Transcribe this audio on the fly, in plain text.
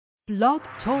Blog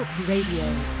Talk Radio.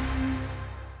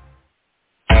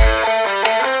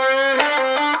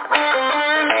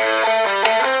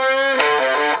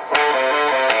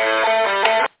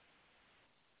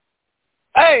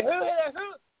 Hey, who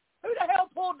the hell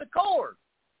pulled the cord?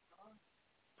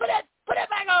 Put it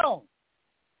back on.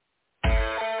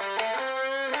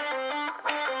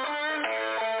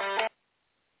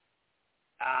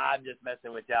 I'm just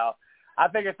messing with y'all. I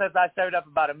figured since I showed up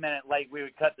about a minute late, we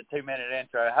would cut the 2-minute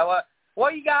intro.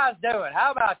 What are you guys doing?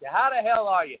 How about you? How the hell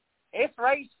are you? It's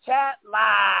Race Chat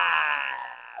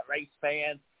Live, race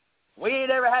fans. We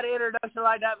ain't ever had an introduction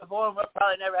like that before, and we'll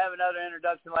probably never have another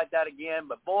introduction like that again.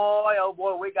 But boy, oh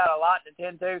boy, we got a lot to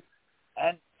tend to.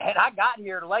 And I got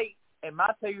here late, and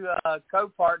my two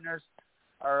co-partners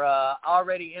are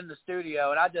already in the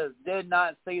studio, and I just did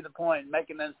not see the point in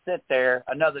making them sit there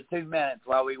another 2 minutes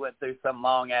while we went through some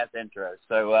long-ass intro.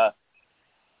 So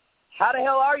how the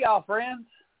hell are y'all, friends?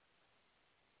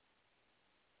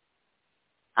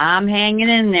 I'm hanging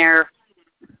in there.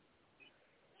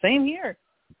 Same here.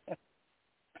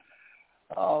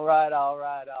 All right.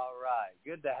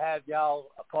 Good to have y'all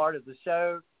a part of the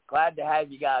show. Glad to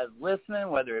have you guys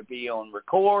listening, whether it be on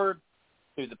record,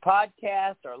 through the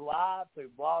podcast, or live through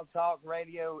Blog Talk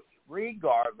Radio.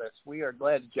 Regardless, we are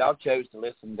glad that y'all chose to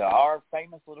listen to our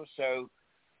famous little show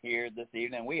here this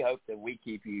evening. We hope that we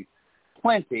keep you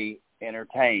plenty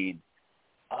entertained.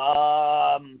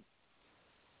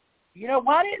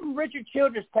 Why didn't Richard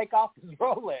Childress take off his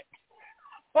Rolex?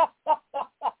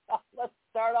 Let's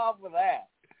start off with that.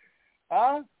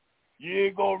 Huh? You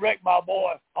ain't gonna wreck my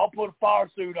boy. I'll put a fire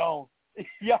suit on.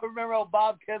 Y'all remember old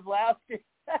Bob Keselowski?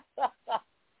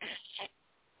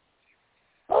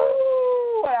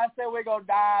 Ooh, I said we're gonna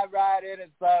dive right in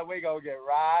and son, we're gonna get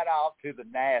right off to the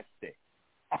nasty.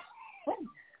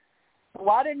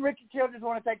 Why didn't Richard Childress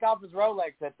want to take off his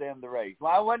Rolex at the end of the race?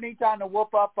 Why wasn't he trying to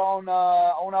whoop up on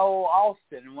old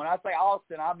Austin? And when I say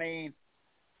Austin, I mean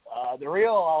the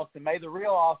real Austin. May the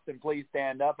real Austin please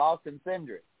stand up, Austin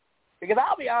Cindric. Because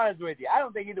I'll be honest with you, I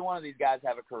don't think either one of these guys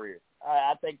have a career.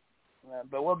 I think,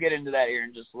 but we'll get into that here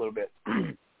in just a little bit.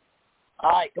 All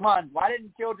right, come on. Why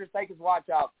didn't Childress take his watch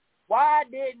off? Why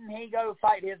didn't he go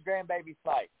fight his grandbaby's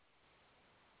fight?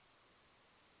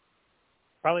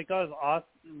 Probably because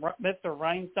Mr.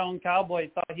 Rhinestone Cowboy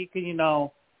thought he could,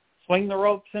 swing the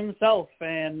ropes himself,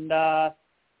 and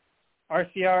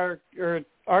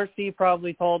RC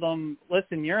probably told him,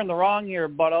 "Listen, you're in the wrong here,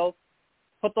 butto.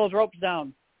 Put those ropes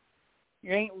down.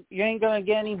 You ain't gonna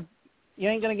get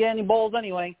any bowls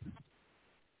anyway."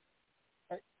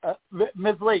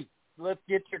 Ms. Lee, let's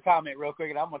get your comment real quick,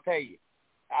 and I'm gonna tell you.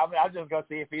 I'm just gonna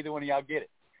see if either one of y'all get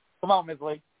it. Come on, Ms.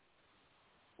 Lee.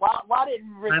 Why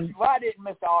didn't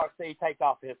Mr. RC take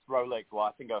off his Rolex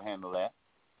watch and go handle that?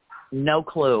 No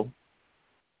clue.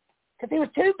 Because he was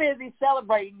too busy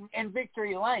celebrating in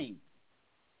victory lane.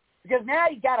 Because now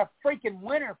he's got a freaking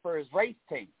winner for his race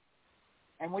team.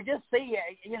 And we just see,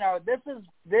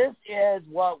 this is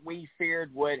what we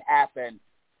feared would happen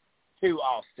to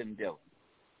Austin Dillon.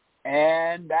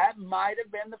 And that might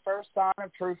have been the first sign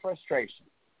of true frustration.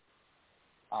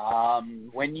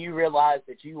 When you realize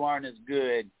that you aren't as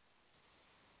good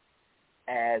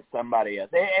as somebody else.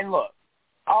 And look,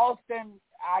 Austin,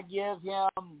 I give him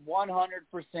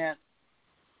 100%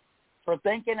 for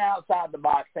thinking outside the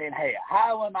box, saying, hey,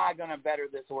 how am I going to better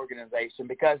this organization?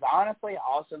 Because honestly,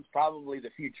 Austin's probably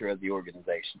the future of the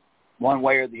organization. One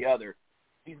way or the other,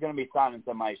 he's going to be signing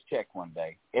somebody's check one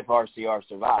day if RCR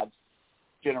survives.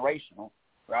 Generational,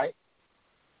 right?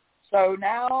 So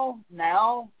now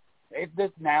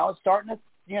it's starting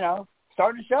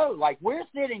to show. Like, we're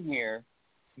sitting here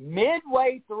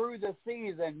midway through the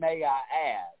season, may I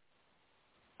add.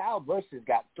 Kyle Busch has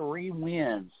got 3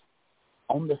 wins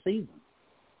on the season.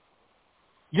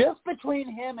 Just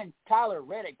between him and Tyler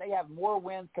Reddick, they have more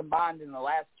wins combined in the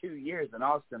last 2 years than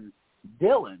Austin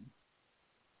Dillon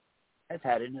has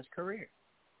had in his career.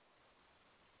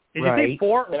 Did you say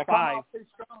 4 or 5?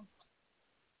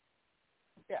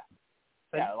 Yeah.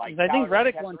 I think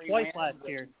Reddick won twice last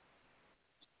year.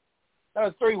 That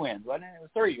was 3 wins, wasn't it? It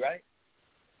was 3, right?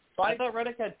 I thought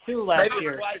Reddick had 2 last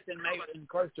year. Maybe twice and maybe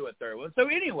close to a third one. So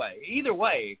anyway, either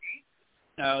way,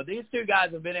 these two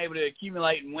guys have been able to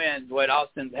accumulate in wins what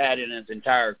Austin's had in his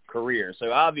entire career.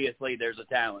 So obviously there's a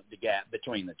talent gap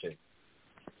between the two.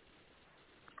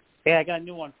 Yeah, I got a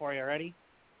new one for you. Ready?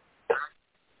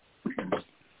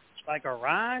 Like a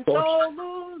rhinestone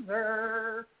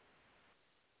loser.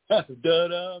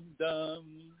 Dum-dum.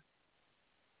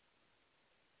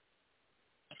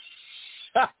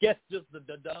 I guess just the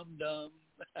dum-dum.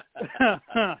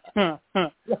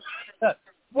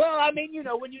 Well, I mean,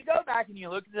 when you go back and you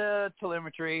look at the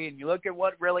telemetry and you look at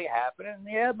what really happened, and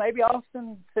yeah, maybe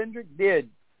Austin Cindric did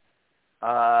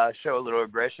show a little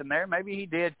aggression there. Maybe he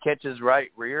did catch his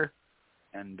right rear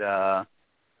and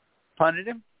punted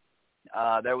him.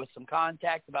 There was some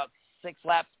contact about 6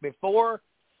 laps before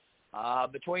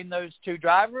between those two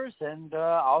drivers, and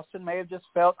Austin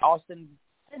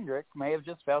Cindric may have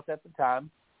just felt at the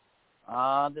time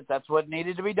that's what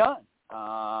needed to be done.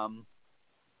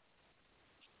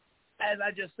 As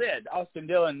I just said, Austin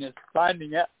Dillon is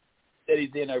finding out that he's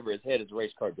in over his head as a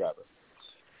race car driver.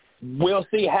 We'll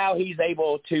see how he's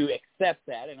able to accept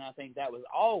that, and I think that was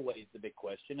always the big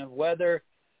question of whether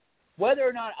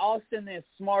or not Austin is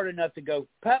smart enough to go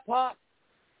pep pop.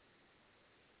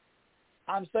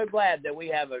 I'm so glad that we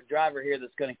have a driver here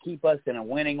that's going to keep us in a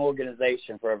winning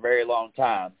organization for a very long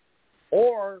time.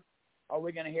 Or are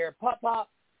we going to hear pop pop?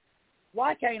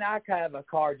 Why can't I have a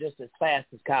car just as fast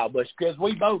as Kyle Busch? Because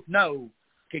we both know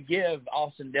to give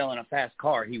Austin Dillon a fast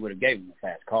car, he would have gave him a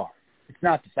fast car. It's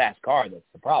not the fast car that's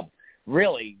the problem.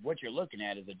 Really, what you're looking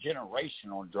at is a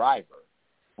generational driver,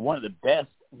 one of the best,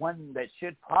 one that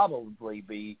should probably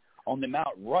be on the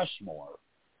Mount Rushmore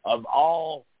of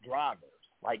all drivers.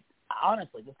 Like,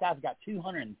 honestly, this guy's got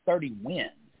 230 wins,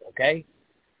 okay?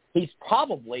 He's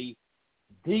probably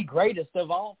the greatest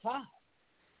of all time.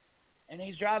 And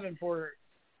he's driving for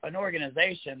an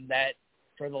organization that,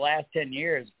 for the last 10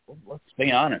 years, let's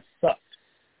be honest, sucked.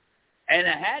 And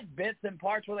it had bits and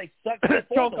parts where they sucked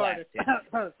before the last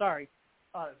 10. Sorry.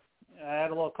 I had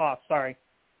a little cough. Sorry.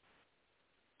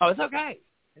 Oh, it's okay.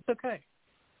 It's okay.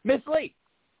 Miss Lee.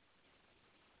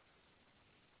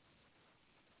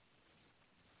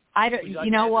 I don't.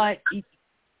 You know what?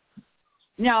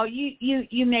 No,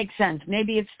 you make sense.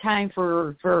 Maybe it's time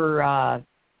for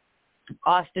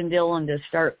Austin Dillon to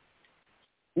start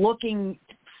looking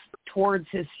towards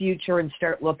his future and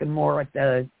start looking more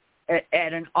at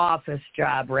an office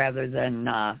job rather than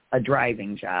a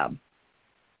driving job.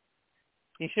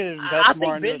 He should invest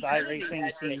more into his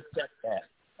iRacing team.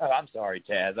 Oh, I'm sorry,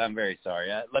 Taz. I'm very sorry.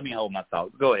 Let me hold my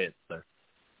thoughts. Go ahead, sir.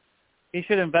 He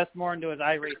should invest more into his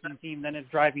iRacing team than his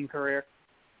driving career.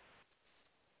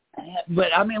 But,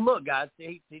 I mean, look, guys,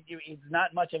 it's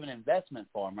not much of an investment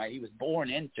for him, right? He was born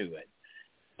into it.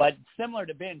 But similar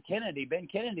to Ben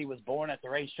Kennedy was born at the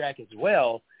racetrack as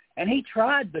well, and he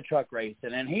tried the truck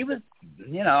racing, and he was,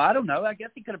 I don't know, I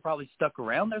guess he could have probably stuck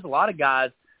around. There's a lot of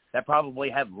guys that probably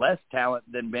have less talent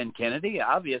than Ben Kennedy.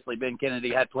 Obviously, Ben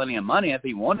Kennedy had plenty of money. If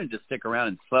he wanted to stick around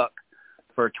and suck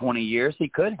for 20 years, he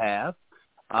could have.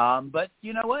 But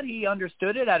you know what? He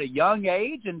understood it at a young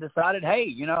age and decided,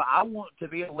 hey, I want to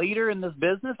be a leader in this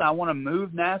business. I want to move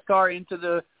NASCAR into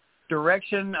the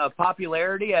direction of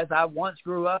popularity as I once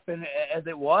grew up and as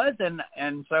it was. And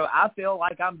so I feel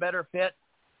like I'm better fit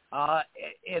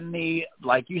in the,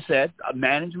 like you said,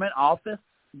 management office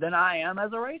than I am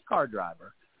as a race car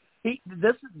driver.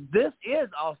 This is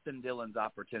Austin Dillon's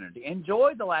opportunity.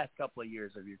 Enjoy the last couple of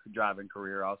years of your driving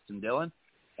career, Austin Dillon.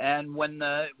 And when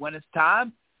it's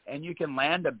time and you can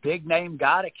land a big-name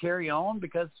guy to carry on,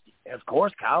 because, of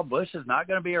course, Kyle Busch is not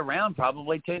going to be around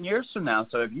probably 10 years from now.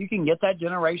 So if you can get that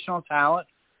generational talent,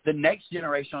 the next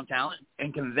generational talent,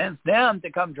 and convince them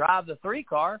to come drive the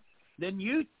 3-car, then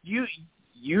you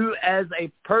as a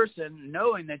person,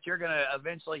 knowing that you're going to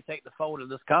eventually take the fold of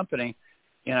this company,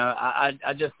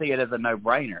 I just see it as a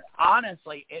no-brainer.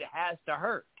 Honestly, it has to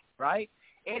hurt, right?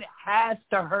 It has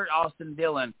to hurt Austin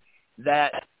Dillon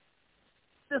that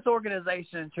this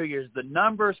organization in 2 years, the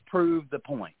numbers prove the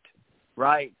point,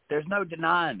 right? There's no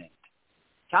denying it.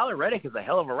 Tyler Reddick is a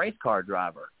hell of a race car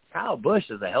driver. Kyle Busch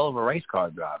is a hell of a race car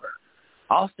driver.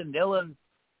 Austin Dillon,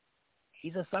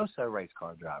 he's a so-so race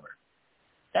car driver.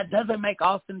 That doesn't make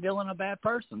Austin Dillon a bad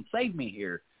person. Save me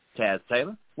here, Taz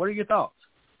Taylor. What are your thoughts?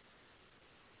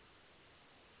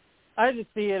 I just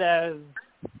see it as,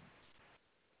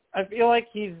 I feel like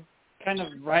he's kind of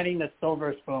riding the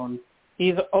silver spoon.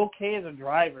 He's okay as a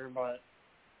driver, but,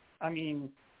 I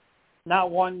mean, not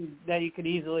one that you could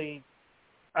easily,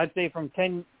 I'd say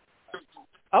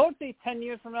I would say 10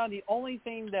 years from now, the only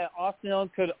thing that Austin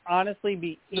Dillon could honestly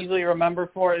be easily remembered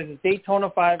for is his Daytona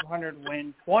 500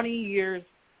 win 20 years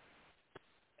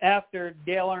after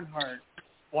Dale Earnhardt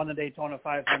won the Daytona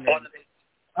 500.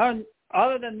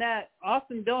 Other than that,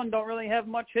 Austin Dillon don't really have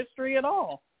much history at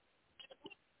all.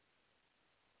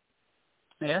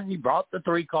 Yeah, he brought the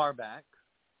 3-car back.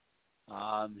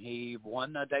 He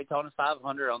won the Daytona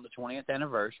 500 on the 20th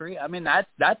anniversary. I mean,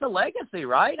 that's a legacy,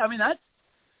 right? I mean,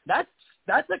 that's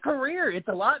a career. It's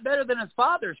a lot better than his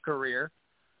father's career.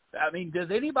 I mean, does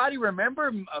anybody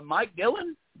remember Mike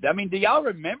Dillon? I mean, do y'all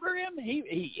remember him?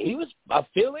 He was a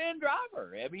fill-in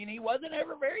driver. I mean, he wasn't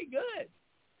ever very good.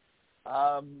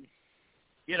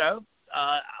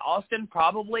 Austin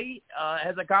probably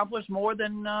has accomplished more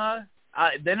than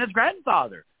his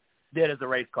grandfather did as a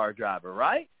race car driver,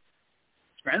 right?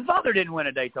 His grandfather didn't win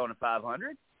a Daytona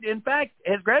 500. In fact,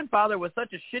 his grandfather was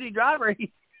such a shitty driver, he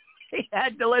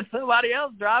had to let somebody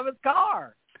else drive his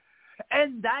car.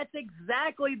 And that's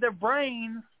exactly the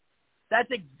brains that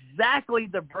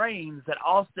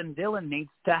Austin Dillon needs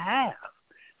to have.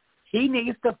 He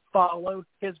needs to follow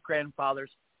his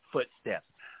grandfather's footsteps.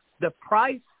 The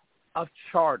price of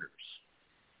charters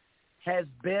has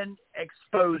been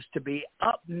exposed to be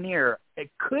up near, it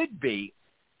could be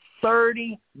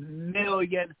 $30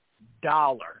 million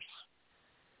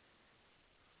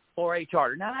for a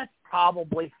charter. Now, that's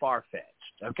probably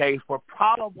far-fetched, okay? For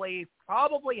probably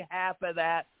half of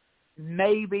that,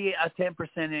 maybe a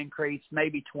 10% increase,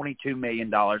 maybe $22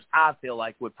 million, I feel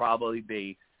like would probably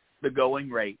be the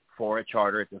going rate for a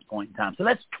charter at this point in time. So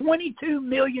that's $22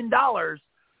 million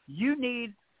you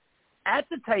need at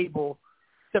the table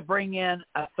to bring in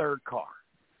a third car.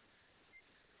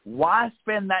 Why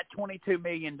spend that $22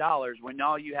 million when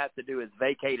all you have to do is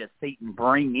vacate a seat and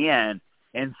bring in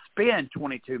and spend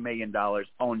 $22 million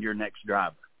on your next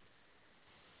driver?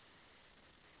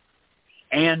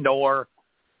 And or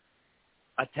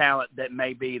a talent that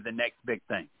may be the next big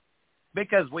thing.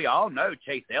 Because we all know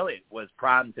Chase Elliott was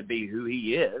primed to be who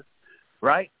he is,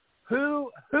 right?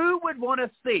 Who would want to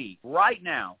see right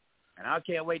now, and I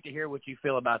can't wait to hear what you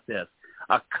feel about this,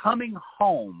 a coming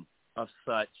home of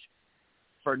such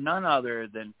for none other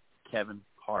than Kevin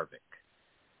Harvick?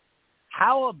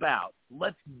 How about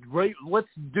let's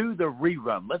do the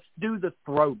rerun. Let's do the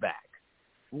throwback.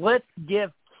 Let's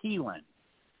give Keelan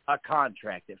a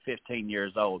contract at 15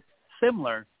 years old,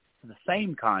 similar to the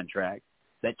same contract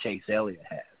that Chase Elliott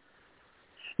has.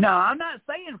 Now, I'm not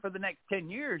saying for the next 10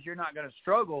 years you're not going to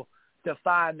struggle to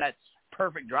find that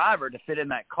perfect driver to fit in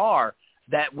that car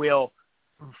that will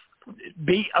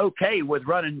be okay with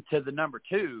running to the number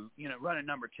two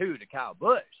to Kyle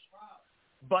Busch.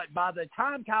 But by the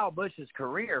time Kyle Busch's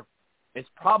career is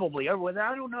probably over with,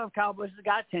 I don't know if Kyle Busch has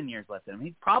got 10 years left in him.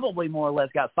 He's probably more or less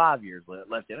got 5 years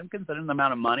left in him, considering the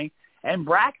amount of money and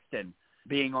Braxton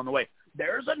being on the way.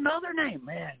 There's another name.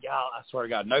 Man, y'all, I swear to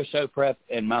God, no show prep,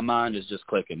 and my mind is just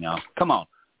clicking, y'all. Come on.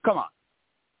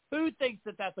 Who thinks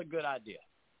that that's a good idea?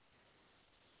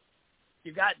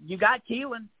 You got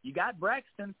Keelan. You got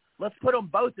Braxton. Let's put them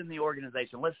both in the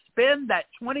organization. Let's spend that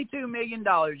 $22 million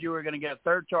you were going to get a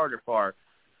third charter for.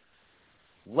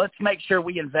 Let's make sure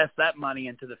we invest that money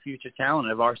into the future talent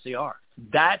of RCR.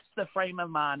 That's the frame of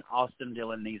mind Austin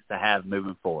Dillon needs to have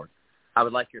moving forward. I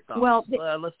would like your thoughts. Well,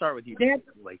 let's start with you.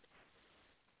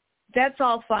 That's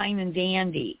all fine and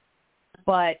dandy.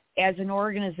 But as an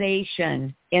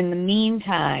organization, in the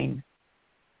meantime,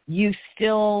 you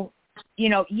still,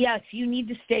 yes, you need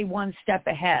to stay one step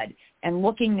ahead. And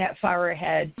looking that far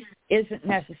ahead isn't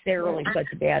necessarily such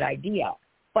a bad idea.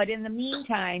 But in the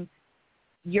meantime,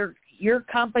 your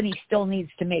company still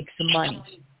needs to make some money.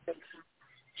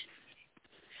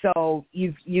 So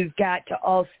you've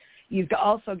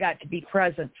also got to be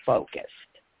present focused.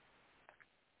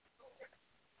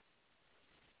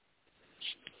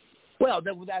 Well,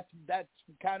 that's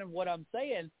kind of what I'm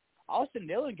saying. Austin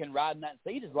Dillon can ride in that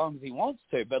seat as long as he wants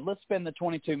to, but let's spend the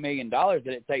 $22 million that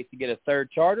it takes to get a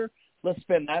third charter. Let's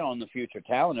spend that on the future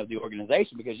talent of the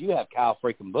organization, because you have Kyle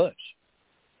freaking Busch.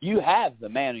 You have the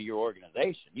man of your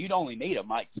organization. You'd only need a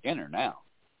Mike Skinner now.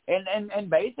 And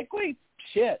basically,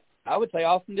 shit, I would say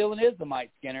Austin Dillon is the Mike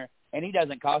Skinner, and he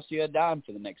doesn't cost you a dime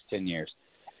for the next 10 years.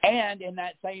 And in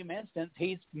that same instance,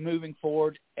 he's moving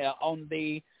forward on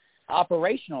the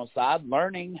operational side,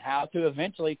 learning how to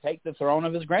eventually take the throne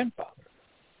of his grandfather.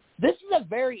 This is a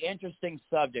very interesting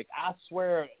subject. I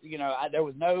swear, there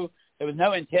was no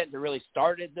intent to really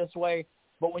start it this way,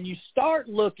 but when you start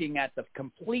looking at the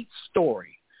complete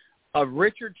story of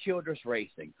Richard Childress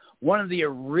Racing, one of the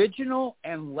original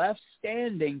and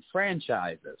left-standing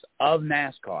franchises of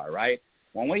NASCAR, right?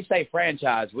 When we say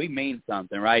franchise, we mean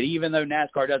something, right? Even though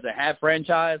NASCAR doesn't have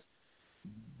franchise,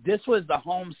 this was the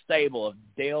home stable of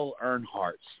Dale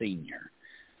Earnhardt Sr.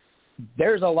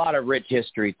 There's a lot of rich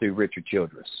history through Richard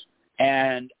Childress.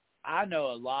 And I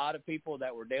know a lot of people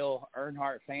that were Dale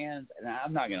Earnhardt fans, and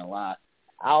I'm not going to lie.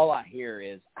 All I hear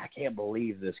is, I can't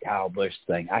believe this Kyle Busch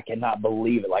thing. I cannot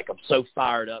believe it. Like, I'm so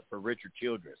fired up for Richard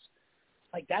Childress.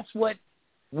 Like, that's what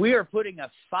we are putting a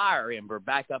fire ember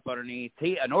back up underneath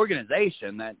an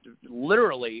organization that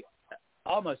literally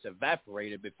almost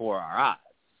evaporated before our eyes.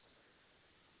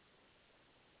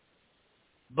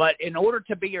 But in order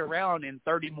to be around in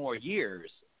 30 more years,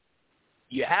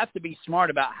 you have to be smart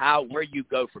about where you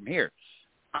go from here.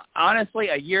 Honestly,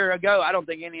 a year ago, I don't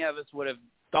think any of us would have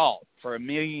thought for a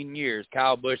million years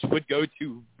Kyle Busch would go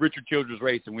to Richard Childress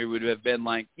Racing. We would have been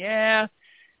like, yeah,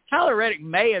 Tyler Reddick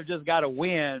may have just got a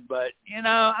win, but,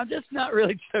 I'm just not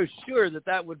really so sure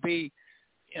that would be,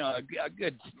 a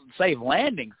good safe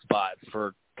landing spot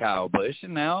for Kyle Busch.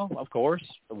 And now, of course,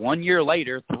 1 year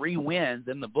later, 3 wins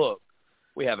in the book,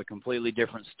 we have a completely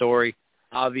different story.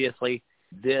 Obviously,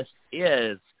 this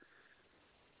is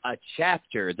a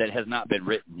chapter that has not been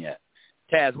written yet.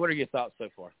 Taz, what are your thoughts so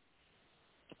far?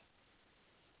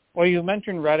 Well, you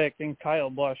mentioned Reddick and Kyle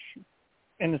Busch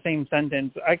in the same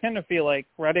sentence. I kind of feel like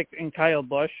Reddick and Kyle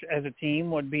Busch as a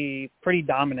team would be pretty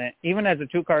dominant. Even as a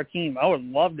 2-car team, I would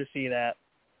love to see that.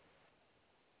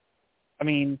 I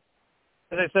mean,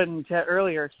 as I said in the chat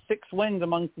earlier, 6 wins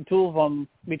amongst the 2 of them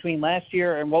between last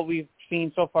year and what we've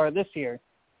seen so far this year.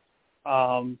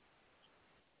 The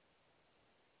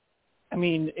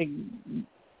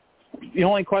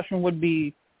only question would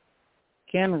be,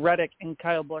 can Reddick and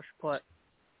Kyle Busch put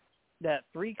that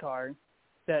 3-car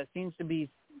that seems to be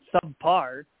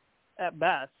subpar at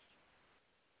best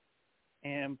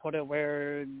and put it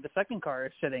where the 2nd car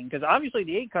is sitting? Because obviously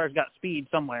the 8-car's got speed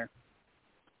somewhere,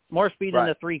 more speed than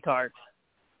the 3-car.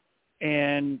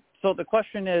 And so the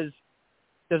question is,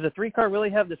 does the 3-car really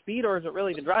have the speed, or is it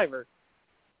really the driver?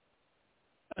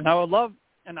 And I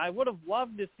would have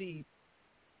loved to see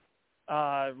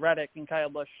Reddick and Kyle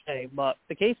Busch stay, but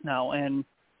the case now, and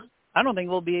I don't think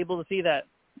we'll be able to see that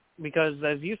because,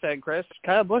 as you said, Chris,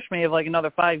 Kyle Busch may have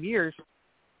another 5 years,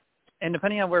 and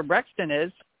depending on where Brexton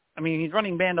is, he's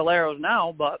running Bandoleros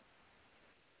now, but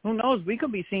who knows? We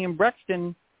could be seeing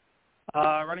Brexton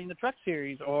running the Truck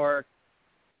Series, or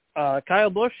Kyle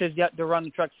Busch has yet to run the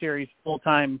Truck Series full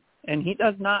time, and he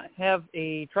does not have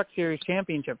a Truck Series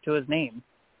championship to his name.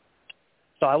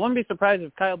 So I wouldn't be surprised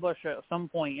if Kyle Busch at some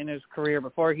point in his career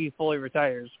before he fully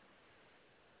retires,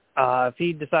 if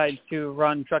he decides to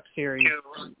run Truck Series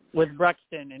with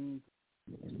Brexton and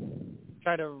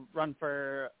try to run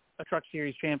for a Truck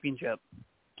Series championship.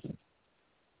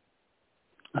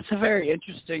 That's a very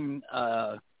interesting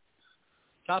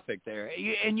topic there.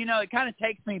 And, it kind of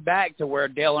takes me back to where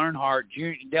Dale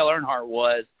Earnhardt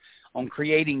was on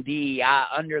creating DEI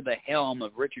under the helm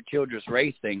of Richard Childress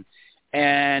Racing.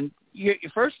 And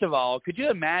first of all, could you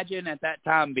imagine at that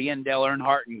time being Dale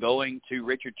Earnhardt and going to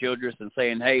Richard Childress and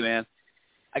saying, hey, man,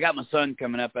 I got my son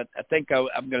coming up. I think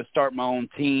I'm going to start my own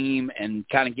team and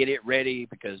kind of get it ready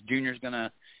because Junior's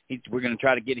we're going to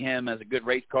try to get him as a good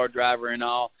race car driver and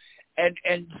all.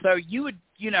 And so you would,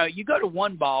 you go to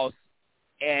one boss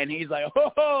and he's like,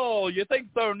 oh, you think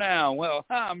so now? Well,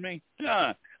 I'm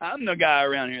the guy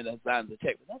around here that signs the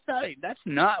check. But that's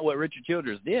not what Richard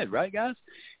Childress did, right, guys?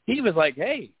 He was like,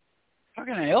 hey, how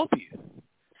can I help you?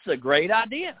 This is a great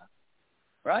idea,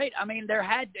 right?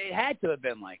 It had to have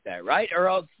been like that, right? Or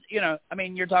else,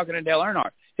 you're talking to Dale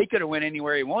Earnhardt. He could have went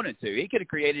anywhere he wanted to. He could have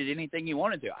created anything he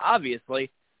wanted to. Obviously,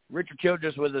 Richard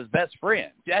Childress was his best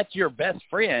friend. If that's your best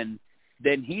friend,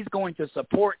 then he's going to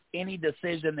support any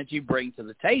decision that you bring to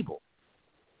the table.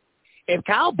 If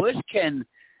Kyle Busch can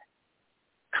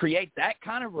create that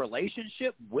kind of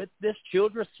relationship with this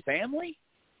Childress family,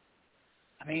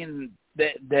 the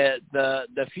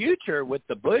future with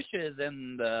the Bushes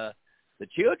and the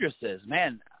Childresses,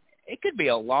 man, it could be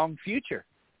a long future.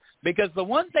 Because the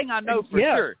one thing I know for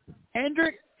sure,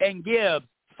 Hendrick and Gibbs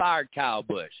fired Kyle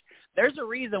Busch. There's a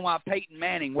reason why Peyton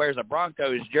Manning wears a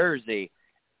Broncos jersey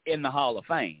in the Hall of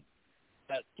Fame.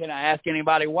 Can I ask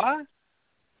anybody why?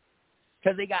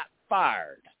 Because he got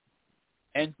fired.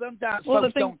 And sometimes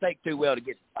folks don't take too well to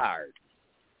get fired.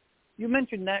 You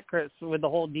mentioned that, Chris, with the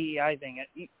whole DEI thing.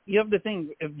 You have to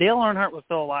think, if Dale Earnhardt was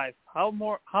still alive, how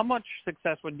much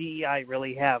success would DEI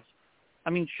really have?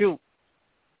 Shoot.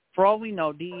 For all we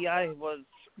know, DEI was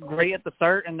great at the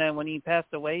start, and then when he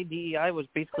passed away, DEI was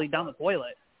basically down the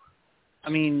toilet.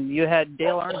 You had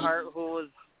Dale Earnhardt, who was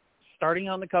starting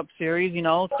on the Cup Series,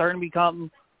 starting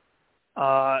to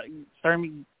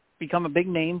become a big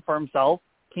name for himself,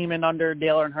 came in under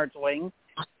Dale Earnhardt's wing,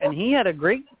 and he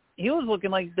was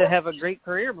looking like to have a great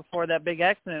career before that big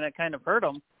accident that kind of hurt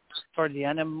him towards the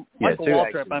end. And Michael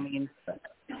Waltrip,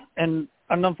 and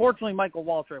unfortunately Michael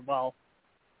Waltrip, well,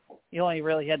 he only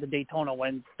really had the Daytona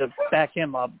wins to back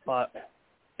him up.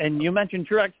 And you mentioned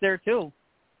Truex there too.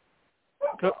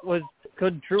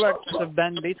 Could Truex have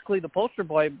been basically the poster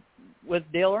boy with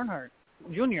Dale Earnhardt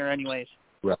Jr. anyways?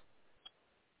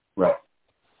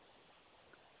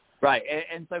 Right.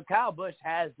 And so Kyle Busch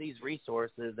has these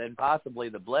resources and possibly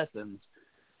the blessings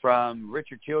from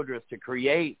Richard Childress to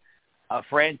create a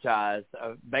franchise,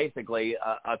 basically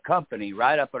a company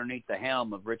right up underneath the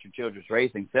helm of Richard Childress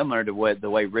Racing, similar to the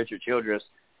way Richard Childress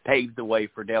paved the way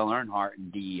for Dale Earnhardt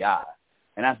and DEI.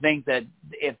 And I think that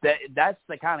if that's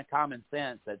the kind of common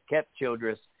sense that kept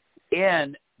Childress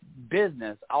in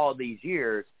business all these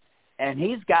years, and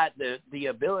he's got the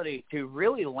ability to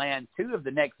really land two of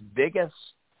the next biggest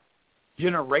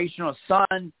generational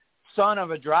son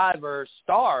of a driver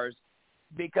stars,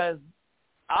 because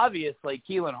obviously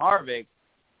Keelan Harvick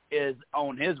is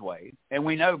on his way, and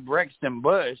we know Brixton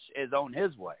Busch is on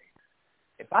his way.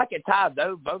 If I could tie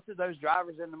both of those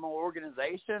drivers into my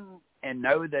organization and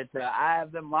know that I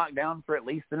have them locked down for at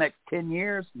least the next 10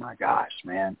 years, my gosh,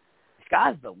 man,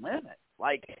 sky's the limit.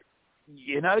 Like,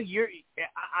 you know,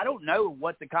 I don't know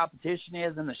what the competition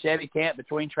is in the Chevy camp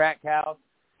between Trackhouse,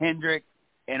 Hendrick,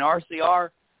 and RCR,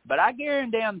 but I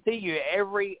guarantee you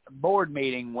every board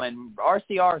meeting when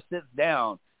RCR sits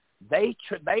down, they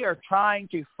are trying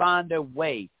to find a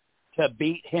way to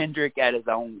beat Hendrick at his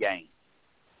own game.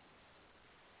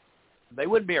 They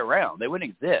wouldn't be around. They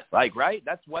wouldn't exist. Like, right?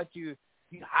 That's what you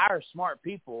hire smart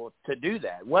people to do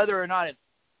that. Whether or not it's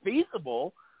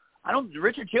feasible,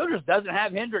 Richard Childress doesn't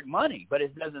have Hendrick money, but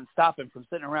it doesn't stop him from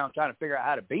sitting around trying to figure out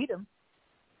how to beat him.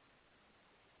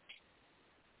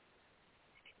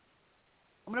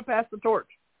 I'm going to pass the torch.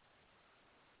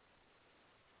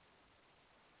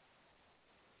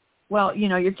 Well, you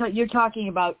know, you're talking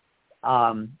about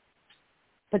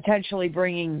potentially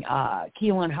bringing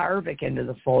Keelan Harvick into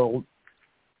the fold.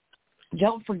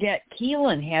 Don't forget,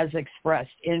 Keelan has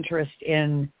expressed interest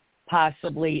in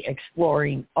possibly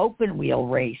exploring open wheel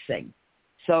racing.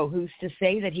 So who's to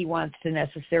say that he wants to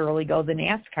necessarily go the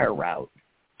NASCAR route?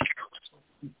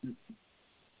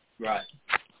 Right.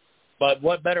 But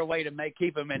what better way to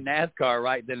keep him in NASCAR,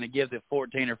 right, than to give the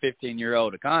 14 or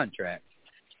 15-year-old a contract?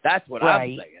 That's what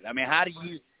I'm saying. I mean, how do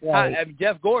you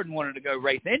Jeff Gordon wanted to go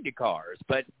race Indy cars,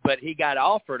 but he got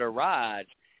offered a ride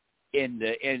in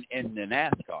the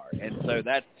NASCAR. And so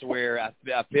that's where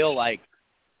I feel like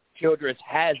Childress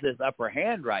has this upper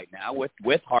hand right now with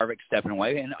Harvick stepping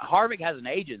away. And Harvick has an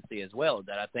agency as well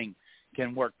that I think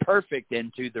can work perfect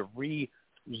into the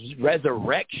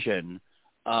resurrection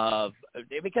of,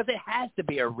 because it has to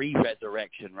be a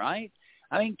resurrection, right?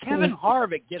 I mean, Kevin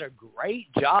Harvick did a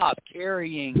great job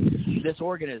carrying this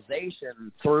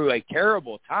organization through a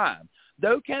terrible time.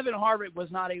 Though Kevin Harvick was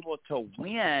not able to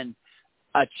win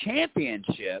a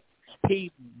championship,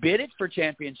 he bidded for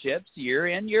championships year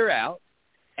in, year out,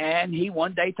 and he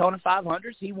won Daytona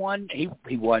 500s. He won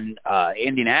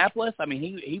Indianapolis. I mean,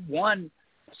 he won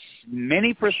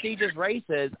many prestigious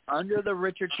races under the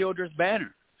Richard Childress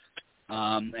banner.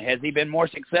 Has he been more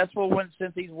successful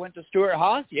since he went to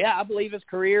Stewart-Haas? Yeah, I believe his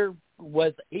career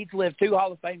he's lived 2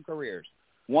 Hall of Fame careers.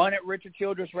 One at Richard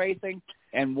Childress Racing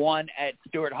and one at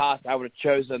Stewart-Haas. I would have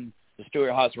chosen the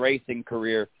Stewart-Haas Racing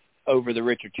career over the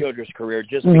Richard Childress career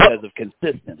just because of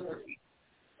consistency.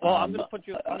 Well, I'm going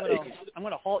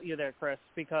to halt you there, Chris,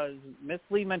 because Miss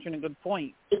Lee mentioned a good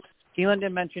point. Keelan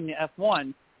didn't mention the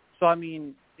F1, so I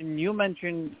mean, and you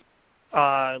mentioned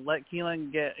let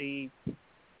Keelan get a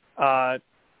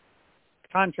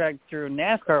contract through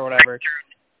NASCAR or whatever.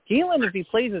 Keelan, if he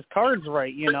plays his cards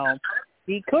right, you know,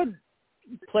 he could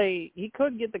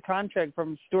get the contract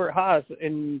from Stewart-Haas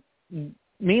and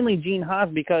mainly Gene Haas,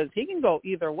 because he can go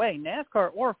either way,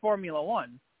 NASCAR or Formula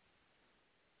One.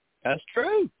 That's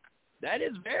true. That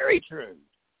is very true.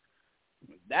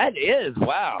 That is,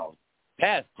 wow.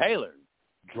 Taz Taylor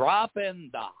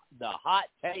dropping the hot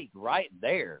take right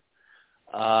there.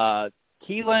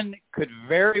 Keelan could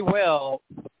very well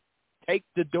take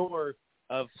the door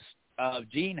of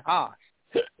Gene Haas.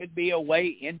 It'd be a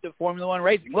way into Formula One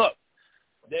racing. Look,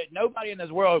 nobody in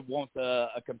this world wants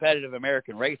a competitive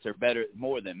American racer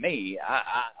more than me.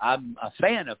 I'm a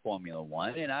fan of Formula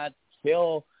One, and I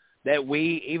feel that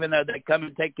even though they come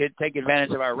and take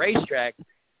advantage of our racetrack,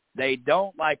 they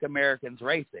don't like Americans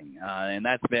racing, and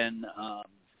that's been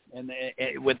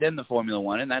within the Formula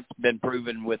One, and that's been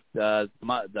proven with the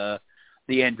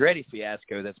Andretti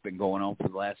fiasco that's been going on for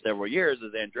the last several years.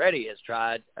 As Andretti has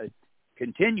tried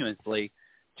continuously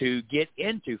to get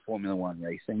into Formula One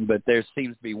racing, but there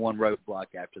seems to be one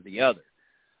roadblock after the other.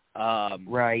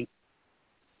 Right.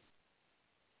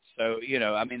 So, you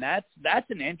know, I mean, that's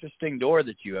an interesting door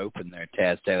that you open there,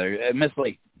 Taz Taylor. Miss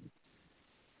Lee.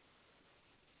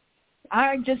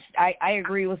 I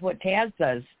agree with what Taz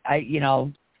says.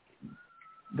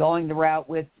 Going the route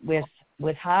with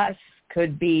Haas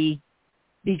could be,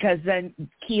 because then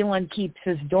Keelan keeps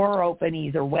his door open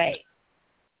either way.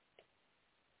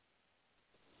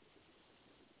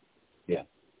 Yeah.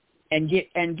 and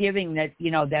giving that,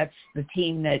 that's the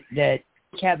team that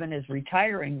Kevin is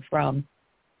retiring from,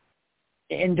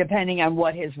 and depending on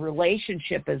what his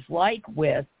relationship is like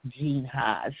with Gene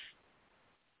Haas,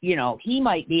 he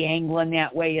might be angling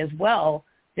that way as well,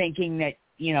 thinking that,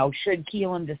 should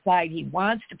Keelan decide he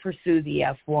wants to pursue the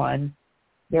F1,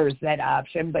 there's that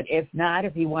option. But if not,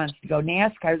 if he wants to go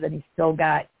NASCAR, then he's still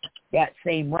got that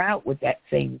same route with that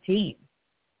same team.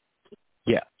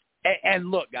 Yeah. And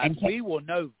look, guys, we will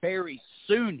know very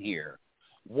soon here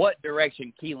what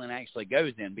direction Keelan actually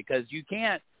goes in, because you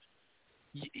can't,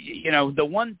 the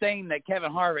one thing that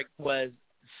Kevin Harvick was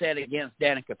said against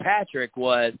Danica Patrick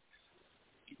was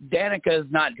Danica's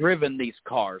not driven these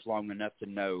cars long enough to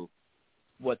know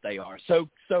what they are. So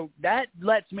that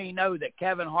lets me know that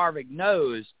Kevin Harvick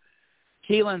knows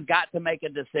Keelan's got to make a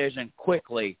decision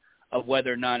quickly of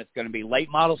whether or not it's going to be late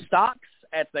model stocks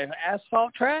at the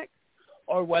asphalt track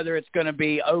or whether it's going to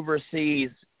be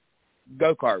overseas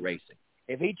go-kart racing.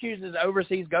 If he chooses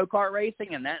overseas go-kart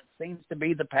racing, and that seems to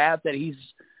be the path that he's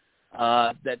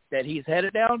that he's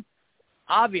headed down,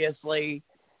 obviously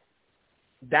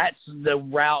that's the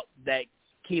route that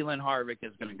Keelan Harvick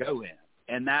is going to go in.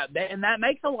 And that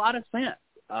makes a lot of sense.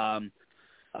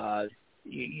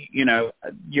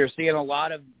 You're seeing a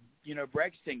lot of,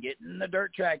 Brexton getting the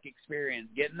dirt track experience,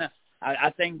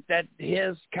 I think that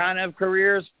his kind of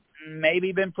career's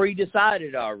maybe been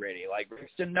pre-decided already. Like,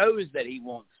 Brexton knows that he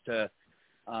wants to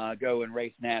go and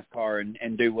race NASCAR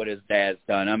and do what his dad's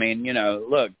done. I mean,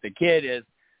 look, the kid is,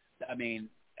 I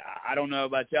don't know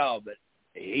about y'all, but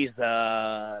he's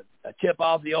a chip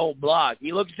off the old block.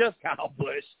 He looks just Kyle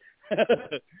Busch.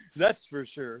 That's for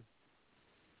sure.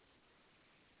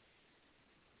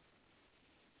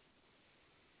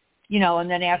 And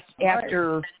then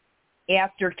after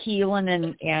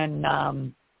Keelan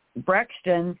and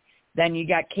Brexton, then you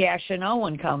got Cash and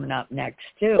Owen coming up next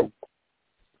too.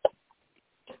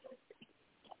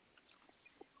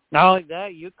 Not only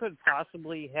that, you could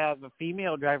possibly have a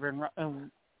female driver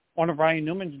in one of Ryan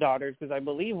Newman's daughters, because I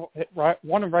believe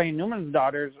one of Ryan Newman's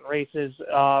daughters races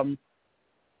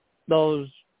those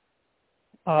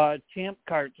champ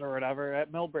carts or whatever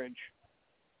at Millbridge.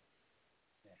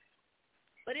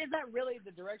 But is that really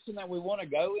the direction that we want to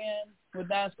go in with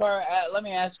NASCAR? Let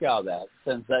me ask y'all that,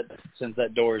 since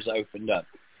that door's opened up.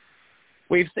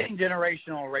 We've seen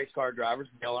generational race car drivers: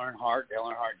 Dale Earnhardt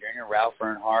Jr., Ralph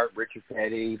Earnhardt, Richard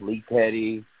Petty, Lee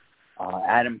Petty,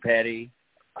 Adam Petty,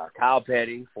 Kyle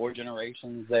Petty, 4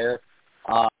 generations there.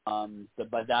 The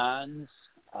Badans,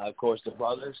 of course, the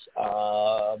brothers,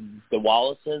 the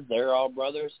Wallaces, they're all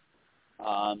brothers.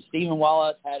 Stephen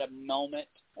Wallace had a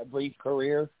brief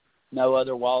career. No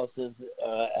other Wallaces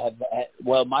have.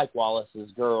 Well, Mike Wallace's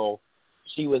girl,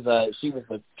 she was a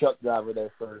truck driver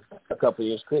there for a couple of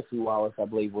years. Chrissy Wallace, I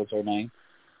believe, was her name.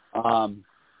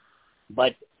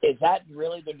 But is that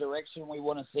really the direction we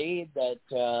want to see?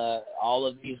 That all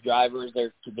of these drivers,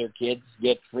 their kids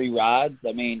get free rides?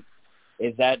 I mean,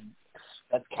 is that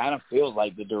kind of feels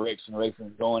like the direction racing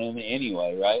is going in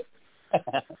anyway, right?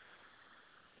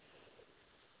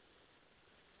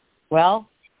 Well,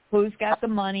 who's got the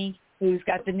money? Who's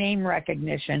got the name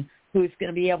recognition? Who's going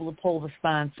to be able to pull the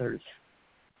sponsors?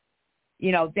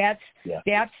 That's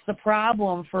the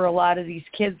problem for a lot of these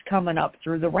kids coming up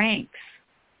through the ranks.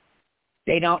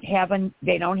 They don't have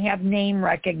name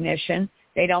recognition.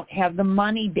 They don't have the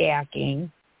money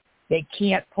backing. They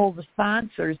can't pull the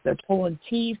sponsors. They're pulling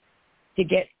teeth to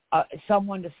get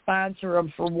someone to sponsor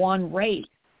them for one race.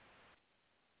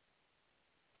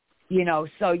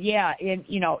 So yeah,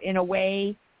 in a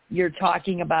way, you're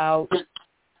talking about,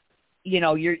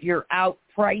 you're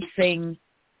outpricing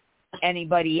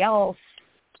anybody else,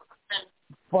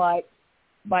 but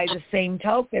by the same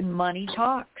token, money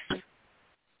talks.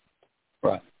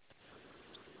 Right.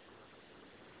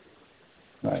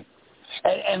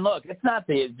 And look,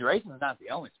 racing is not the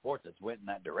only sport that's went in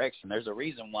that direction. There's a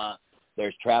reason why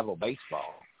there's travel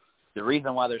baseball. The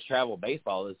reason why there's travel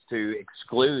baseball is to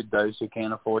exclude those who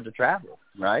can't afford to travel,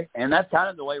 right? And that's kind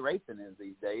of the way racing is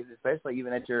these days, especially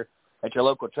even at your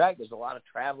local track. There's a lot of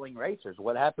traveling racers.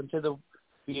 What happened to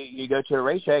you go to a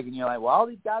racetrack and you're like, well, all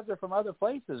these guys are from other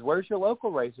places. Where's your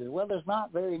local racers? Well, there's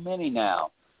not very many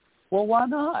now. Well, why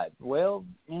not? Well,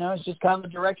 it's just kind of the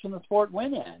direction the sport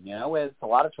went in. It's a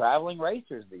lot of traveling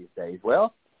racers these days.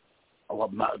 Well,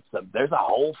 there's a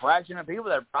whole fraction of people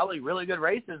that are probably really good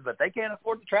racers, but they can't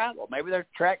afford to travel. Maybe their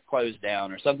track closed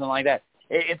down or something like that.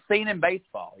 It's seen in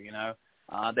baseball,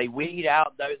 They weed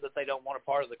out those that they don't want a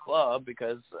part of the club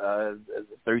because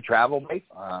through travel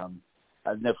baseball.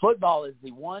 The football is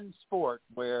the one sport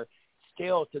where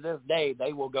still to this day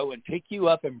they will go and pick you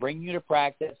up and bring you to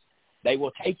practice They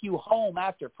will take you home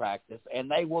after practice, and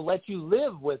they will let you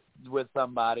live with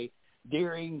somebody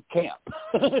during camp.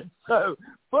 So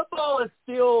football is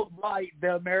still like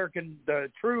the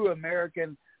true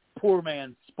American poor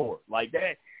man's sport. Like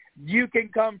that, you can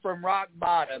come from rock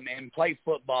bottom and play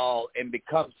football and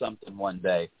become something one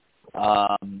day.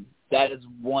 That is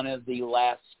one of the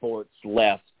last sports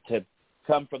left to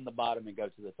come from the bottom and go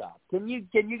to the top. Can you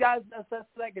guys assess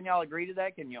that? Can y'all agree to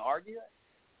that? Can you argue that?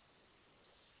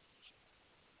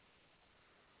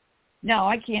 No,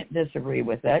 I can't disagree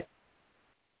with it.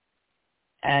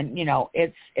 And,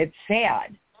 it's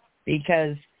sad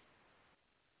because,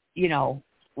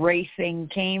 racing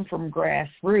came from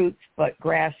grassroots, but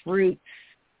grassroots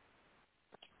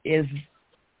is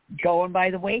going by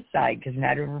the wayside because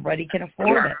not everybody can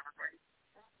afford it.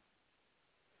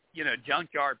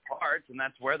 Junkyard parts, and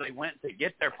that's where they went to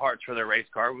get their parts for their race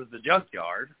car, was the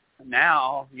junkyard.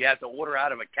 Now you have to order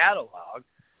out of a catalog,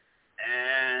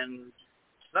 and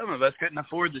some of us couldn't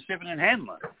afford the shipping and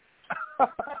handling.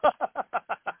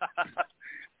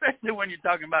 Especially when you're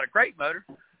talking about a crate motor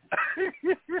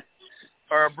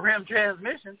or a brim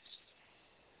transmission.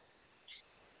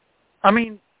 I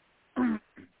mean, I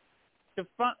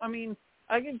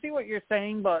can see what you're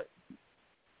saying, but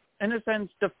in a sense,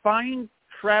 define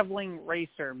traveling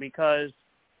racer, because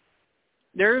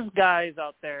there's guys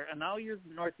out there, and I'll use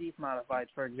Northeast Modifieds,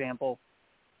 for example.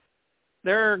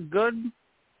 There are good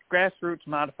grassroots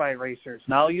modified racers,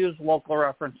 and I'll use local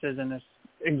references in this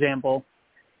example.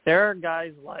 There are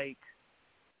guys like,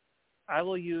 I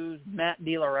will use Matt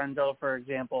DiLorenzo, for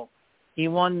example. He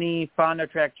won the Fonda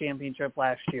Track Championship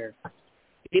last year.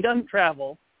 He doesn't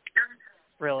travel,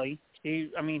 really. He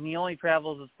only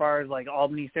travels as far as like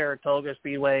Albany, Saratoga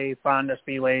Speedway, Fonda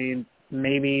Speedway,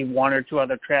 maybe one or two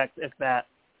other tracks, if that.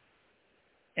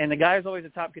 And the guy's always a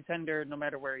top contender no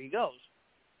matter where he goes.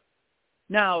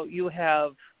 Now you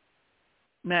have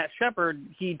Matt Shepard.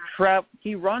 He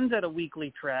runs at a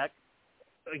weekly track,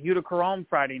 Utica Rome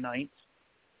Friday nights,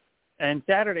 and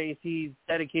Saturdays he's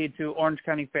dedicated to Orange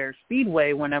County Fair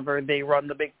Speedway whenever they run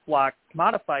the big block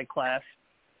modified class.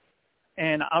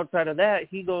 And outside of that,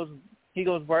 he goes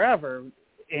wherever,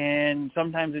 and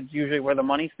sometimes it's usually where the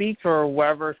money speaks or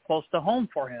wherever's close to home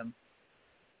for him.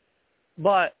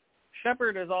 But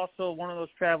Shepard is also one of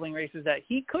those traveling races that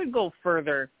he could go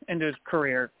further into his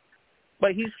career,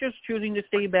 but he's just choosing to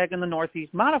stay back in the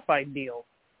Northeast Modified deal.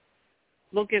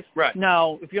 Look at right.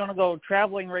 Now, if you want to go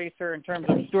traveling racer in terms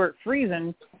of Stuart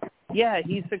Friesen, yeah,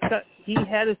 he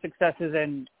had his successes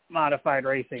in modified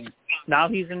racing. Now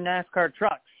he's in NASCAR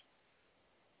trucks,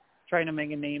 trying to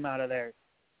make a name out of there.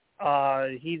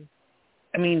 He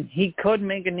could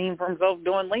make a name for himself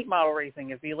doing late model racing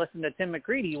if he listened to Tim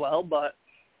McCready well, but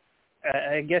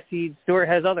I guess Stuart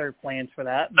has other plans for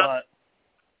that. But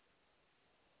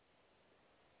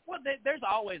well, there's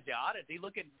always the oddity.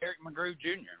 Look at Derek McGrew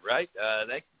Jr., right?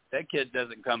 That kid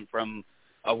doesn't come from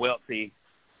a wealthy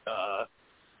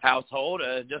household.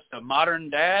 Just a modern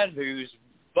dad who's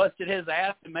busted his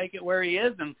ass to make it where he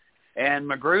is, and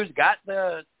McGrew's got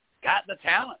the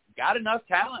talent, got enough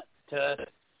talent for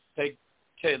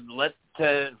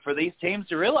these teams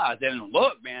to realize it. And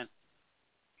look, man,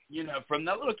 from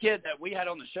that little kid that we had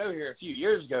on the show here a few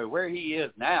years ago, where he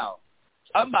is now,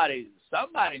 somebody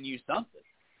knew something.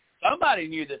 Somebody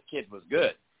knew this kid was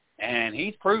good, and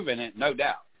he's proven it, no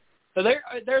doubt. So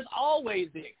there's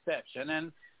always the exception,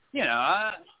 and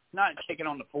I'm not kicking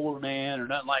on the poor man or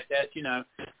nothing like that.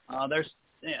 I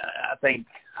think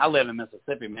I live in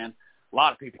Mississippi, man. A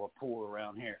lot of people are poor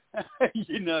around here,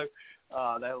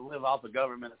 that live off of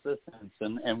government assistance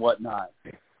and whatnot.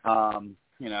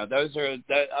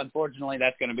 Unfortunately,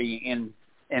 that's going to be in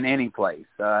any place.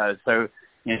 So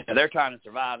they're trying to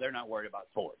survive. They're not worried about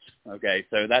sports. Okay,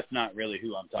 so that's not really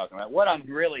who I'm talking about. What I'm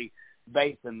really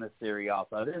basing this theory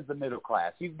off of is the middle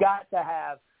class. You've got to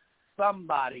have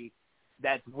somebody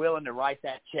that's willing to write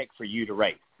that check for you to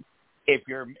race. If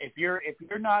you're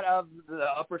not of the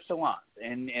upper salons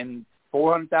and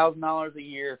 $400,000 a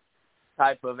year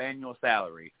type of annual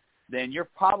salary, then you're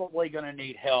probably going to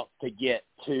need help to get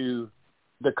to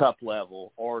the cup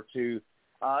level or to,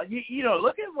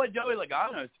 look at what Joey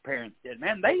Logano's parents did,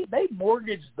 man. They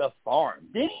mortgaged the farm.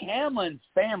 Denny Hamlin's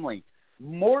family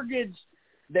mortgaged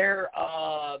their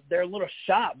little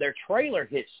shop, their trailer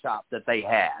hitch shop that they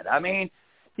had. I mean,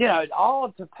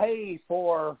 all to pay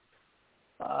for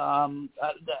an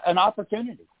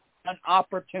opportunity.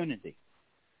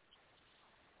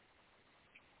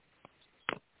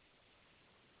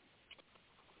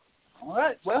 All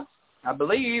right. Well, I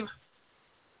believe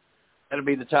that'll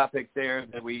be the topic there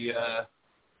that we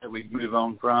move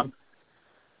on from.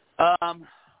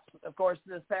 of course,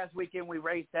 this past weekend we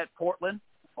raced at Portland,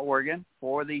 Oregon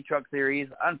for the Truck Series.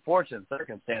 Unfortunate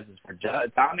circumstances for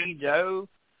Tommy Joe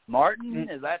Martin.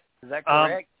 Is that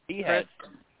correct? He had.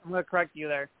 I'm going to correct you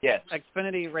there. Yes.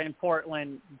 Xfinity ran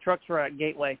Portland. Trucks were at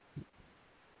Gateway.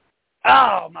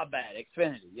 Oh, my bad.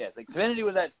 Xfinity. Yes, Xfinity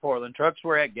was at Portland. Trucks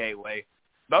were at Gateway.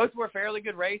 Both were fairly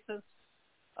good races.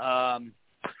 I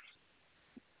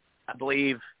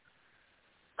believe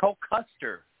Cole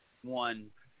Custer won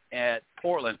at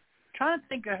Portland. I'm trying to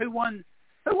think of who won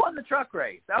the truck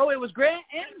race. Oh, it was Grant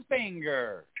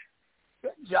Enfinger.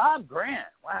 Good job, Grant.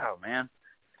 Wow, man.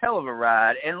 Hell of a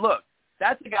ride. And look,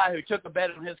 that's the guy who took a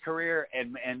bet on his career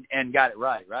and got it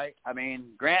right? I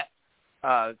mean, Grant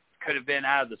could have been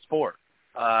out of the sport.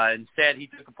 Instead, he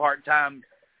took a part-time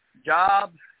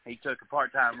job. He took a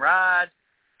part-time ride,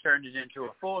 turned it into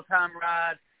a full-time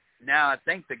ride. Now I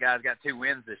think the guy's got 2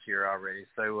 wins this year already.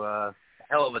 So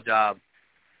hell of a job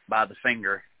by the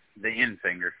end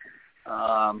finger.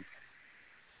 But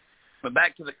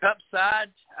back to the Cup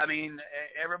side, I mean,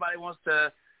 everybody wants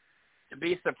to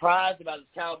be surprised about his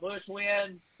Kyle Busch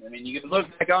win. I mean, you can look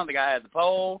back on the guy at the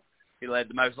pole. He led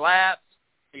the most laps.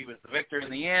 He was the victor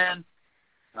in the end.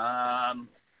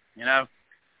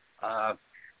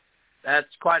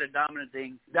 That's quite a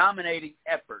dominating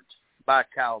effort by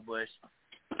Kyle Busch.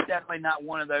 Definitely not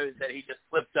one of those that he just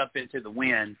slipped up into the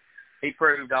win. He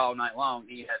proved all night long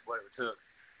he had what it took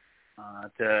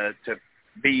to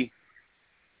be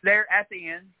there at the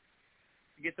end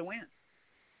to get the win.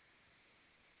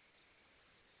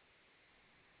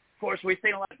 Of course, we've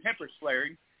seen a lot of tempers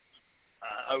flaring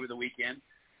over the weekend,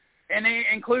 and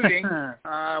including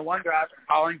one driver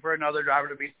calling for another driver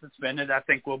to be suspended. I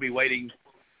think we'll be waiting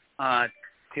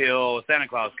till Santa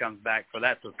Claus comes back for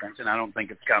that suspension. I don't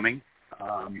think it's coming.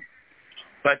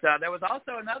 But there was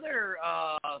also another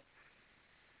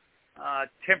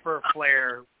temper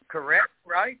flare, correct?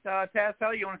 Right, Taz?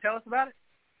 You want to tell us about it?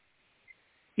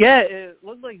 Yeah, it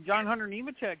looked like John Hunter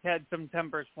Nemechek had some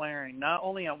tempers flaring, not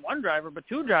only on one driver, but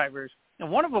 2 drivers. And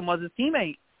one of them was his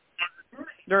teammate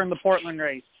during the Portland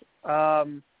race.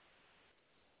 John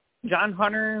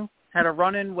Hunter had a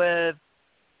run-in with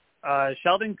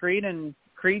Sheldon Creed, and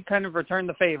Creed kind of returned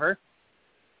the favor.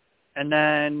 And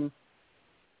then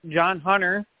John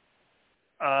Hunter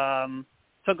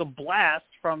took a blast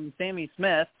from Sammy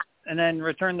Smith, and then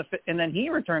he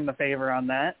returned the favor on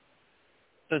that.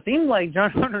 So it seemed like John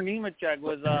Hunter Nemechek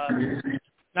was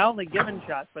not only giving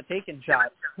shots, but taking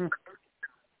shots. And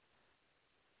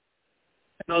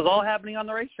it was all happening on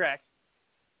the racetrack.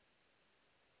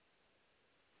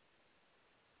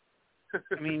 I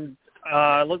mean,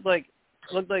 it looked like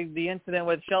the incident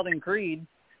with Sheldon Creed.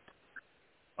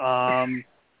 I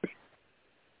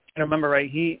remember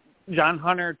right. John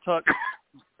Hunter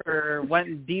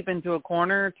went deep into a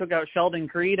corner, took out Sheldon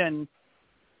Creed, and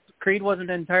Creed wasn't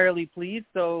entirely pleased.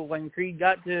 So when Creed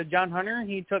got to John Hunter,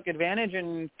 he took advantage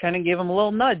and kind of gave him a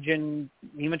little nudge, and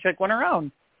Nemechek went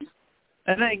around.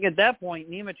 I think at that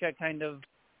point, Nemechek kind of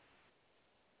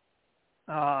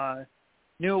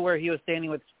knew where he was standing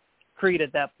with Creed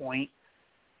at that point.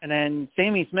 And then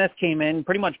Sammy Smith came in,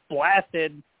 pretty much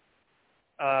blasted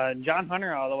John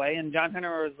Hunter all the way, and John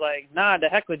Hunter was like, "Nah, to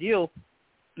heck with you."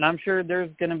 And I'm sure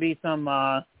there's going to be some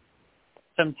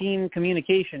team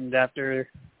communications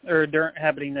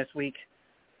happening this week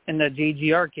in the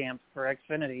JGR camp for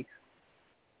Xfinity.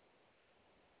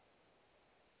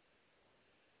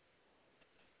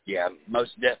 Yeah,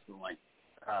 most definitely.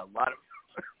 A lot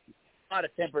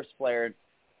of tempers flared.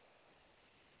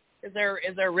 Is there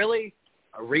really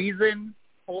a reason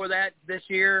for that this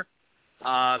year?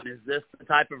 Is this the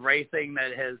type of racing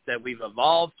that we've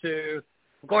evolved to?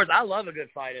 Of course, I love a good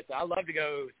fight. I love to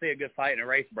go see a good fight and a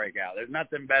race break out. There's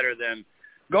nothing better than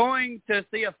going to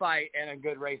see a fight and a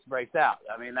good race breaks out.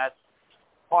 I mean, that's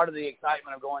part of the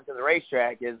excitement of going to the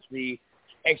racetrack is the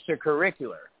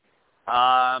extracurricular.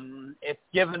 It's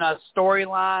given us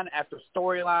storyline after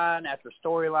storyline after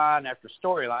storyline after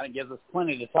storyline. It gives us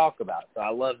plenty to talk about, so I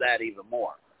love that even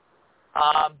more.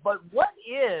 But what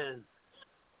is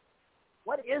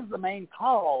the main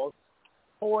cause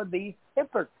for these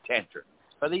temper tantrums,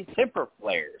 for these temper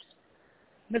flares?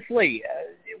 Miss Lee,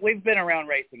 we've been around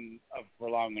racing for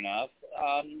long enough.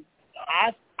 I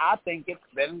think it's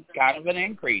been kind of an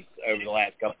increase over the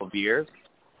last couple of years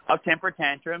of temper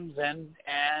tantrums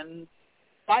and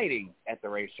fighting at the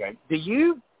racetrack. Do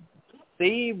you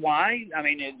see why? I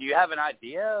mean, do you have an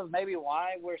idea of maybe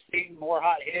why we're seeing more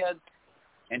hot heads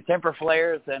and temper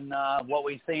flares than what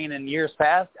we've seen in years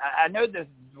past? I know the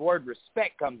word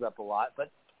respect comes up a lot, but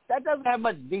that doesn't have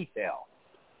much detail.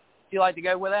 Do you like to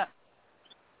go with that?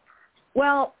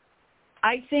 Well,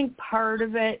 I think part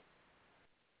of it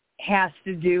has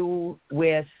to do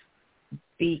with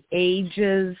the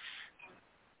ages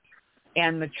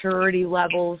and maturity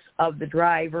levels of the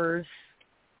drivers.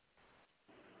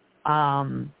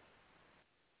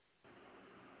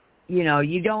 You know,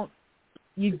 you don't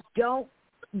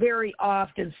very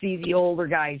often see the older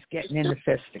guys getting into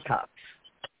fisticuffs.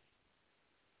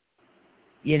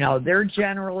 You know,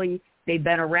 they've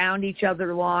been around each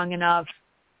other long enough,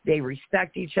 they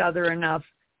respect each other enough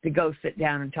to go sit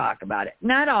down and talk about it.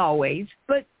 Not always,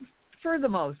 but for the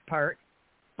most part.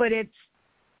 But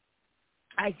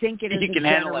I think it is you can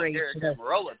handle it. Derek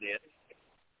Amarola did.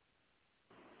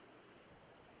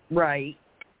 Right.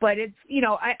 But it's, you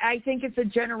know, I think it's a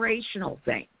generational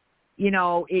thing. You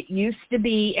know, it used to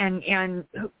be, and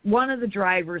one of the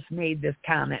drivers made this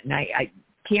comment, and I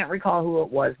can't recall who it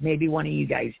was, maybe one of you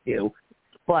guys do,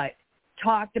 but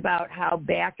talked about how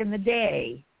back in the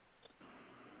day,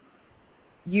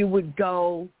 you would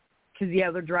go to the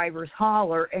other driver's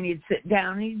hauler and you'd sit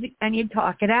down and you'd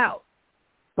talk it out.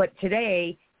 But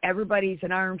today, everybody's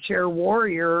an armchair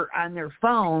warrior on their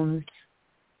phones.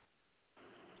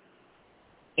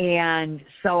 And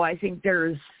so I think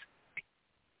there's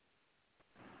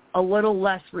a little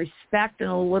less respect and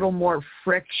a little more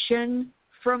friction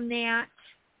from that,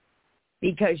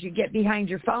 because you get behind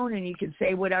your phone and you can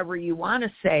say whatever you want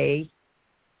to say,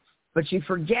 but you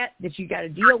forget that you got to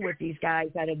deal with these guys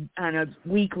on a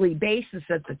weekly basis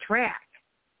at the track.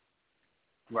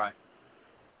 Right.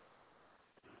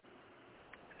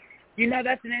 You know,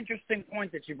 that's an interesting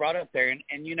point that you brought up there.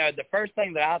 And you know, the first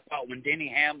thing that I thought when Denny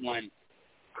Hamlin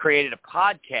created a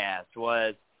podcast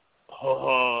was,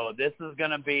 oh, this is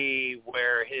going to be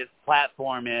where his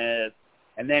platform is,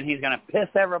 and then he's going to piss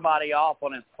everybody off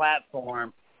on his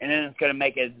platform, and then it's going to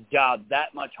make his job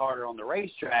that much harder on the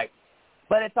racetrack.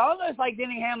 But it's almost like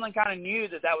Denny Hamlin kind of knew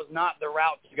that was not the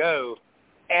route to go,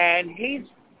 and he's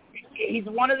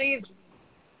one of these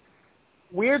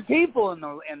weird people in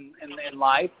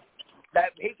life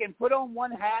that he can put on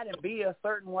one hat and be a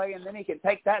certain way, and then he can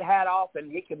take that hat off and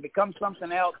he can become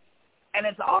something else. And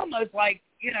it's almost like,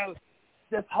 you know,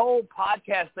 this whole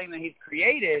podcast thing that he's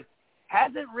created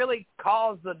hasn't really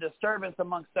caused the disturbance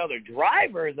amongst other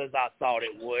drivers as I thought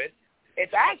it would.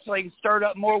 It's actually stirred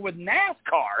up more with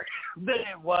NASCAR than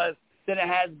it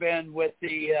has been with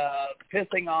the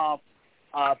pissing off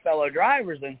fellow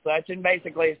drivers and such, and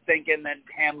basically is thinking that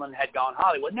Hamlin had gone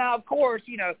Hollywood. Now, of course,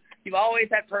 you know, you've always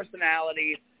had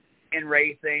personalities in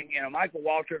racing. You know, Michael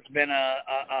Waltrip's been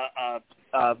a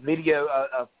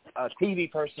TV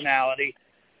personality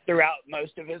throughout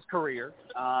most of his career.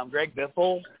 Greg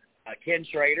Biffle, Ken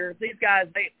Schrader, these guys,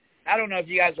 I don't know if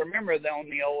you guys remember them on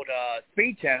the old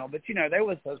Speed Channel, but, you know, there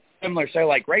was a similar show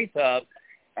like Race Hub,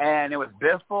 and it was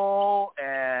Biffle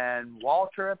and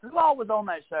Waltrip. Who all was on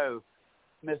that show?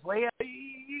 Miss Leah,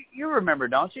 you remember,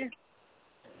 don't you?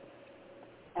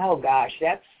 Oh, gosh,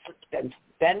 that's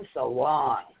been so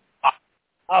long.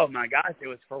 Oh, my gosh, it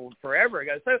was forever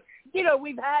ago. So, you know,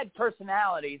 we've had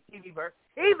personalities,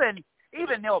 even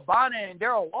Neil Bonnet and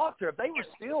Darrell Waltrip, they were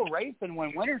still racing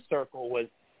when Winter Circle was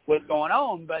going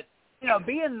on. But, you know,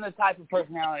 being the type of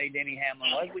personality Denny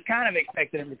Hamlin was, we kind of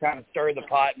expected him to kind of stir the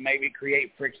pot and maybe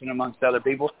create friction amongst other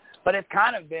people. But it's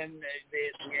kind of been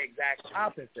the exact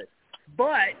opposite.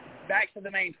 But back to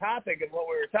the main topic of what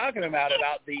we were talking about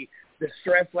the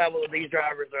stress level that these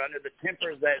drivers are under, the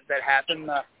tempers that happen,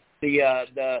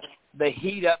 the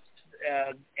heat ups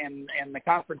and the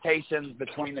confrontations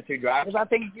between the two drivers. I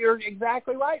think you're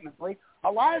exactly right, Ms. Lee.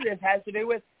 A lot of this has to do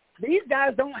with these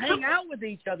guys don't hang out with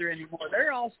each other anymore.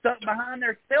 They're all stuck behind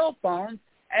their cell phones,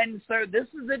 and so this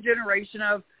is a generation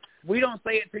of we don't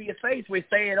say it to your face, we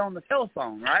say it on the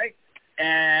telephone, right?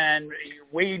 And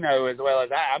we know as well as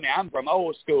I mean, I'm from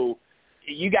old school.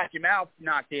 You got your mouth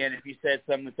knocked in if you said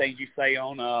some of the things you say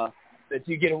on that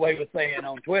you get away with saying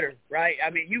on Twitter, right? I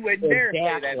mean, you wouldn't dare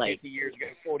say that 50 years ago,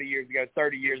 40 years ago,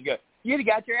 30 years ago. You'd have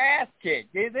got your ass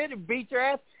kicked. They'd have beat your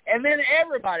ass, and then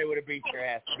everybody would have beat your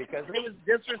ass because it was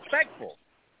disrespectful.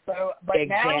 So, but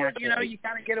now, you know, you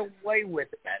kind of get away with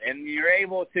that, and you're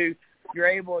able to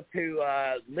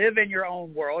live in your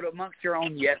own world amongst your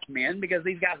own yes men, because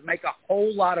these guys make a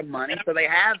whole lot of money, so they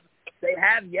have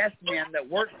yes men that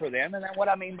work for them. And then what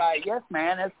I mean by a yes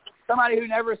man is somebody who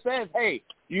never says, hey,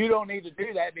 you don't need to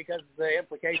do that because of the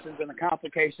implications and the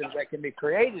complications that can be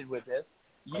created with this.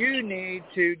 You need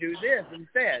to do this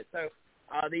instead. So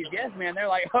these yes men, they're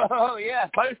like, oh, yeah,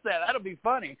 post that. That'll be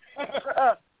funny.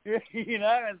 You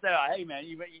know, and say, oh, hey, man,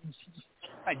 you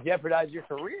might jeopardize your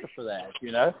career for that,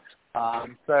 you know.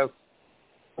 So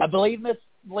I believe Miss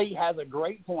Lee has a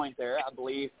great point there. I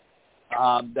believe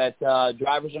that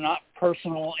drivers are not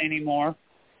personal anymore.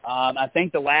 I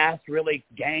think the last really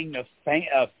gang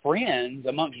of friends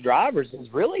amongst drivers is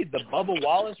really the Bubba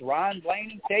Wallace, Ryan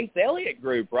Blaney, Chase Elliott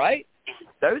group, right?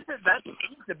 That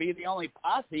seems to be the only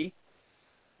posse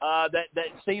that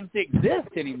seems to exist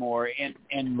anymore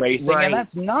in racing, right. And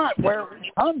that's not where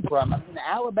we come from. I mean, the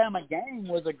Alabama gang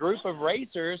was a group of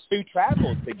racers who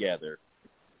traveled together.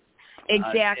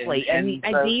 Exactly, and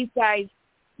so,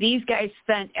 these guys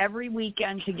spent every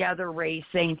weekend together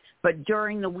racing, but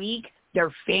during the week,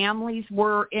 their families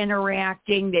were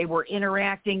interacting. They were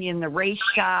interacting in the race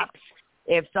shops.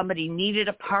 If somebody needed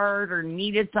a part or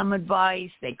needed some advice,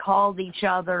 they called each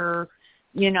other.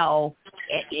 And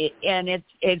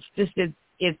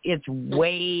it's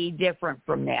way different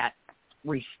from that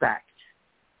respect.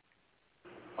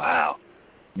 Wow,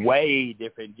 way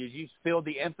different. Did you feel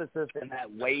the emphasis in that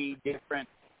way different,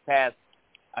 Pat?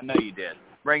 I know you did.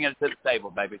 Bring it to the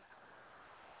table, baby.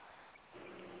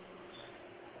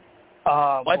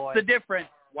 What's the difference?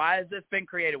 Why has this been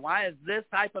created? Why has this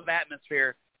type of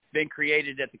atmosphere been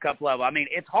created at the Cup level? I mean,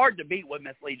 it's hard to beat what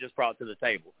Miss Lee just brought to the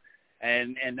table,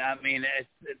 and I mean,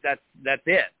 that's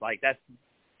it. Like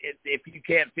if you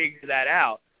can't figure that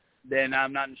out, then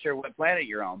I'm not sure what planet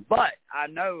you're on. But I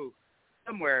know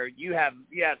somewhere you have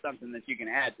something that you can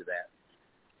add to that.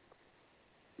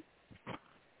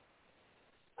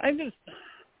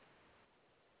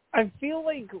 I feel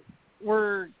like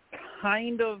we're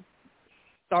kind of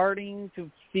starting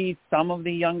to see some of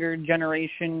the younger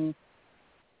generation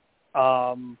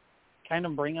kind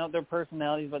of bring out their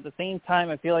personalities, but at the same time,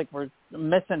 I feel like we're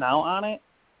missing out on it.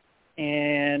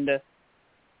 And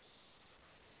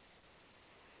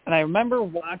I remember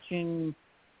watching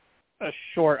a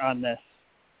short on this.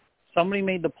 Somebody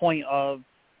made the point of,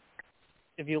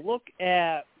 if you look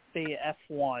at, say,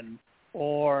 F1,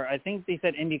 or I think they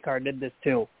said IndyCar did this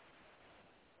too.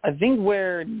 I think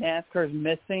where NASCAR is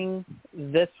missing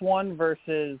this one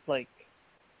versus, like,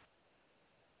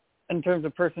 in terms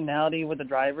of personality with the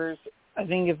drivers, I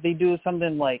think if they do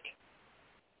something like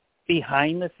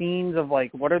behind the scenes of,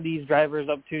 like, what are these drivers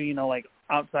up to, like,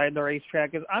 outside the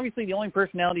racetrack, because obviously the only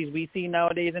personalities we see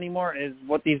nowadays anymore is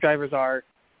what these drivers are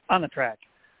on the track,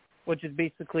 which is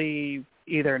basically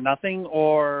either nothing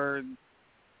or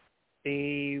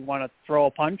they want to throw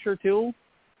a punch or two,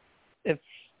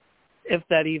 if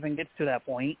that even gets to that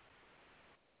point.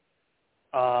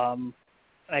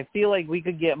 I feel like we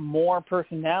could get more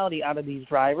personality out of these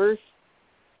drivers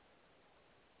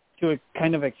to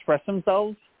kind of express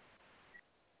themselves.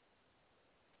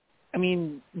 I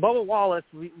mean, Bubba Wallace,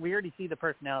 we already see the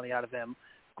personality out of him.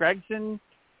 Gregson,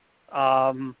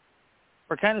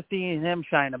 we're kind of seeing him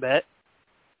shine a bit.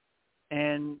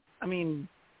 And, I mean,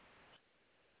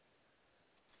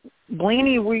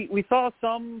 Blaney, we saw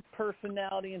some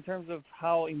personality in terms of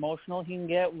how emotional he can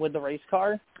get with the race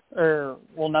car. Or,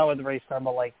 well, not with the race car,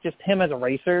 but, like, just him as a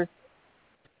racer.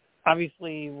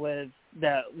 Obviously, with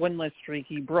that winless streak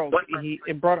he broke,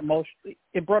 it brought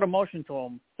emotion to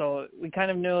him. So we kind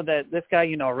of knew that this guy,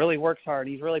 really works hard.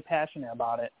 He's really passionate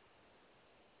about it.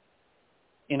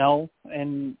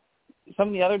 And some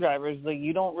of the other drivers, like,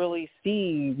 you don't really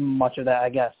see much of that, I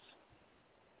guess.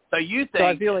 So you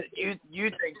think you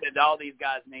think that all these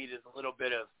guys need is a little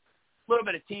bit of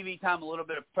TV time, a little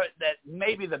bit of that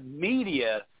maybe the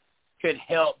media could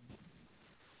help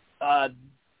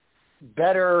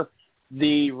better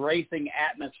the racing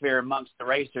atmosphere amongst the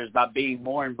racers by being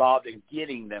more involved and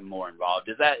getting them more involved.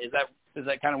 Is that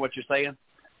kind of what you're saying?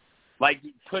 Like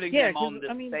putting them on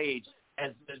the stage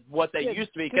as what they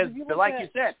used to be, because like you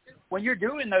said, when you're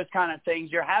doing those kind of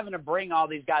things, you're having to bring all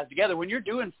these guys together. When you're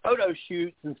doing photo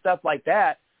shoots and stuff like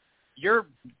that,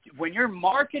 when you're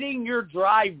marketing your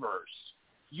drivers,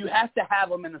 you have to have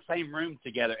them in the same room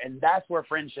together, and that's where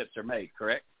friendships are made,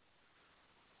 correct?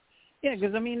 Yeah,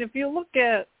 because, if you look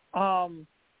at because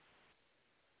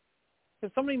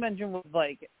somebody mentioned with,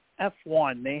 like,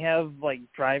 F1, they have, like,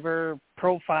 driver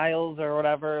profiles or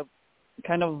whatever,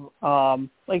 kind of,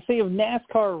 like, say if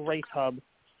NASCAR Race Hub,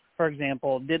 for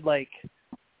example, did, like,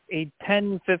 a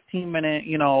 10, 15-minute,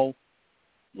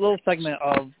 little segment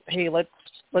of, hey, let's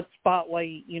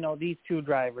spotlight, these two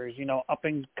drivers, up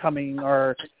and coming,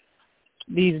 or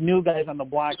these new guys on the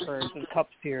block for the Cup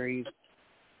Series.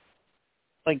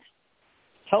 Like,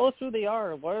 tell us who they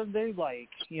are. What are they like,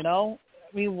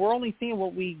 we're only seeing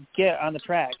what we get on the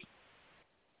track.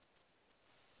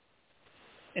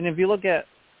 And if you look at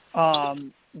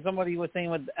somebody was saying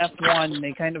with F1,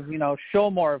 they kind of, show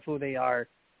more of who they are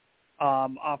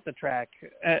off the track.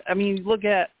 Look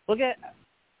at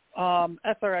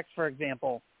SRX, for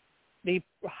example. They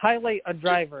highlight a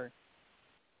driver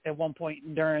at one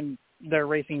point during their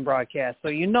racing broadcast. So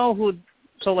you know who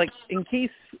 – so, like, in case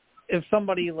if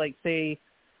somebody, like, say,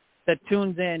 that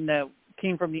tunes in that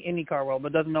came from the IndyCar world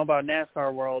but doesn't know about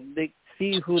NASCAR world, they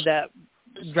see who that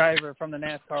driver from the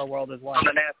NASCAR world is like,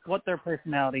 what their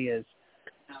personality is.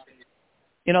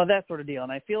 You know, that sort of deal.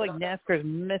 And I feel like NASCAR is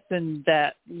missing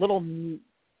that little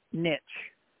niche.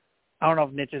 I don't know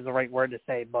if niche is the right word to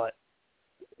say, but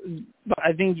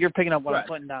I think you're picking up what I'm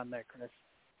putting down there, Chris.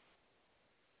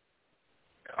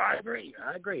 I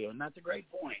agree, and that's a great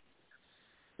point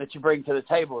that you bring to the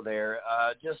table there.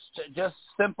 Just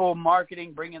simple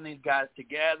marketing, bringing these guys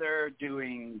together,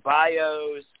 doing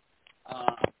bios,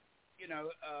 and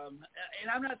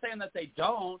I'm not saying that they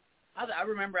don't. I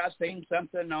remember I seen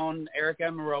something on Eric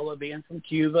Amarola being from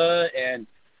Cuba and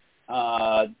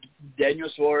Daniel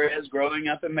Suarez growing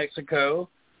up in Mexico.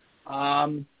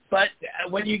 But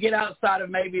when you get outside of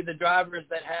maybe the drivers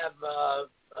that have,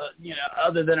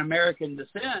 other than American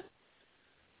descent,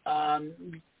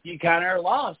 you kind of are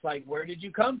lost. Like, where did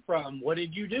you come from? What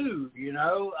did you do?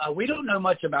 We don't know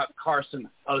much about Carson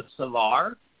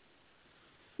Hocevar.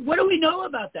 What do we know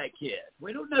about that kid?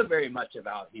 We don't know very much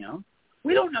about him.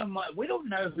 We don't know much. We don't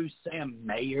know who Sam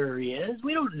Mayer is.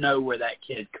 We don't know where that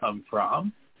kid come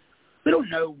from. We don't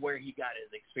know where he got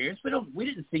his experience. We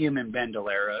didn't see him in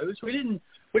Bandoleros. We didn't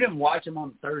watch him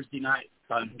on Thursday Night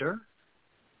Thunder.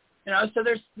 So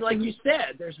there's, like you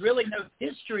said, there's really no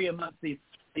history amongst these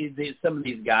some of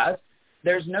these guys.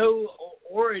 There's no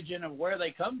origin of where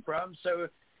they come from. So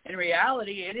in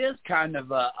reality, it is kind of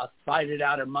a fight it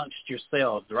out amongst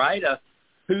yourselves, right?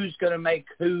 Who's going to make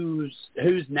whose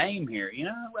name here?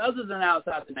 Other than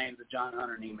outside the names of John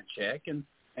Hunter Nemechek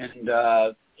and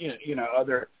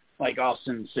other like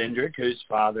Austin Cindric, whose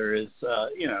father is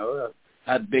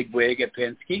a big wig at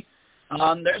Penske.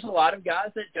 There's a lot of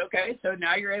guys that so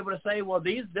now you're able to say, well,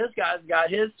 this guy's got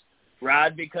his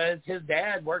ride because his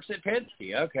dad works at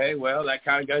Penske. Okay, well, that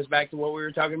kind of goes back to what we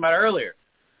were talking about earlier.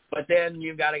 But then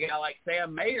you've got a guy like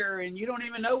Sam Mayer, and you don't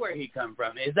even know where he come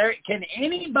from. Can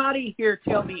anybody here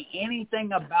tell me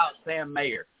anything about Sam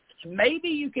Mayer? Maybe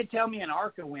you could tell me an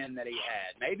ARCA win that he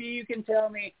had. Maybe you can tell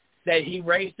me that he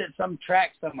raced at some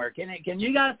track somewhere. Can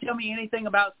you guys tell me anything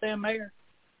about Sam Mayer?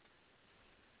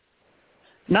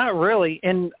 Not really.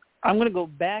 And I'm going to go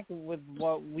back with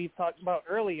what we've talked about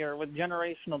earlier with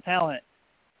generational talent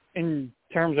in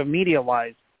terms of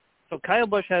media-wise. So Kyle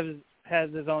Busch has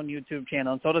his own YouTube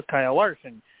channel, and so does Kyle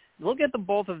Larson. Look at the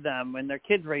both of them and their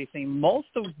kids racing. Most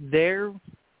of their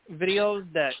videos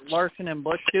that Larson and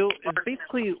Busch do is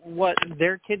basically what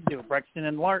their kids do, Brexton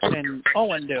and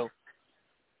Owen do.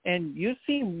 And you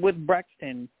see with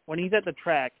Brexton, when he's at the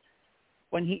track,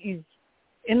 when he's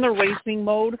in the racing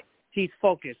mode, he's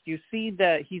focused. You see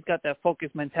that he's got that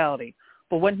focused mentality.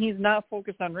 But when he's not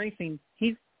focused on racing,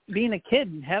 he's being a kid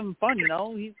and having fun,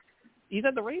 He's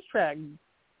at the racetrack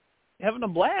having a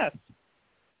blast.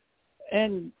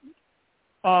 And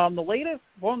one of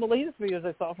the latest videos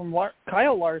I saw from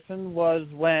Kyle Larson was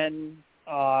when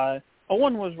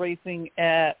Owen was racing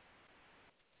at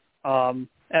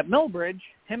Millbridge.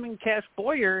 Him and Cash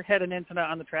Boyer had an incident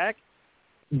on the track.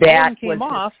 That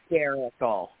was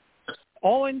hysterical.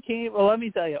 Owen came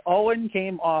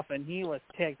off and he was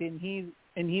ticked, and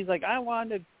he's like, I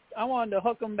wanted to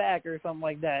hook him back or something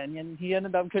like that, and he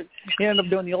ended up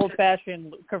doing the old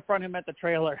fashioned confront him at the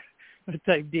trailer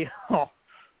type deal.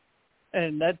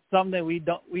 And that's something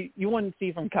you wouldn't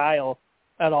see from Kyle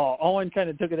at all. Owen kind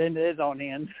of took it into his own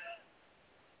hands.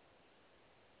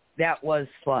 That was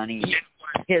funny.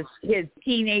 His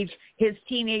teenage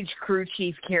crew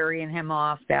chief carrying him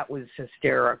off, that was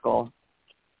hysterical.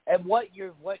 And what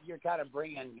you're kind of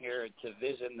bringing here to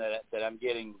vision that I'm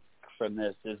getting from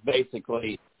this is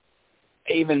basically,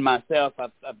 even myself,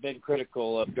 I've been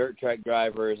critical of dirt track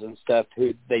drivers and stuff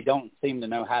who they don't seem to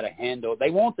know how to handle.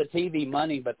 They want the TV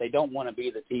money, but they don't want to be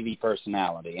the TV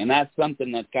personality. And that's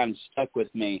something that's kind of stuck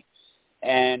with me.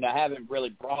 And I haven't really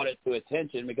brought it to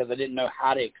attention because I didn't know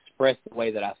how to express the way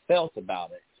that I felt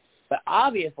about it. But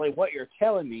obviously what you're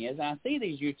telling me is, and I see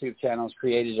these YouTube channels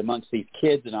created amongst these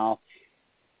kids and all,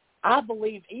 I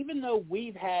believe even though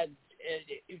we've had,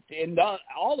 and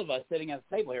all of us sitting at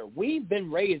the table here, we've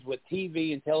been raised with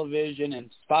TV and television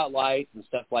and spotlights and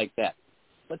stuff like that.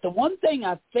 But the one thing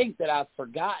I think that I've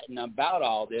forgotten about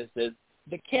all this is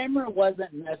the camera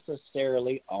wasn't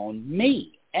necessarily on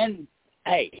me. And,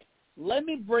 hey, let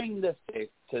me bring this to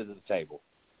the table.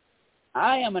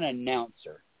 I am an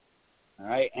announcer, all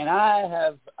right, and I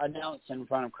have announced in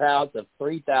front of crowds of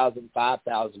 3,000,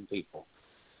 5,000 people.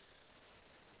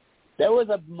 There was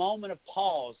a moment of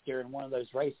pause during one of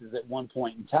those races at one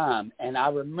point in time, and I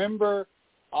remember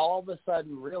all of a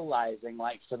sudden realizing,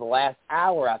 like, for the last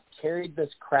hour, I've carried this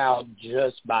crowd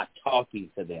just by talking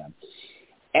to them.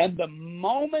 And the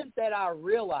moment that I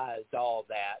realized all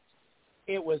that,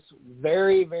 it was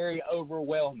very, very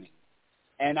overwhelming.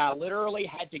 And I literally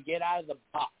had to get out of the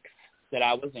box that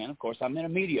I was in. Of course, I'm in a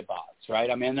media box, right?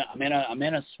 I'm in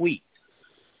a suite.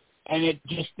 And it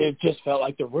just felt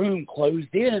like the room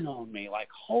closed in on me. Like,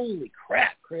 holy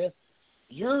crap, Chris,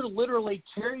 you're literally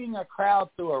carrying a crowd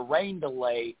through a rain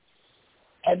delay,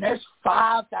 and there's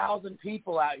 5,000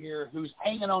 people out here who's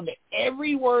hanging on to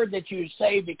every word that you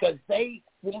say because they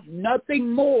want nothing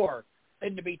more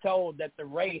than to be told that the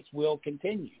race will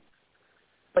continue.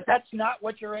 But that's not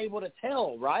what you're able to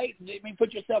tell, right? I mean,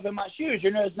 put yourself in my shoes.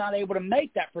 You're not able to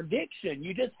make that prediction.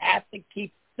 You just have to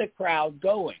keep the crowd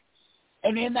going.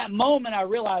 And in that moment, I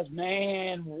realized,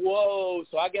 man, whoa.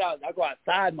 So I go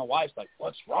outside, and my wife's like,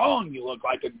 what's wrong? You look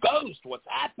like a ghost. What's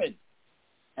happened?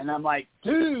 And I'm like,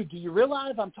 dude, do you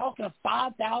realize I'm talking to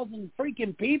 5,000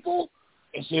 freaking people?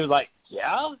 And she was like,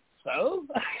 yeah, so?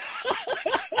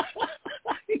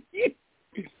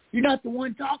 You're not the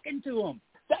one talking to them.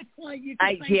 That's why you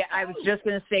can say I was just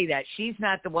going to say that. She's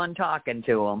not the one talking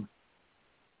to them.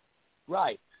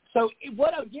 Right. So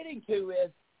what I'm getting to is,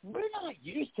 we're not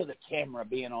used to the camera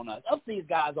being on us. Up these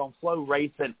guys on Flow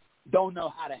Racing don't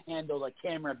know how to handle the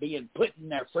camera being put in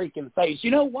their freaking face. You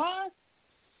know why?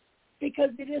 Because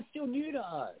it is still new to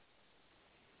us.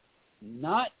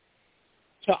 Not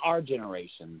to our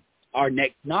generation,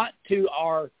 not to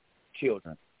our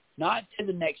children, not to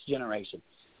the next generation.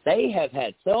 They have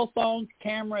had cell phones,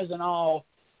 cameras, and all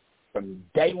from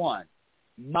day one.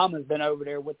 Mama's been over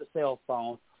there with the cell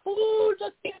phone. Oh,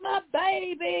 look at my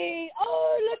baby.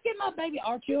 Oh, look at my baby.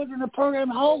 Our children are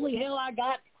programmed. Holy hell, I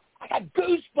got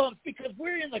goosebumps because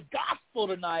we're in the gospel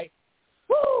tonight.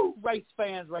 Woo! Race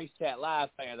fans, Race Chat Live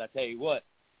fans, I tell you what,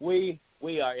 we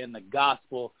are in the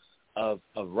gospel of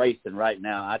racing right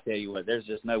now. I tell you what, there's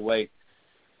just no way.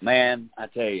 Man, I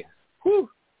tell you, whew,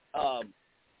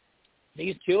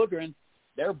 these children,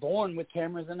 they're born with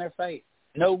cameras in their face.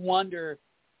 No wonder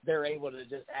they're able to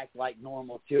just act like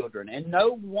normal children. And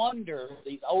no wonder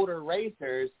these older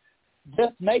racers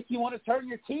just make you want to turn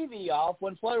your TV off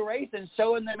when Flow Racing's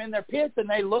showing them in their pits and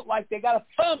they look like they got a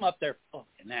thumb up their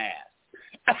fucking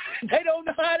ass. They don't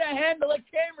know how to handle a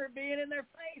camera being in their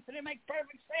face, and it makes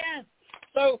perfect sense.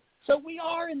 So we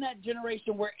are in that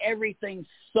generation where everything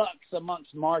sucks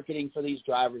amongst marketing for these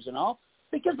drivers and all,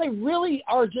 because they really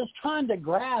are just trying to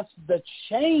grasp the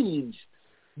change.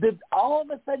 All of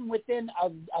a sudden, within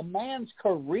a man's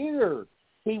career,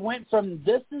 he went from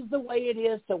this is the way it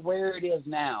is to where it is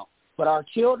now. But our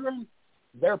children,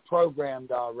 they're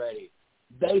programmed already.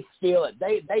 They feel it.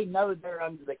 They know they're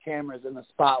under the cameras and the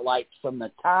spotlights from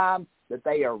the time that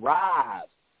they arrive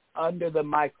under the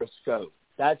microscope.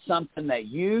 That's something that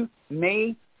you,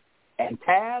 me, and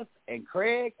Taz, and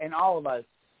Craig, and all of us,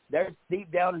 there's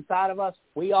deep down inside of us,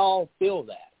 we all feel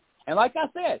that. And like I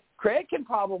said, Craig can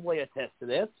probably attest to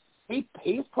this.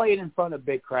 He's played in front of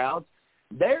big crowds.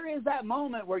 There is that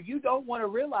moment where you don't want to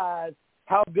realize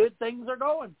how good things are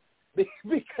going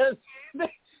because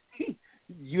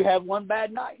you have one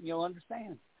bad night and you'll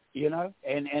understand,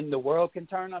 and the world can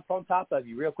turn up on top of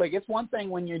you real quick. It's one thing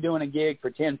when you're doing a gig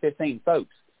for 10, 15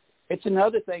 folks. It's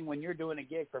another thing when you're doing a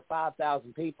gig for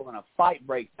 5,000 people and a fight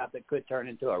breaks out that could turn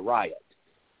into a riot,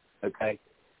 okay?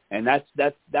 And that's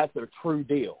a true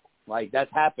deal. Like,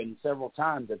 that's happened several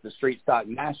times at the Street Stock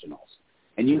Nationals.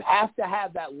 And you have to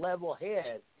have that level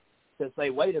head to say,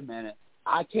 wait a minute,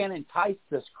 I can't entice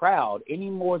this crowd any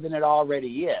more than it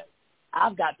already is.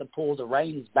 I've got to pull the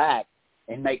reins back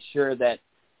and make sure that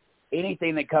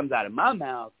anything that comes out of my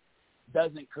mouth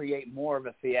doesn't create more of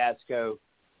a fiasco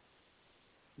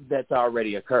that's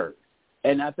already occurred.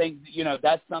 And I think,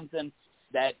 that's something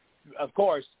that, of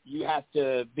course, you have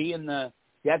to be in the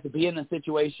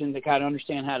situation to kind of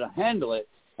understand how to handle it.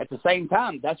 At the same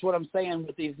time, that's what I'm saying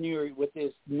with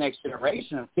this next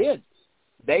generation of kids.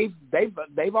 They've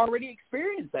already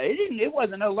experienced that. It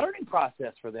wasn't a learning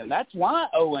process for them. That's why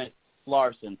Owen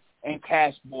Larson and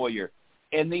Cash Boyer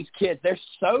and these kids, they're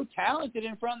so talented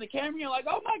in front of the camera. You're like,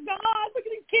 oh my God, look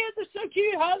at these kids. They're so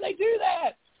cute. How do they do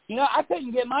that? I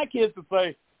couldn't get my kids to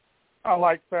say, I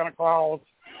like Santa Claus.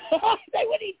 They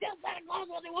wouldn't eat Santa Claus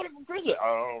what they wanted from Christmas.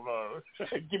 Oh, no.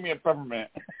 Give me a peppermint.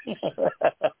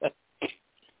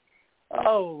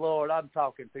 Oh, Lord, I'm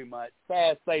talking too much.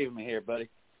 Fast, save me here, buddy.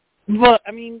 But,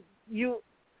 I mean,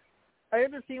 I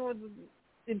understand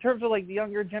in terms of, like, the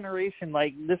younger generation,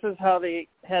 like, this is how they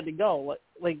had to go.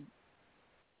 Like,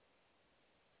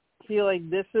 feel like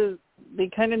they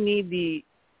kind of need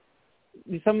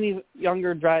some of these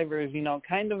younger drivers, you know,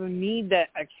 kind of need that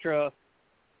extra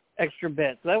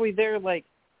bit. So that way they're like,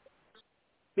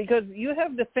 because you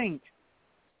have to think,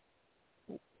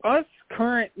 us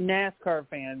current NASCAR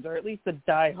fans, or at least the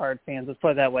diehard fans, let's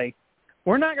put it that way,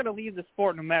 we're not going to leave the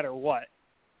sport no matter what,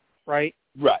 right?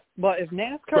 Right. But if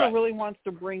NASCAR really wants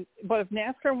to if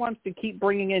NASCAR wants to keep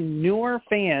bringing in newer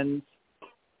fans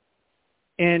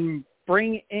and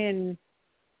bring in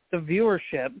the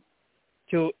viewership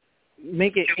to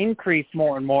make it increase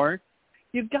more and more,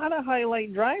 you've got to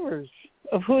highlight drivers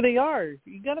of who they are.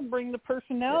 You got to bring the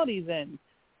personalities in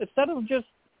instead of just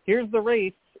here's the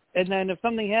race, and then if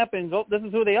something happens, oh, this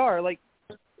is who they are. Like,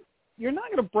 you're not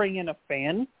going to bring in a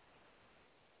fan.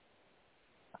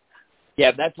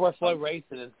 Yeah, that's where Flow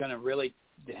Racing is going to really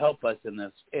help us in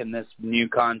this new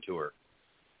contour.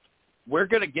 We're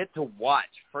going to get to watch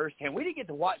firsthand. We didn't get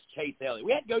to watch Chase Elliott.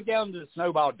 We had to go down to the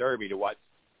Snowball Derby to watch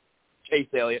Chase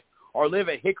Elliott, or live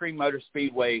at Hickory Motor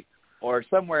Speedway, or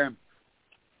somewhere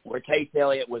where Chase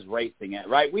Elliott was racing at,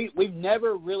 right? We've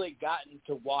never really gotten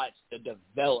to watch the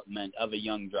development of a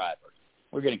young driver.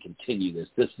 We're going to continue this.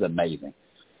 This is amazing.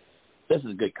 This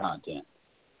is good content.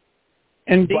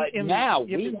 But now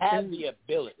we have the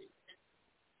ability.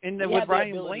 And with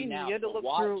Ryan Blaney, you had to look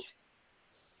through.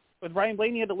 With Ryan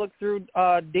Blaney, you had to look through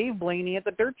Dave Blaney at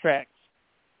the dirt tracks.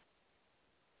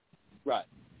 Right.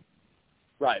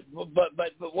 Right.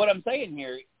 But what I'm saying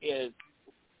here is,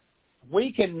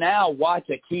 we can now watch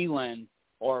a Keelan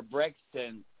or a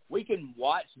Brexton. We can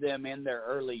watch them in their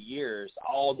early years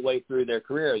all the way through their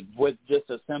career with just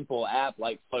a simple app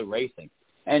like Flow Racing.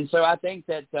 And so I think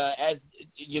that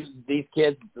these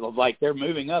kids, like, they're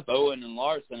moving up, Owen and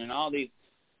Larson and all these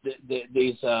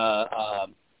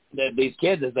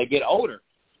kids as they get older.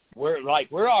 We're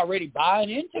already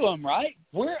buying into them, right?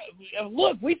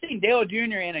 We've seen Dale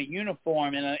Jr. in a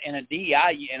uniform, in a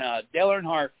DEI, in a Dale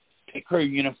Earnhardt pit crew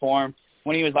uniform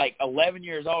when he was like 11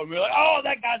 years old. And we were like, oh,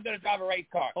 that guy's going to drive a race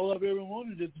car. All I've ever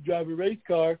wanted is to drive a race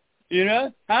car. You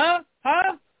know? Huh?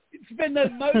 It's been the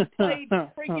most played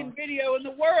freaking video in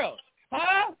the world.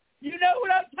 Huh? You know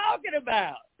what I'm talking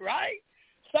about, right?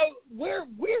 So we're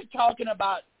talking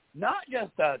about not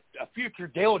just a future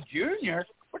Dale Jr.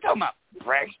 We're talking about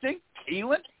Braxton,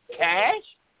 Keelan, Cash,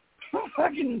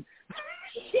 fucking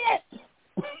shit.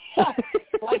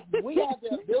 Like, we have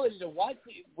the ability to watch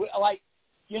it. Like,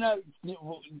 you know,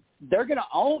 they're going to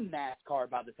own NASCAR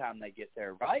by the time they get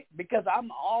there, right? Because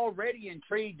I'm already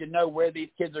intrigued to know where these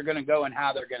kids are going to go and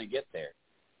how they're going to get there.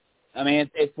 I mean,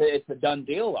 it's a done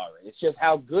deal already. It's just,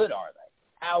 how good are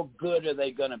they? How good are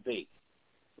they going to be?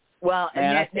 Well,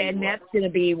 and that's going to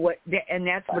be that's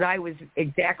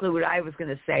exactly what I was going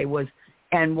to say was,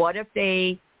 and what if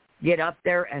they get up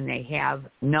there and they have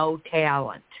no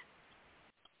talent?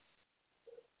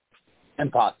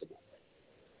 Impossible.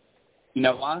 You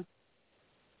know why?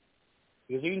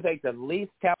 Because you can take the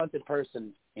least talented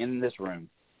person in this room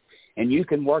and you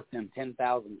can work them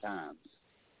 10,000 times.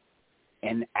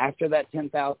 And after that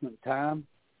 10,000th time,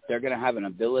 they're going to have an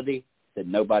ability that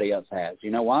nobody else has. You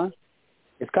know why?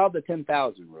 It's called the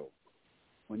 10,000 rule.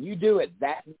 When you do it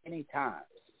that many times,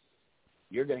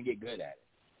 you're going to get good at it.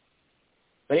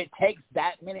 But it takes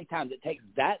that many times. It takes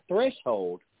that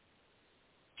threshold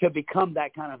to become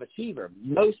that kind of achiever.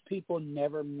 Most people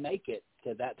never make it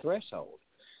to that threshold.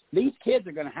 These kids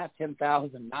are going to have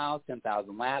 10,000 miles,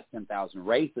 10,000 laps, 10,000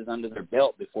 races under their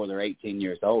belt before they're 18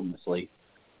 years old in the sleep.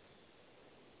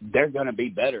 They're going to be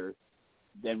better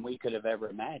than we could have ever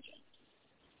imagined.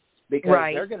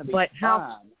 Because they're going to be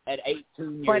fine at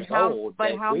 18 years old.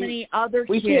 But how many other kids?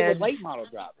 We see it with late model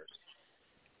drivers.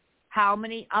 How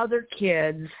many other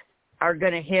kids are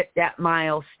going to hit that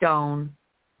milestone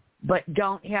but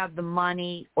don't have the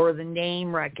money or the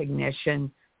name recognition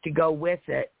to go with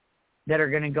it that are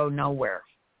going to go nowhere?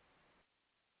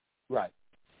 Right.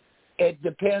 It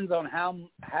depends on how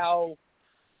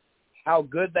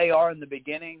good they are in the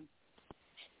beginning.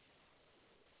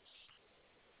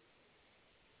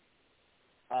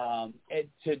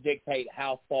 To dictate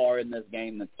how far in this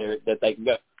game that they can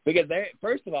go. Because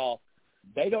first of all,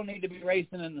 they don't need to be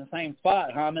racing in the same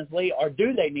spot, huh, Ms. Lee? Or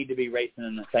do they need to be racing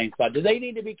in the same spot? Do they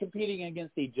need to be competing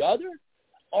against each other?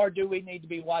 Or do we need to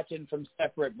be watching from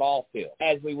separate ball fields,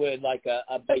 as we would like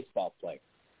a baseball player?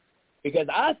 Because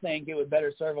I think it would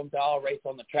better serve them to all race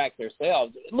on the track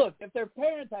themselves. Look, if their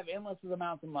parents have endless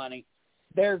amounts of money,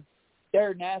 their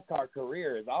NASCAR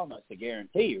career is almost a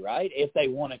guarantee, right, if they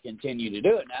want to continue to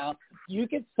do it. Now, you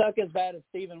could suck as bad as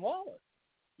Stephen Waller.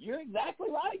 You're exactly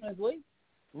right, Ms. Lee.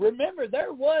 Remember,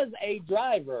 there was a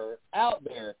driver out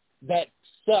there that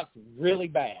sucked really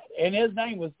bad, and his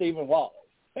name was Stephen Waller.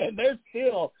 And there's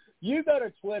still you go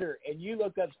to Twitter and you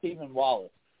look up Stephen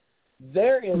Wallace,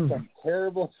 there is some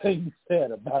terrible things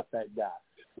said about that guy.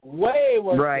 Way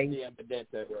worse than the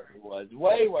Impedento where he was.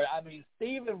 Way worse. I mean,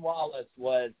 Stephen Wallace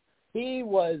was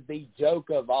the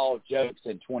joke of all jokes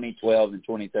in 2012 and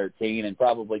 2013 and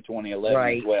probably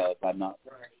 2011 as well, if I'm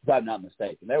not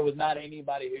mistaken. There was not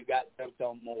anybody who got joked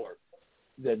on more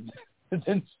than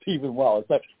Stephen Wallace.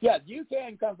 So, yeah, you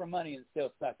can come from money and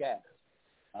still suck ass.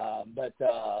 But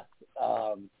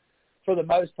for the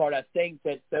most part, I think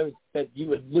that you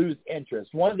would lose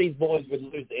interest. One of these boys would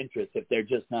lose interest if they're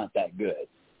just not that good.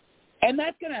 And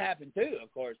that's going to happen too,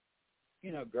 of course.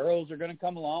 You know, girls are going to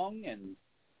come along and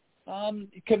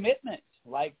commitment.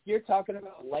 Like you're talking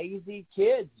about lazy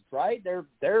kids, right? They're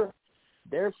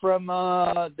from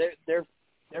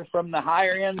they're from the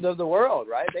higher end of the world,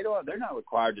 right? They're not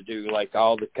required to do like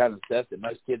all the kind of stuff that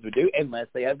most kids would do unless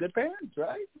they have good parents,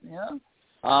 right? You know,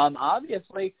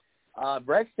 obviously,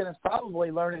 Brexton is probably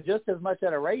learning just as much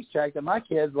at a racetrack that my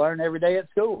kids learn every day at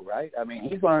school, right? I mean,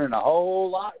 he's learning a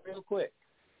whole lot real quick.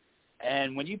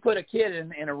 And when you put a kid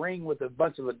in a ring with a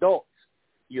bunch of adults,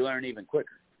 you learn even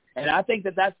quicker. And I think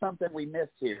that that's something we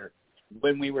missed here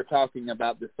when we were talking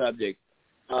about the subject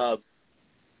of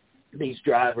these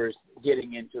drivers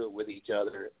getting into it with each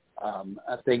other.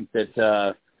 I think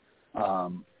that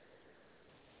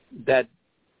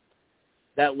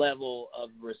that level of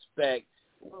respect.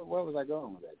 Where was I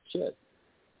going with that? Shit.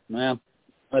 Well,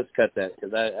 let's cut that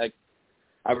because I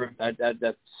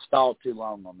stalled too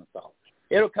long on the thought.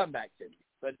 It'll come back to me.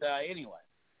 But anyway.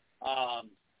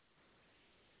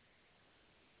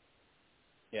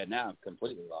 Yeah, now I'm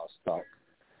completely lost thought.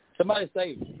 Somebody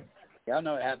save me. Y'all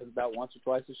know it happens about once or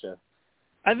twice a show.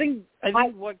 I think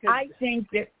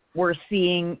that we're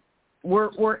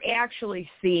actually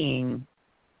seeing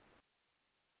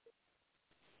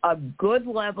a good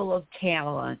level of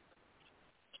talent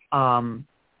from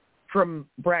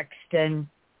Brexton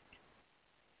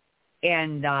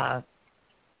and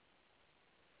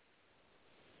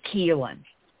Keelan.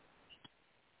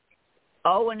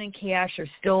 Owen and Cash are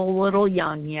still a little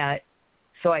young yet,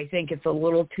 so I think it's a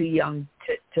little too young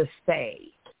to say.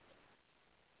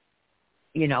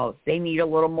 You know, they need a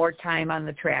little more time on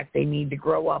the track. They need to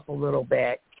grow up a little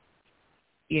bit.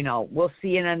 You know, we'll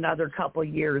see in another couple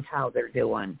years how they're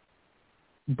doing.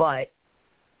 But,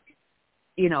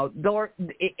 you know,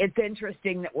 it's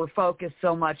interesting that we're focused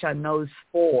so much on those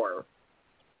four.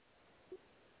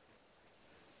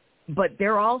 But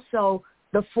they're also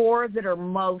the four that are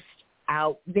most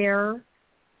out there,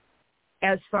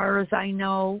 as far as I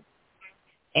know.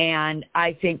 And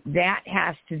I think that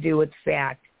has to do with the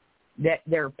fact that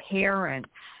their parents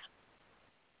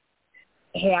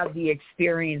have the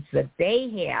experience that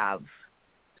they have,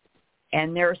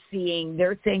 and they're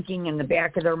thinking in the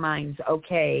back of their minds,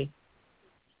 okay,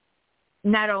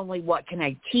 not only what can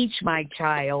I teach my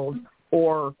child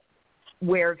or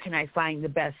where can I find the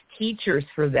best teachers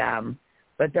for them,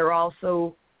 but they're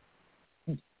also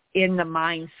in the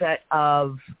mindset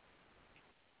of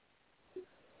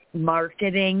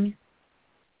marketing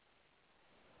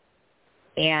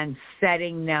and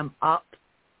setting them up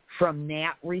from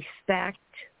that respect.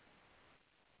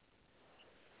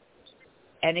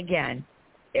 And again,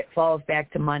 it falls back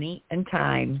to money and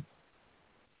time,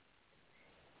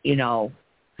 you know,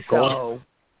 so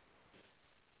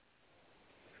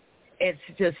it's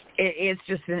just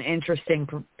an interesting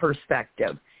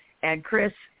perspective. And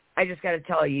Chris, I just got to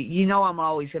tell you, you know I'm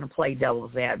always going to play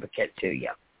devil's advocate to you.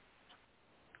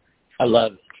 I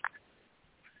love it.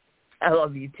 I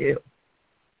love you too.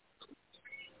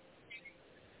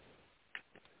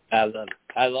 I love it.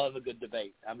 I love a good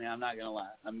debate. I mean, I'm not going to lie.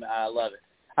 I love it.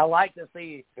 I like to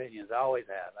see opinions. I always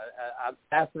have. I'm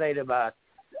fascinated by.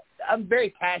 I'm very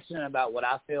passionate about what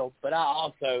I feel, but I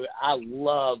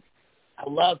love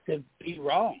to be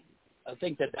wrong. I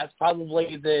think that that's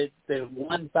probably the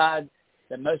one side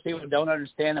that most people don't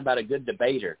understand about a good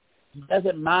debater. He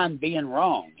doesn't mind being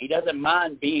wrong. He doesn't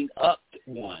mind being up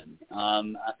one.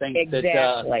 I think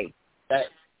exactly.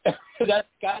 That's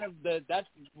kind of that's.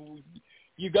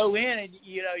 You go in and,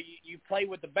 you know, you play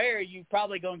with the bear, you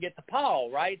probably going to get the paw,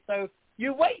 right? So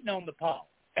you're waiting on the paw.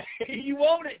 You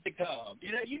want it to come.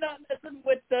 You know, you're not messing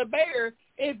with the bear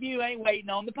if you ain't waiting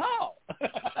on the paw.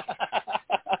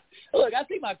 Look, I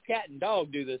see my cat and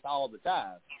dog do this all the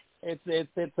time.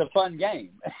 It's a fun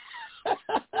game.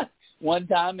 One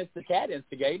time it's the cat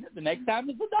instigating it, the next time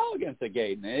it's the dog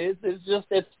instigating it.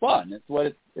 It's fun. It's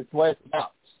what it's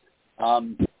about.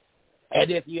 And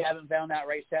if you haven't found out,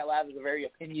 Race Chat Live is a very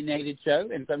opinionated show,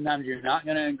 and sometimes you're not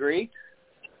going to agree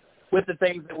with the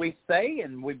things that we say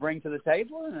and we bring to the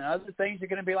table, and other things you're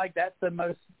going to be like, that's the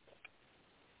most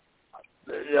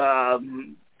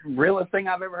realest thing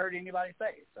I've ever heard anybody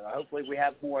say. So hopefully we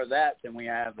have more of that than we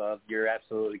have of you're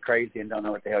absolutely crazy and don't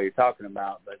know what the hell you're talking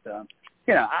about. But,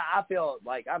 I feel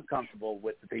like I'm comfortable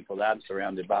with the people that I'm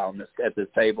surrounded by at this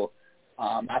table.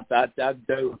 I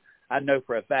know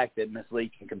for a fact that Miss Lee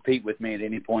can compete with me at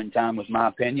any point in time with my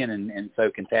opinion, and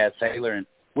so can Taz Taylor. And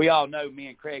we all know, me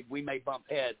and Craig, we may bump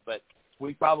heads, but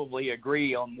we probably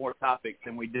agree on more topics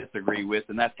than we disagree with,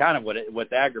 and that's kind of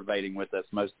what's aggravating with us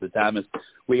most of the time is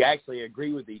we actually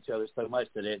agree with each other so much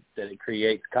that it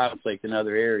creates conflict in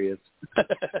other areas.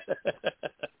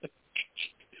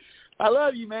 I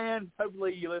love you, man.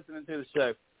 Hopefully you're listening to the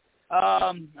show.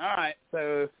 All right,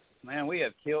 so, man, we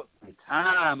have killed some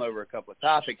time over a couple of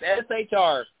topics.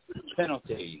 SHR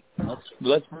penalty.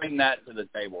 Let's bring that to the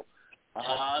table.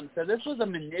 So this was a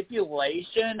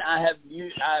manipulation. I've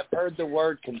heard the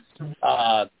word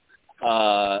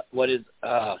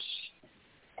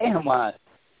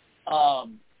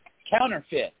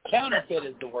counterfeit. Counterfeit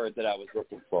is the word that I was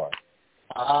looking for.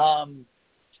 I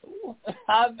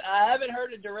haven't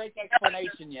heard a direct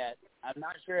explanation yet. I'm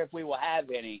not sure if we will have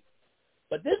any.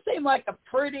 But this seemed like a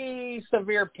pretty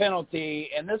severe penalty,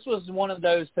 and this was one of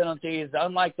those penalties,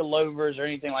 unlike the Lovers or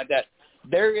anything like that.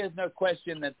 There is no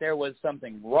question that there was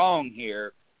something wrong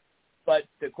here, but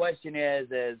the question is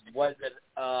was it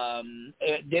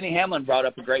Denny Hamlin brought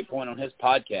up a great point on his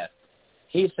podcast.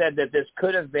 He said that this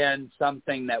could have been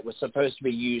something that was supposed to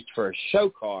be used for a show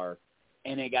car,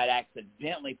 and it got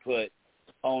accidentally put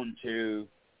onto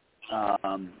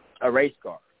a race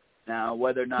car. Now,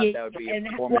 whether or not that would be a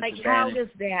performance advantage. How does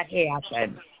that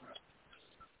happen?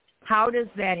 How does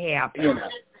that happen?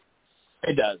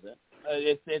 It doesn't.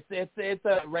 It's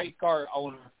a race car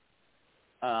owner,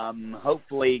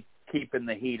 hopefully keeping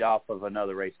the heat off of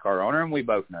another race car owner, and we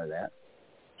both know that.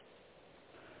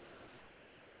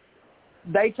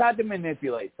 They tried to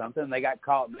manipulate something. They got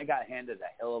caught, and they got handed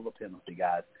a hell of a penalty,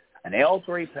 guys. An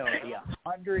L3 penalty,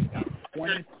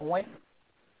 120 points.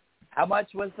 How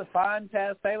much was the fine,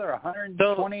 Taz Taylor?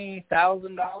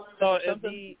 $120,000. So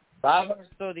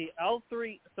the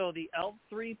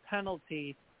L3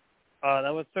 penalty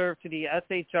that was served to the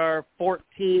SHR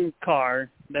 14 car.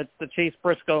 That's the Chase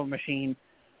Briscoe machine.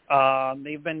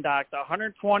 They've been docked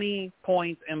 120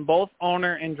 points in both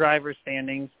owner and driver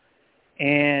standings,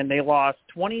 and they lost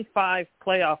 25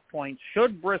 playoff points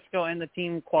should Briscoe and the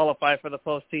team qualify for the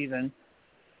postseason,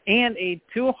 and a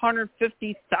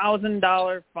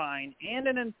 $250,000 fine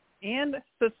and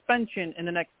suspension in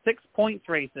the next 6 points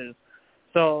races.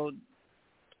 So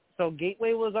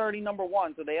Gateway was already number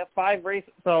one, so they have 5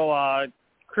 races. So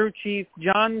crew chief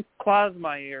John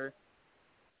Klosmeyer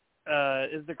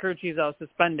is the crew chief that was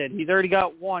suspended. He's already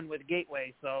got 1 with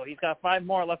Gateway, so he's got 5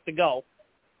 more left to go.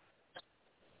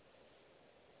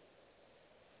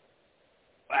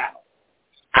 Wow.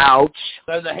 Ouch.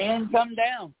 So the hand come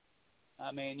down.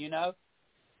 I mean,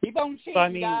 keep on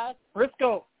cheating, guys.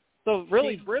 Briscoe. So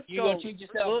really, You're going to cheat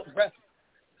yourself.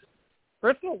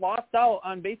 Briscoe lost out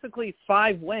on basically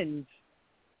 5 wins.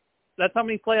 That's how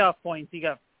many playoff points he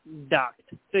got docked.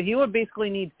 So he would basically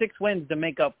need 6 wins to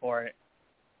make up for it.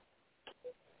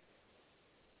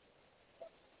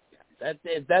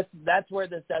 That's where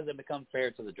this doesn't become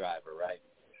fair to the driver, right?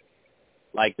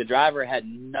 Like, the driver had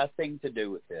nothing to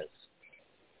do with this.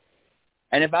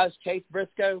 And if I was Chase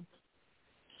Briscoe,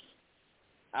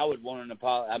 I would want an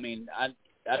apology. I mean, I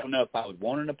don't know if I would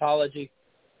want an apology,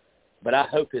 but I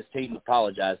hope his team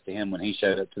apologized to him when he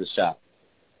showed up to the shop.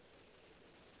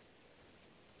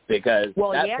 Because puts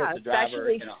the driver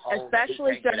in a hole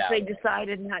especially since they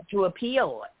decided not to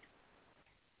appeal it.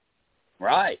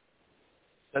 Right.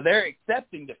 So they're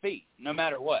accepting defeat no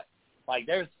matter what. Like,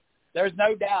 there's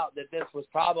no doubt that this was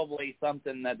probably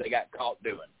something that they got caught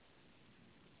doing.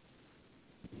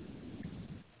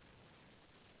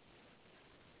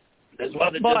 This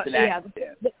wasn't just an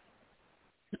accident.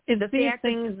 The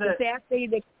fact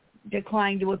they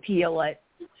declined to appeal it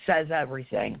says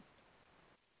everything.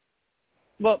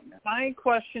 Well, my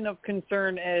question of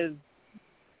concern is,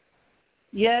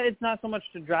 it's not so much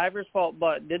the driver's fault,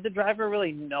 but did the driver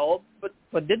really know?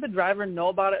 But did the driver know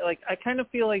about it? Like, I kind of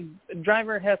feel like the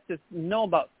driver has to know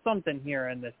about something here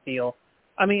in this deal.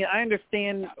 I mean, I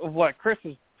understand what Chris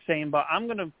is saying, but I'm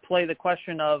going to play the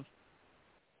question of,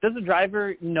 does the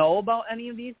driver know about any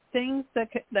of these things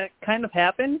that kind of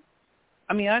happen?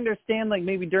 I mean, I understand, like,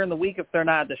 maybe during the week if they're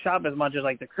not at the shop as much as,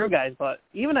 like, the crew guys, but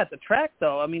even at the track,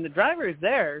 though, I mean, the driver is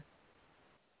there.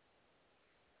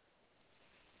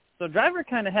 So the driver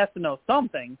kind of has to know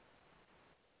something.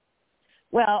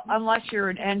 Well, unless you're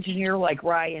an engineer like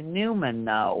Ryan Newman,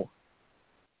 though,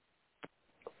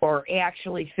 or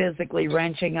actually physically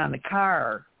wrenching on the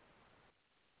car.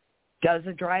 Does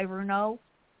a driver know?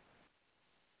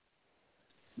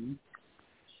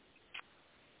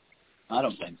 I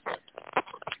don't think so.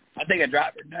 I think a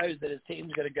driver knows that his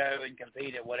team's going to go and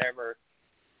compete at whatever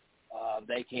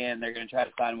they can. They're going to try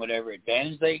to find whatever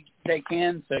advantage they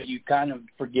can, so you kind of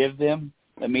forgive them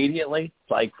immediately,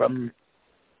 like from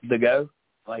the go,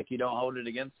 like you don't hold it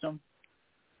against them.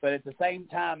 But at the same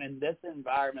time, in this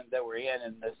environment that we're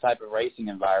in this type of racing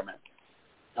environment,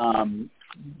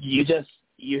 you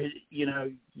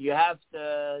have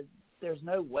to. There's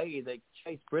no way that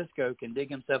Chase Briscoe can dig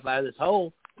himself out of this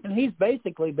hole, and he's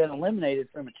basically been eliminated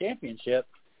from a championship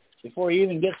before he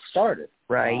even gets started.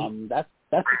 Right. That's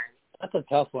a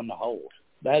tough one to hold.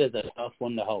 That is a tough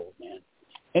one to hold, man.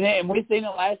 And we've seen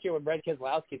it last year with Brad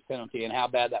Keselowski's penalty and how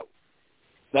bad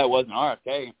that was in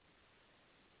RFK.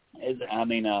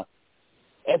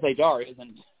 SHR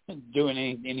isn't doing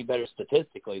any better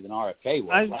statistically than RFK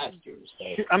was last year. So.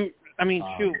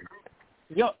 Shoot.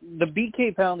 The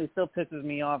BK penalty still pisses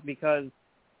me off because,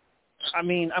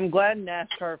 I'm glad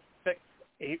NASCAR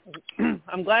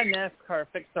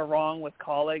fixed the wrong with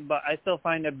Kaulig, but I still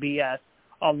find it BS.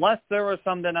 Unless there was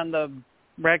something on the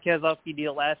Brad Keselowski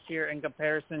deal last year in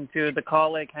comparison to the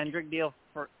Kaulig-Hendrick deal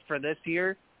for this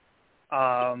year,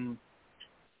 or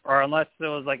unless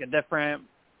there was like a different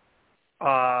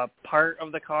part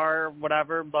of the car or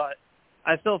whatever, but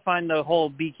I still find the whole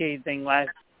BK thing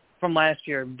from last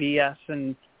year BS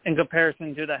in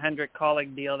comparison to the Hendrick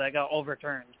Kaulig deal that got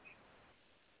overturned.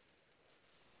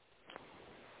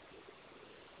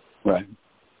 Right.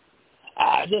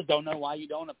 I just don't know why you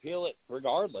don't appeal it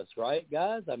regardless, right,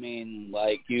 guys?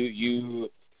 You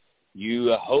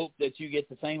hope that you get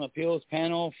the same appeals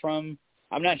panel from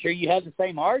 – I'm not sure you have the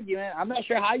same argument. I'm not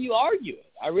sure how you argue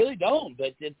it. I really don't,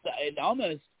 but it's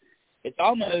almost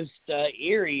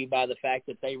eerie by the fact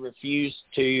that they refuse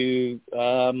to you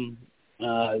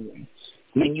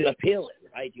appeal it,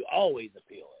 right? You always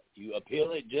appeal it. You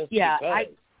appeal it just because.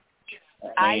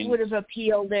 I would have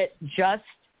appealed it just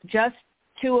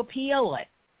to appeal it.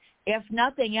 If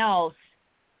nothing else,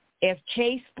 if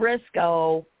Chase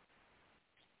Briscoe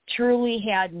truly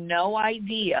had no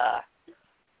idea,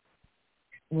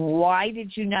 why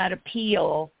did you not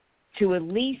appeal to at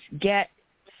least get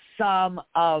some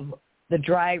of the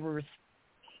driver's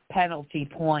penalty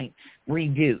points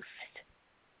reduced?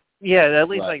 Yeah, at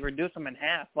least reduce them in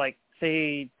half. Like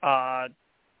say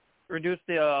reduce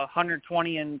the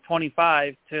 120 and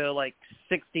 25 to like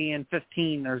 60 and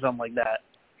 15 or something like that.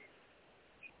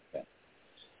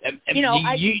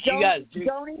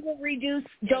 Don't even reduce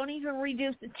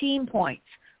the team points,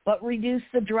 but reduce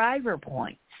the driver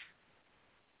points.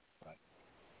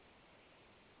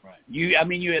 Right. You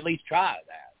at least try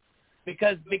that.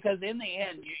 Because in the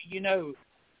end,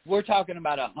 we're talking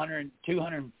about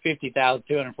 $250,000,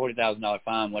 $240,000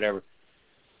 fine, whatever.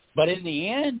 But in the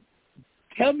end,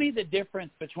 tell me the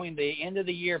difference between the end of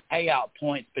the year payout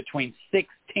points between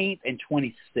 16th and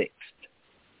 26th.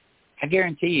 I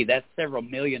guarantee you that's several $1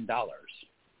 million.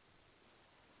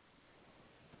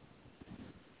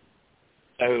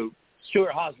 So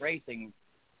Stewart-Haas Racing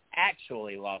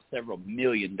actually lost several $1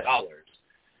 million.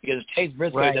 Because if Chase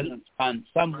Briscoe doesn't find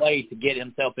some way to get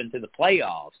himself into the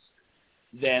playoffs,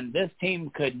 then this team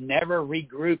could never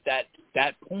regroup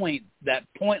that point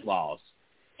loss.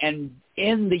 And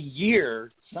in the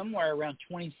year, somewhere around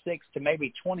 26th to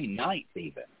maybe 29th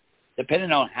even,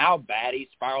 depending on how bad he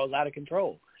spirals out of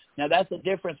control. Now, that's the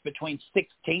difference between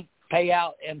 16th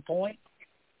payout and point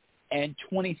and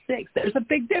 26th. There's a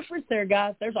big difference there,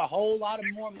 guys. There's a whole lot of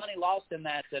more money lost in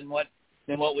that than what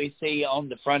we see on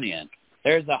the front end.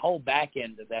 There's a whole back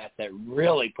end of that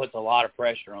really puts a lot of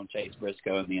pressure on Chase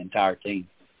Briscoe and the entire team.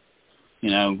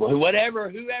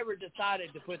 Whoever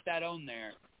decided to put that on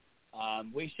there,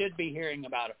 we should be hearing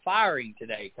about a firing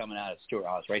today coming out of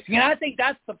Stewart-Haas Racing. And I think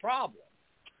that's the problem.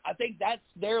 I think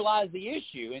there lies the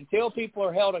issue. Until people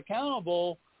are held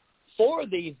accountable for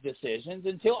these decisions,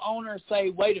 until owners say,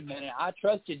 wait a minute, I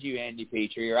trusted you, Andy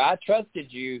Petrie, or I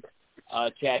trusted you,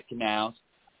 Chad Knaus,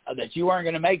 that you weren't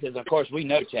going to make this. Of course, we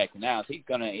know Chad Knaus.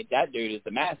 That dude is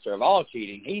the master of all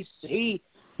cheating. He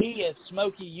is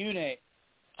Smokey Unit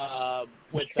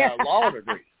with a law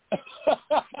degree.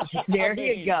 There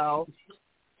you go.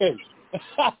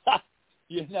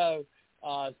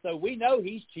 So we know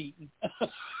he's cheating.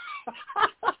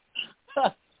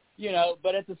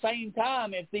 But at the same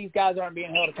time, if these guys aren't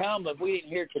being held accountable, if we didn't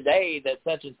hear today that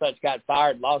such and such got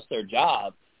fired, lost their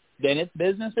job, then it's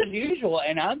business as usual.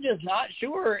 And I'm just not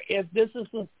sure if this is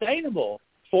sustainable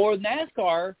for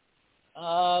NASCAR,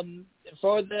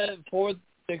 for the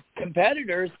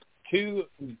competitors to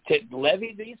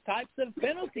levy these types of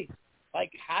penalties.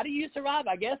 Like, how do you survive?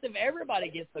 I guess if everybody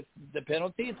gets the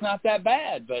penalty, it's not that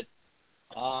bad. But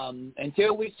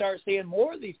until we start seeing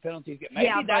more of these penalties, maybe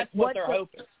that's what they're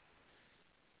hoping.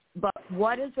 But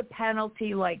what is a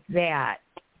penalty like that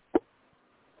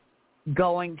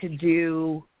going to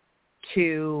do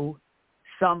to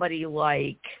somebody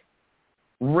like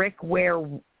Rick Ware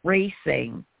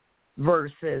Racing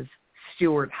versus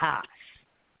Stuart Haas?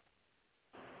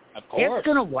 Of course. It's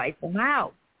going to wipe them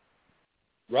out.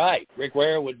 Right. Rick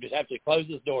Ware would have to close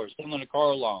his doors, send the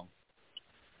car along.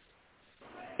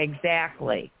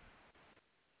 Exactly.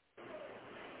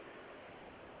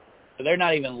 So they're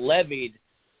not even levied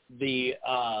the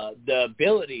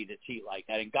ability to cheat like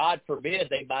that. And God forbid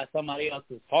they buy somebody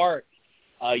else's part,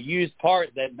 a used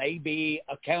part that may be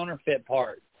a counterfeit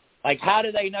part. Like, how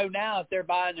do they know now if they're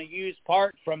buying a used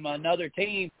part from another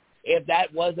team if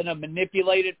that wasn't a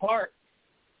manipulated part?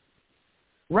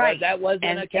 Right. Or that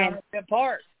wasn't a counterfeit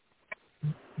part.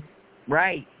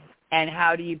 Right. And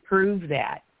how do you prove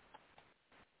that?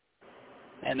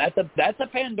 And that's a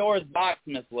Pandora's box,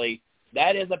 Miss Lee.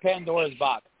 That is a Pandora's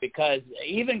box, because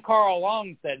even Carl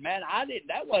Long said, "Man,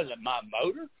 that wasn't my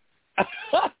motor.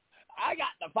 I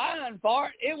got the fine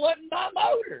part. It wasn't my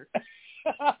motor."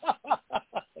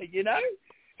 You know,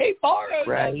 he borrowed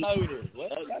that motor.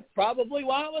 Well, that's probably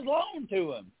why it was loaned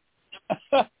to him.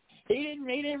 He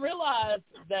didn't realize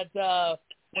that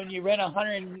when you rent a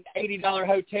 $180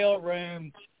 hotel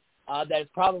room that's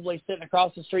probably sitting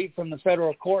across the street from the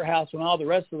federal courthouse, when all the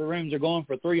rest of the rooms are going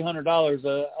for $300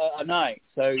 a night.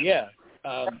 So yeah,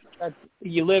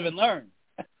 you live and learn.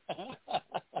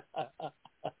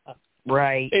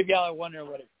 Right. If y'all are wondering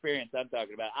what experience I'm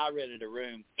talking about, I rented a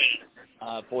room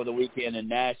for the weekend in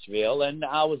Nashville, and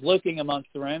I was looking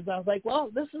amongst the rooms. I was like,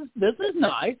 "Well, this is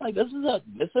nice. Like, this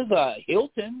is a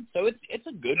Hilton, so it's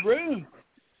a good room,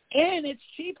 and it's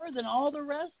cheaper than all the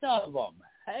rest of them."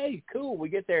 Hey, cool. We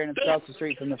get there, and it's across the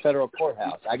street from the federal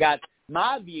courthouse. I got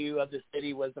my view of the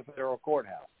city was the federal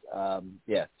courthouse.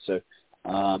 So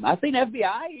I seen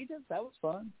FBI agents. That was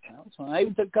fun. I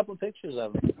even took a couple of pictures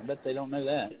of them. I bet they don't know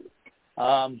that.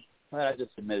 Well, I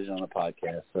just admitted on the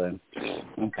podcast, so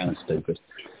I'm kind of stupid.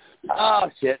 Oh,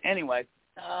 shit. Anyway,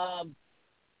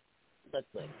 let's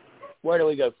see. Where do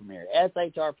we go from here?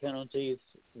 SHR penalties.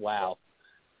 Wow.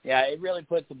 Yeah, it really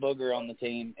puts a booger on the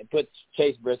team. It puts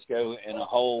Chase Briscoe in a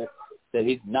hole that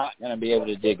he's not going to be able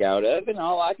to dig out of. And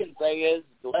all I can say is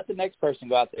let the next person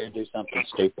go out there and do something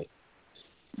stupid.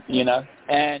 You know?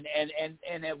 And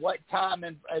at what time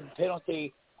and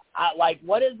penalty,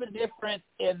 what is the difference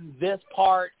in this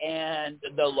part and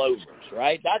the louvers,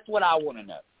 right? That's what I want to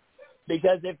know.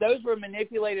 Because if those were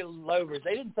manipulated louvers,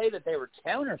 they didn't say that they were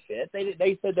counterfeit.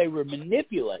 They said they were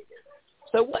manipulated.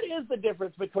 So what is the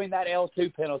difference between that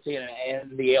L2 penalty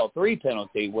and the L3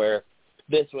 penalty where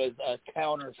this was a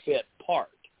counterfeit part?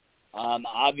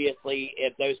 Obviously,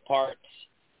 if those parts,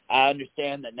 I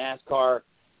understand that NASCAR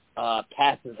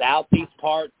passes out these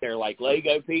parts. They're like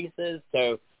Lego pieces,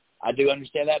 so I do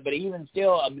understand that. But even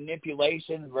still, a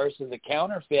manipulation versus a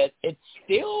counterfeit, it's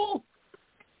still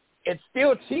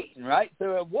cheating, right?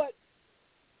 So at what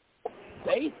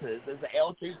basis is the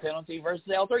L2 penalty versus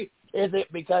L3? Is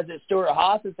it because it's Stuart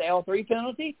Haas, it's the L3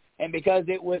 penalty, and because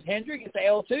it was Hendrick, it's the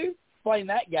L2? Explain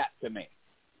that gap to me.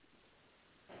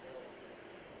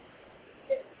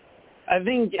 I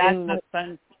think in the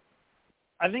sense,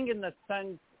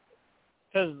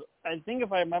 because I think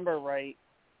if I remember right,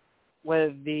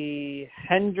 with the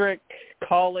Hendrick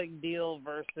Colleague deal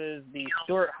versus the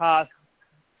Stuart Haas,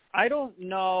 I don't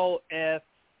know if,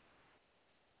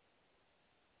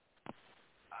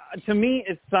 to me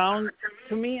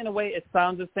in a way it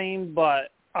sounds the same,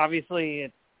 but obviously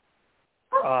it's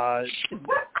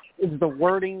the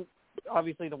wording.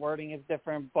 Obviously the wording is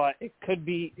different, but it could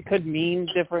mean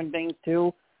different things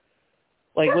too.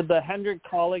 Like with the Hendrick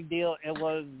Colleague deal, it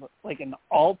was like an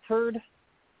altered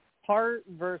part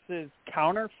versus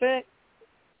counterfeit.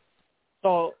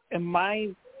 So am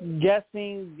I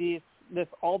guessing this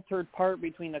altered part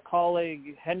between the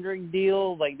Colleague Hendrick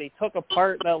deal, like they took a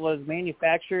part that was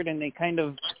manufactured and they kind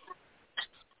of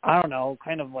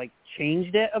like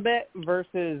changed it a bit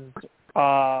versus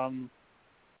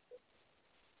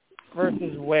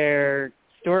where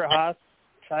Stuart Haas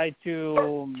tried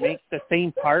to make the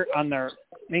same part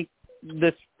make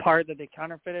this part that they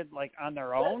counterfeited like on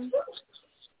their own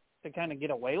to kind of get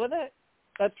away with it.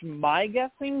 That's my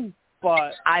guessing.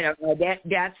 But I don't know.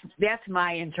 That's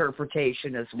my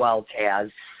interpretation as well,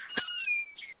 Taz.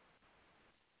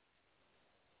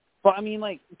 But I mean,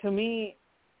 like to me,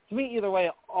 either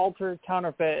way, altered,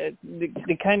 counterfeit,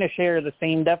 they kind of share the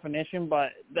same definition.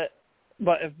 But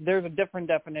But if there's a different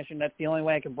definition, that's the only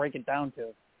way I can break it down to.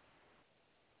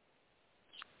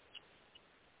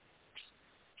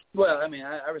 Well, I mean,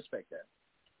 I respect that.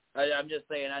 I'm just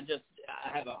saying,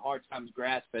 I have a hard time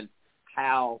grasping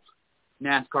how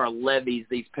NASCAR levies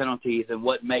these penalties and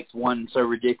what makes one so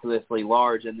ridiculously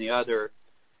large and the other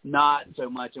not so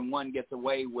much, and one gets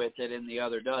away with it and the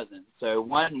other doesn't. So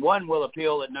one will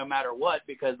appeal it no matter what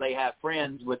because they have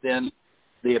friends within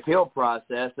the appeal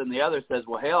process, and the other says,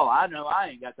 well, hell, I know I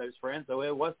ain't got those friends,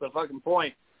 so what's the fucking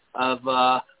point of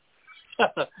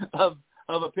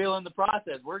of appealing the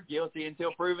process? We're guilty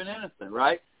until proven innocent,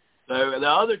 right? So the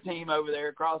other team over there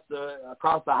across the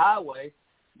highway,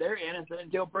 they're innocent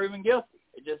until proven guilty.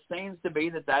 It just seems to be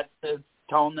that's the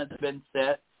tone that's been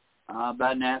set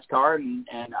by NASCAR,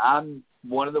 and I'm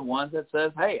one of the ones that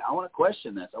says, hey, I want to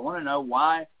question this. I want to know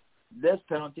why this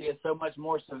penalty is so much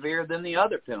more severe than the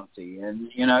other penalty. And,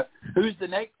 who's the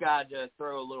next guy to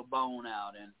throw a little bone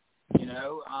out? And,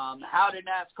 how did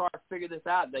NASCAR figure this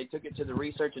out? They took it to the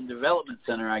Research and Development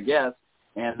Center, I guess,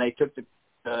 and they took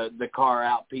the car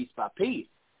out piece by piece.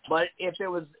 But if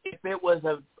it was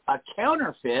a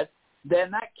counterfeit,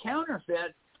 then that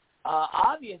counterfeit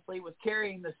obviously was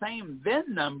carrying the same VIN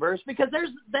numbers, because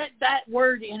there's that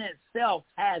word in itself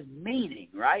has meaning,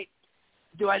 right?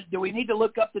 Do we need to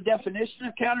look up the definition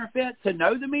of counterfeit to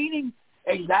know the meaning?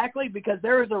 Exactly, because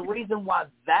there is a reason why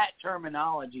that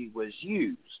terminology was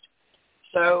used.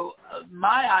 So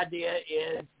my idea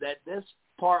is that this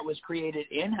part was created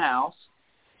in-house,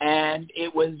 and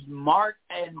it was marked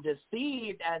and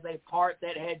deceived as a part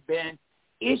that had been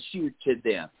issued to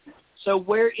them. So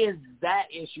where is that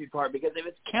issued part? Because if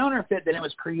it's counterfeit, then it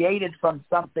was created from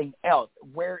something else.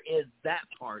 Where is that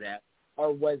part at?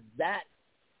 Or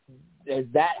is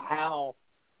that how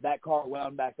that car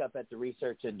wound back up at the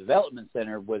Research and Development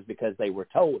Center, was because they were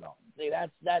told on? See,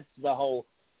 that's the whole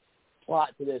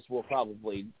plot to this. We'll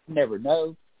probably never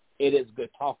know. It is good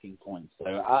talking points. So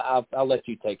I'll let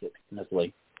you take it, Ms.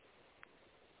 Lee.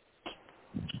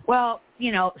 Well,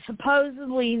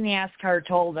 supposedly NASCAR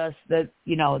told us that,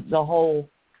 the whole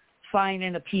fine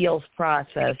and appeals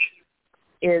process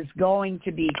is going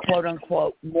to be, quote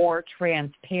unquote, more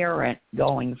transparent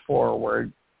going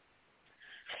forward.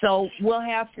 So we'll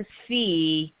have to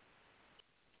see,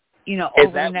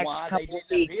 over the next couple of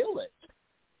weeks. Appeal it?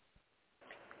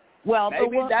 Well,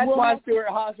 maybe that's why Stuart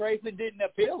Haas Racing didn't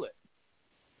appeal it.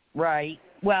 Right.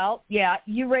 Well, yeah,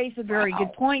 you raise a very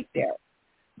good point there.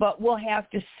 But we'll have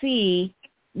to see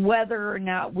whether or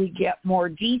not we get more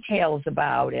details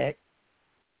about it.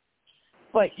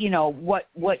 But,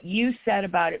 what you said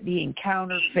about it being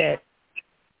counterfeit,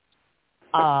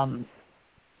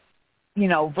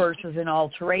 versus an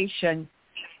alteration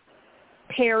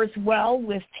pairs well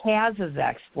with Taz's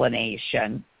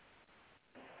explanation.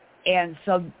 And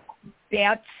so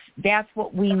that's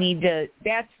what we need to,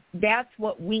 that's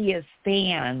what we as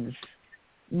fans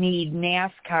need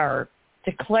NASCAR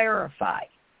to clarify.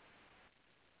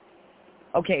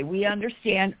 Okay, we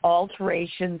understand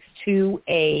alterations to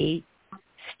a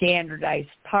standardized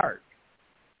part.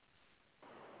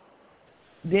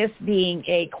 This being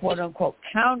a quote-unquote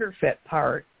counterfeit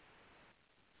part,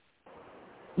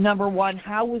 number one,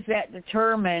 how was that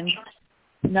determined?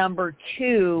 Number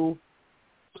two,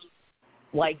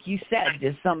 like you said,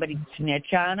 did somebody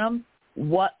snitch on them?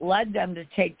 What led them to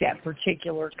take that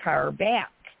particular car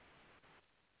back?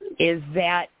 Is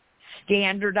that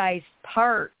standardized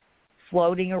part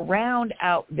floating around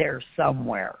out there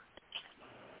somewhere?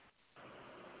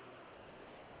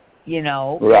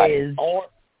 Right.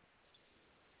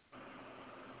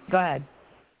 Go ahead.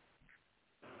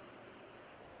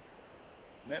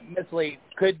 Ms. Lee,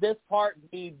 could this part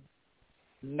be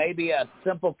maybe a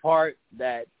simple part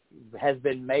that has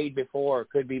been made before, or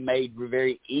could be made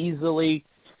very easily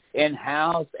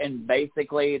in-house, and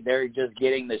basically they're just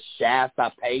getting the shaft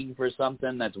by paying for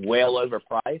something that's well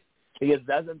overpriced? Because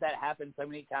doesn't that happen so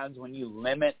many times when you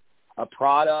limit a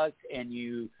product and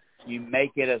you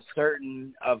make it a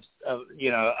certain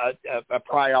a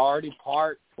priority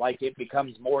part, like it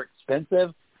becomes more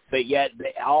expensive, but yet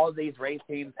all of these race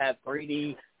teams have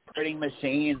 3D printing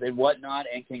machines and whatnot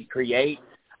and can create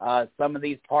some of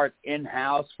these parts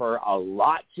in-house for a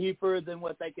lot cheaper than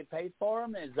what they could pay for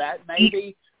them? Is that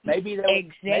maybe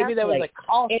there was a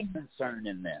cost concern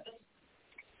in this?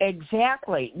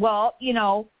 Exactly. Well, you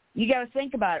got to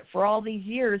think about it. For all these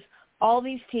years, all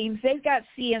these teams, they've got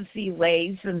CNC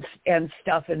lathes and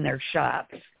stuff in their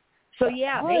shops. So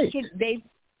yeah, right.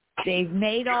 they've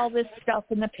made all this stuff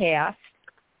in the past.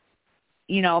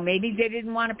 Maybe they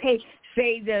didn't want to pay.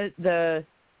 Say the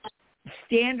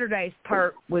standardized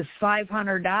part was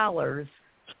 $500,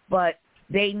 but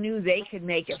they knew they could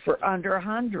make it for under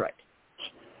 100.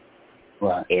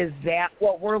 Right. Is that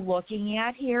what we're looking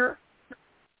at here?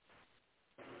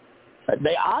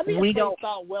 They obviously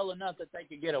thought well enough that they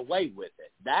could get away with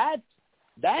it.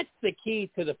 That's the key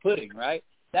to the pudding, right?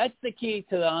 That's the key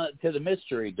to the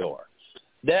mystery door.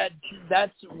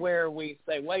 That's where we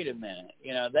say, wait a minute,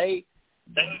 you know, they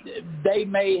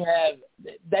may have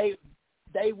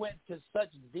they went to such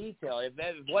detail. If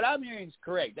what I'm hearing is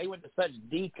correct, they went to such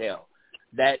detail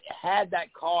that had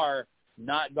that car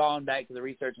not gone back to the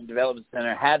Research and Development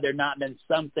Center, had there not been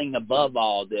something above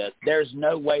all this, there's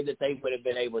no way that they would have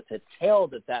been able to tell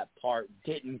that part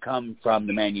didn't come from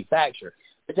the manufacturer.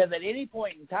 Because at any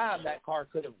point in time, that car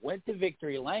could have went to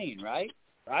Victory Lane, right?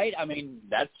 Right? I mean,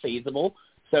 that's feasible.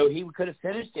 So he could have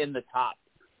finished in the top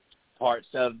parts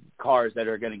of cars that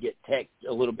are going to get teched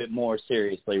a little bit more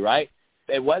seriously, right?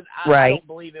 It was. I don't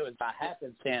believe it was by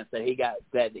happenstance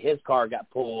that his car got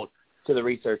pulled to the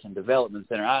Research and Development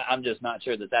Center. I'm just not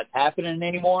sure that that's happening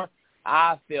anymore.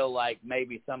 I feel like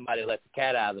maybe somebody let the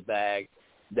cat out of the bag,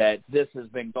 that this has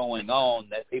been going on,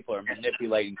 that people are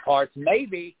manipulating parts.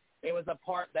 Maybe it was a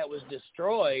part that was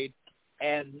destroyed,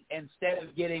 and instead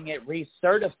of getting it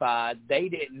recertified, they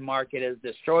didn't mark it as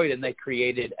destroyed, and they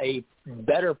created a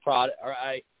better product or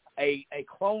a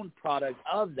clone product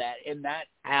of that, and that's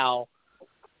how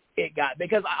it got.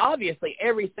 Because obviously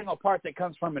every single part that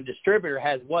comes from a distributor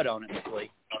has what on it, Lee?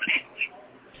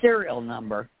 Serial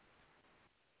number.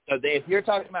 So if you're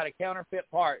talking about a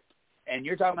counterfeit part, and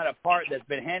you're talking about a part that's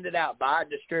been handed out by a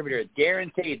distributor, it's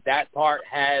guaranteed that part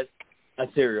has a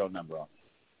serial number on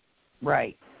it.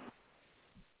 Right.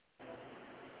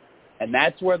 And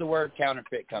that's where the word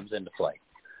counterfeit comes into play.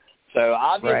 So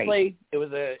obviously it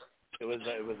was a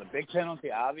big penalty.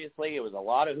 Obviously it was a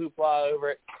lot of hoopla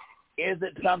over it. Is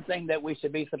it something that we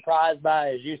should be surprised by?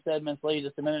 As you said, Ms. Lee,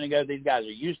 just a minute ago, these guys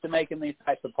are used to making these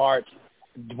types of parts.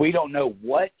 We don't know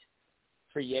what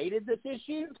created this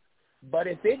issue, but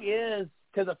if it is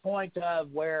to the point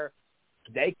of where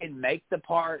they can make the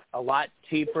part a lot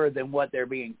cheaper than what they're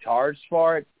being charged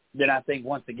for it, then I think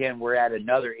once again we're at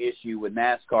another issue with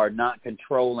NASCAR not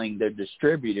controlling their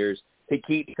distributors to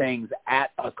keep things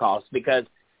at a cost. Because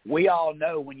we all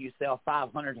know when you sell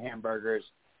 500 hamburgers,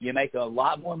 you make a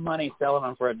lot more money selling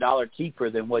them for $1 cheaper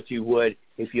than what you would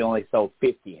if you only sold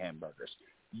 50 hamburgers.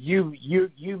 You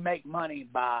make money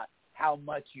by how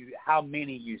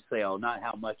many you sell, not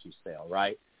how much you sell,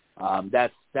 right?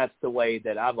 That's the way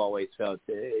that I've always felt.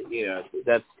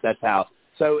 That's how.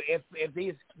 So if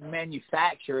these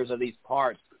manufacturers of these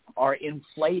parts are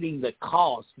inflating the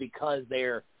cost because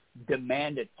they're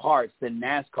demanded parts, then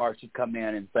NASCAR should come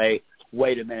in and say,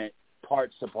 wait a minute,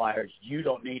 parts suppliers, you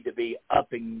don't need to be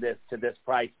upping this to this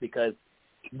price because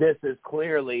this is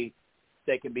clearly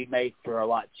they can be made for a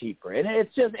lot cheaper. And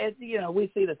it's just,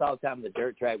 we see this all the time in the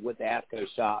dirt track with the AFCO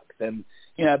shocks. And,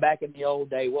 back in the old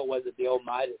day, what was it, the old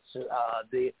Midas,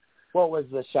 what was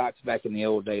the shocks back in the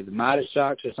old day? The Midas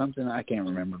shocks or something? I can't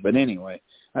remember. But anyway,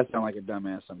 I sound like a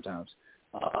dumbass sometimes.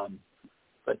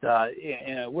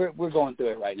 We're going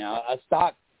through it right now. A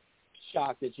stock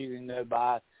shock that you can go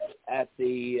buy at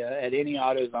any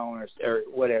AutoZone or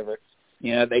whatever.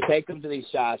 They take them to these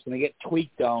shops and they get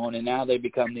tweaked on, and now they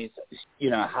become these,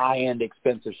 high-end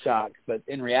expensive shocks. But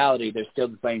in reality, they're still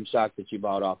the same shock that you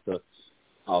bought out of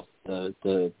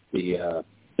the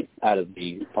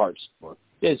parts store.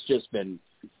 It's just been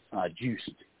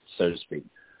juiced, so to speak.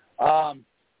 I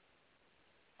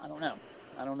don't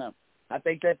know. I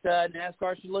think that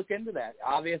NASCAR should look into that.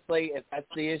 Obviously, if that's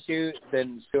the issue,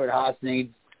 then Stuart Haas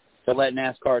needs to let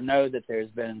NASCAR know that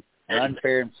there's been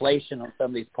unfair inflation on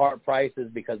some of these part prices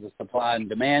because of supply and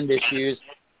demand issues,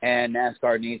 and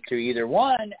NASCAR needs to either,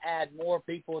 one, add more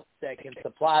people that can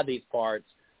supply these parts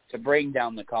to bring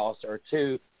down the cost, or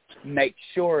two, make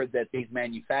sure that these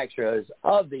manufacturers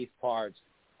of these parts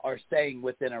are staying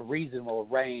within a reasonable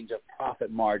range of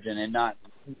profit margin and not,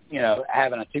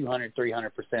 having a 200,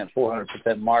 300%,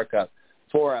 400% markup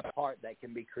for a part that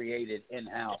can be created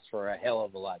in-house for a hell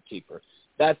of a lot cheaper.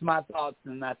 That's my thoughts,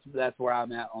 and that's where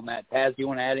I'm at on that. Taz, do you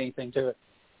want to add anything to it?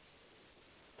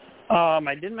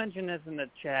 I did mention this in the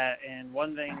chat, and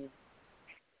one thing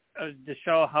to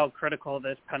show how critical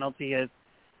this penalty is,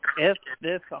 if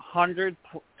this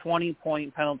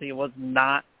 120-point penalty was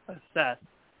not assessed,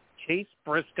 Chase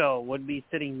Briscoe would be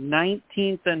sitting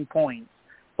 19th in points.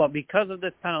 But because of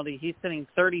this penalty, he's sitting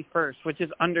 31st, which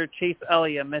is under Chase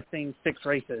Elliott missing 6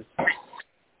 races.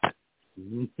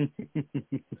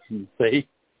 See?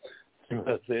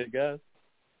 That's it, guys.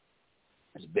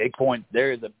 There's a big point.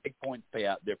 There is a big point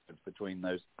payout difference between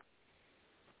those.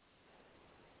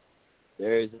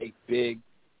 There is a big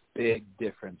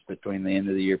difference between between the end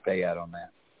of the year payout on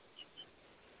that.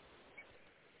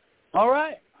 All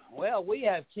right. Well, we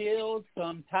have killed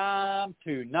some time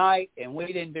tonight, and we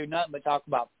didn't do nothing but talk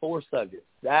about 4 subjects.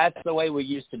 That's the way we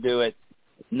used to do it.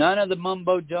 None of the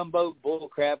mumbo-jumbo bull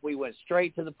crap. We went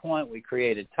straight to the point. We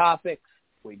created topics.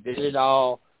 We did it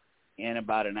all in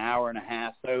about an hour and a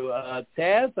half. So,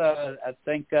 Taz, I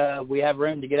think we have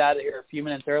room to get out of here a few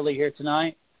minutes early here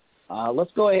tonight.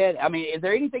 Let's go ahead. I mean, is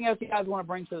there anything else you guys want to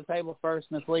bring to the table first,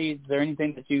 Ms. Lee? Is there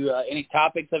anything that you, any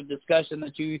topics of discussion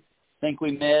that you think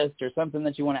we missed or something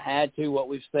that you want to add to what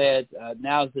we've said?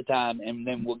 Now's the time, and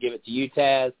then we'll give it to you,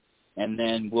 Taz, and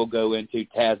then we'll go into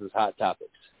Taz's hot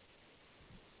topics.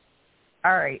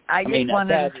 All right. I just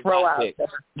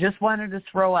wanted to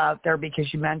throw out there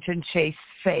because you mentioned Chase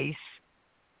Face,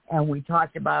 and we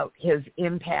talked about his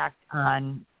impact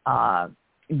on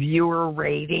viewer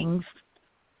ratings.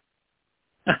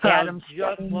 I'm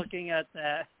just looking at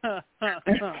that.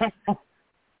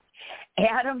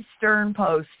 Adam Stern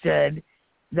posted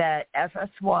that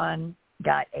FS1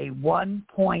 got a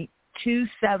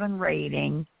 1.27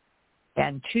 rating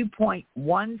and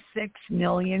 2.16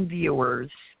 million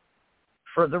viewers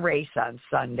for the race on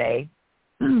Sunday.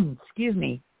 Excuse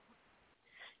me.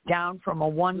 Down from a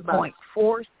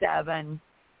 1.47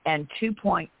 and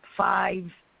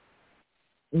 2.5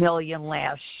 million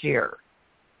last year.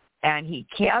 And he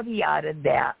caveated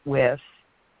that with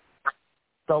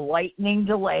the lightning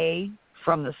delay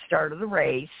from the start of the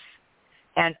race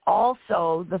and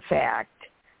also the fact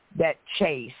that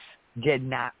Chase did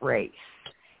not race.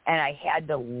 And I had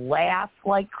to laugh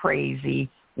like crazy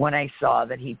when I saw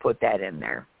that he put that in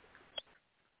there.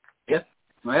 Yep.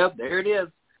 Well, there it is.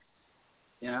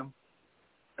 You know,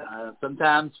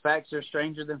 sometimes facts are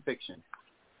stranger than fiction.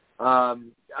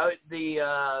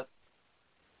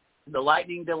 The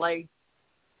lightning delay,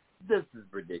 this is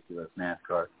ridiculous,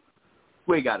 NASCAR.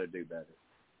 We got to do better.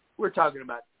 We're talking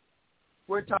about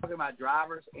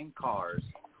drivers in cars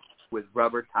with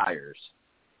rubber tires.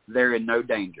 They're in no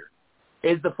danger.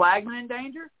 Is the flagman in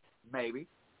danger? Maybe.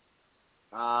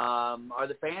 Are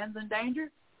the fans in danger?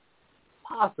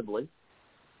 Possibly.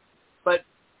 But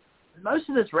most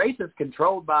of this race is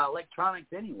controlled by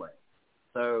electronics anyway.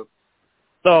 So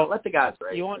let the guys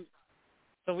race.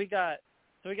 So we got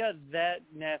that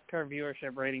NASCAR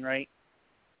viewership rating, right?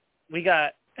 We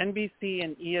got NBC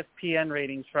and ESPN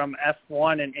ratings from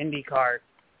F1 and IndyCar.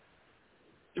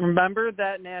 Remember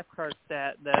that NASCAR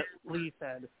stat that Lee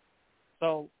said?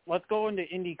 So let's go into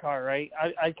IndyCar, right?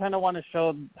 I kind of want to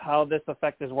show how this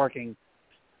effect is working.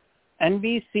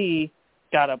 NBC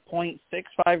got a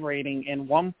 0.65 rating and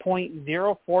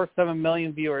 1.047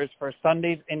 million viewers for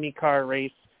Sunday's IndyCar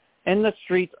race in the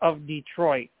streets of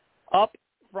Detroit, up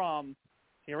from,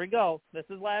 here we go, this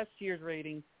is last year's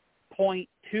rating,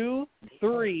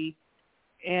 0.23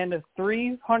 and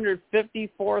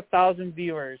 354,000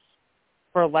 viewers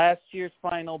for last year's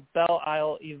final Belle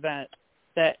Isle event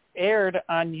that aired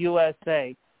on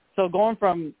USA. So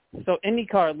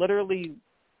IndyCar literally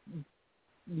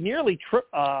nearly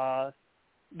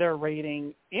their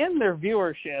rating and their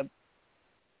viewership.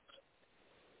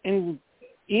 And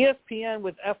ESPN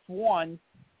with F1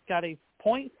 got a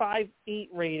 0.58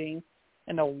 rating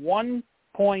and a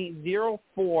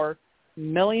 1.04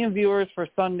 million viewers for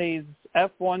Sunday's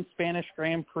F1 Spanish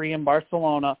Grand Prix in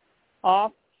Barcelona,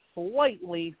 off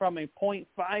slightly from a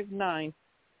 0.59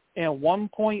 and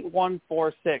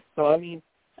 1.146. So, I mean,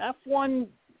 F1,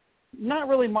 not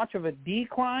really much of a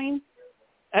decline.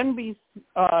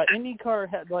 IndyCar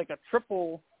had like a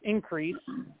triple increase,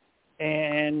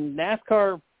 and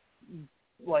NASCAR,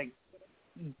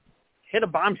 hit a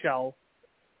bombshell.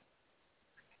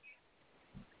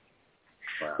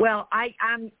 Well,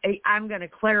 I'm going to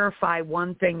clarify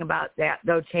one thing about that,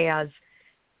 though, Taz,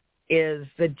 is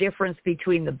the difference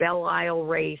between the Belle Isle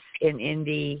race in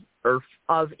Indy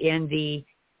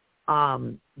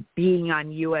being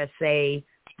on USA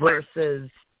versus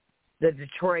the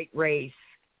Detroit race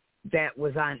that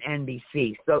was on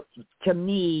NBC. So to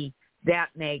me, that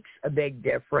makes a big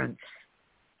difference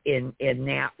in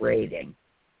that rating.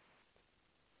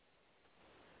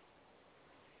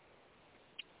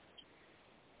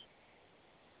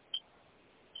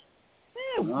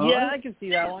 Yeah, I can see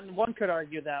that one. One could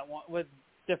argue that one with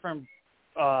different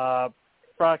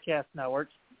broadcast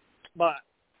networks, but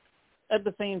at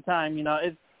the same time,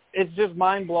 it's just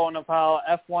mind blowing of how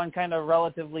F1 kind of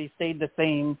relatively stayed the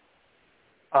same.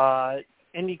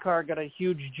 IndyCar got a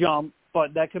huge jump,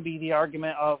 but that could be the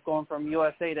argument of going from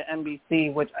USA to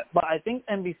NBC, but I think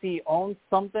NBC owns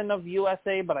something of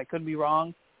USA, but I could be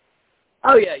wrong.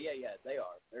 Oh yeah, they are.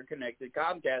 They're connected.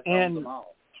 Comcast owns them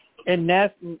all. in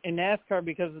NASCAR,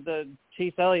 because of the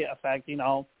Chase Elliott effect, see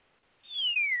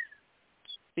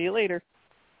you later.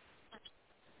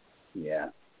 Yeah,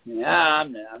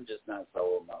 I'm just not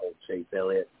sold on the whole Chase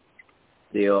Elliott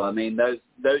deal. I mean, those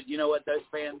you know what, those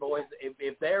fanboys,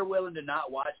 if they're willing to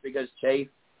not watch because Chase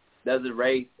doesn't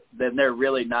race, then they're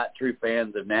really not true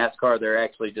fans of NASCAR. They're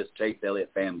actually just Chase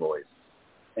Elliott fanboys.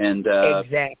 And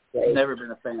exactly. Never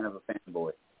been a fan of a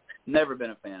fanboy. Never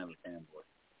been a fan of a fanboy.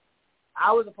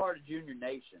 I was a part of Junior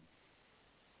Nation,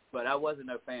 but I wasn't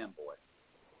no fanboy.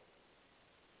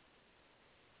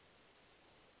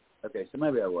 Okay, so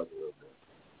maybe I was a little bit.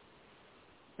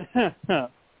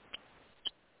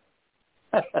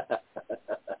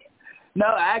 No,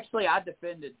 actually, I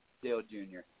defended Dale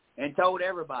Jr. and told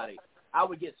everybody. I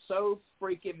would get so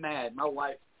freaking mad. My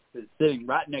wife is sitting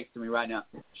right next to me right now.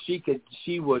 She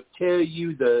would tell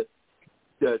you the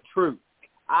truth.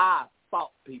 I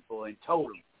fought people and told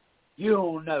them, you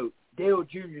don't know, Dale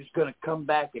Jr. is going to come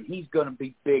back and he's going to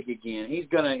be big again. He's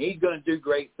going to do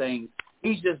great things.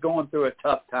 He's just going through a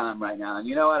tough time right now. And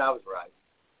you know what? I was right.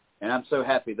 And I'm so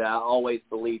happy that I always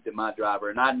believed in my driver,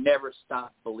 and I never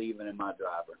stopped believing in my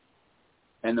driver.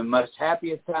 And the most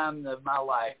happiest time of my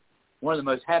life, one of the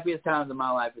most happiest times of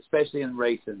my life, especially in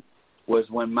racing, was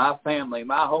when my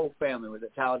whole family was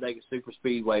at Talladega Super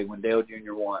Speedway when Dale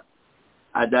Jr. won.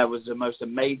 That was the most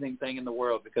amazing thing in the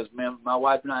world, because my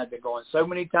wife and I had been going so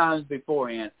many times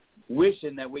beforehand,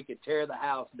 wishing that we could tear the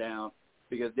house down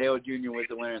because Dale Jr. was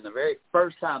the winner. And the very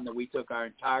first time that we took our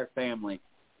entire family,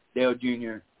 Dale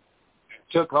Jr.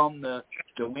 took home the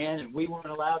win, and we weren't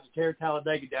allowed to tear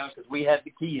Talladega down because we had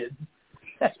the kids.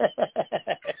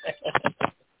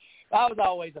 I was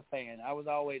always a fan. I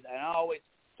always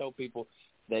told people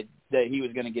that he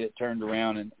was going to get it turned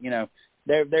around. And, you know,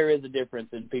 there is a difference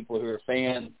in people who are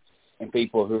fans and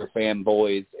people who are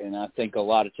fanboys. And I think a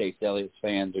lot of Chase Elliott's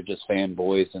fans are just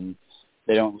fanboys, and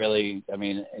they don't really, I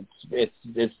mean,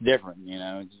 it's different, you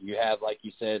know. You have, like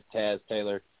you said, Taz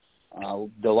Taylor,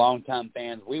 the longtime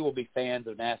fans. We will be fans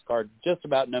of NASCAR just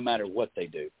about no matter what they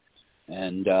do.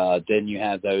 And then you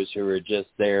have those who are just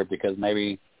there because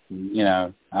maybe, you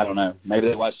know, I don't know, maybe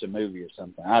they watched a movie or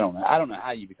something. I don't know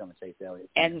how you become a Chase Elliott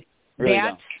fan. And really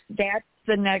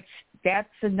that's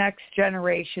the next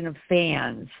generation of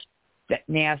fans that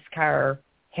NASCAR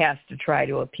has to try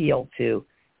to appeal to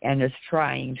and is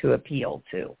trying to appeal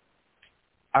to,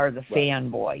 are the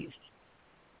fanboys.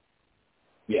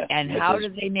 Yeah. And how do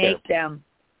they make them?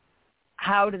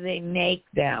 How do they make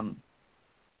them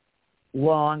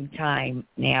longtime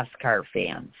NASCAR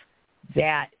fans?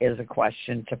 That is a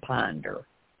question to ponder.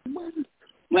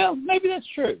 Well, maybe that's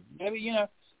true. Maybe, you know,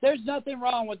 there's nothing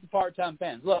wrong with the part-time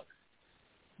fans. Look,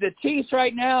 the Chiefs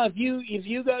right now, if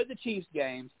you go to the Chiefs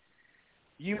games,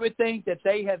 you would think that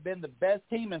they have been the best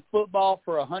team in football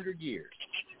for 100 years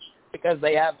because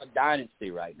they have a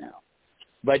dynasty right now.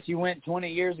 But you went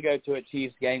 20 years ago to a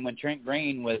Chiefs game when Trent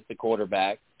Green was the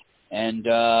quarterback, and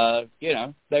you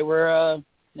know, they were,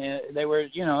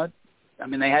 you know, I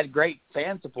mean, they had great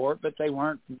fan support, but they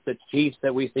weren't the Chiefs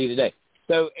that we see today.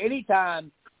 So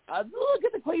anytime, look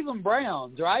at the Cleveland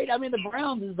Browns, right? I mean, the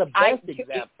Browns is the best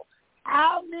example.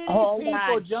 How many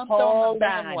people jumped on the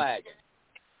bandwagon?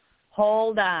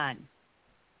 Hold on.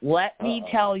 Let me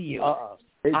tell you.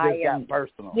 It I just got am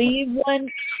personal. Cleveland,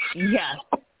 yes.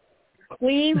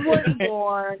 Cleveland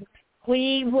born,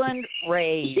 Cleveland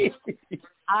raised.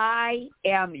 I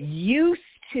am used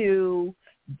to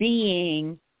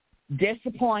being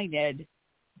disappointed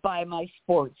by my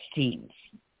sports teams,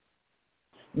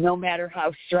 no matter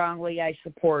how strongly I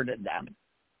supported them.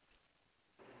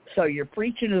 So you're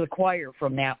preaching to the choir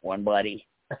from that one, buddy.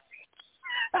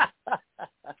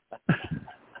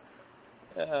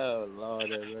 Oh, Lord.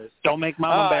 Don't make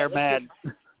Mama Bear mad.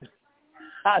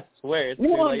 I swear it's too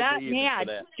No, late not even mad.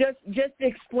 for that. Just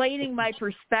explaining my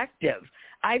perspective.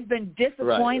 I've been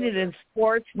disappointed in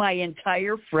sports my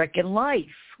entire frickin' life.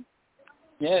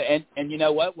 Yeah, and you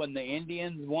know what? When the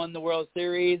Indians won the World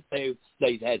Series, they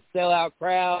had sellout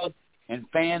crowds and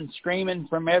fans screaming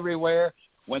from everywhere.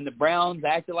 When the Browns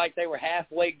acted like they were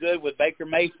halfway good with Baker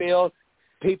Mayfield,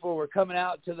 people were coming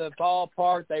out to the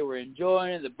ballpark. They were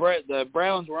enjoying it. The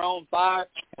Browns were on fire.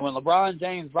 And when LeBron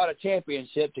James brought a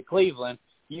championship to Cleveland,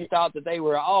 you thought that they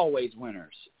were always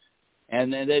winners.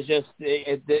 And then there's just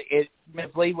Miss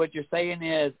Lee, what you're saying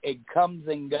is it comes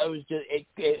and goes.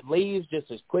 It leaves just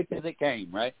as quick as it came,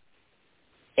 right?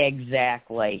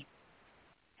 Exactly.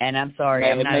 And I'm sorry,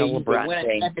 I'm not a LeBron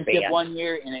James fan. One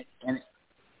year and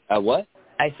what?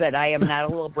 I said I am not a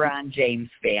LeBron James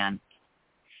fan.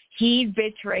 He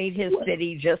betrayed his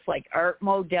city just like Art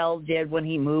Modell did when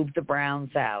he moved the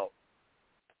Browns out.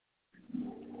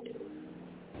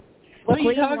 What are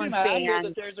you talking Cleveland about? I hear fans,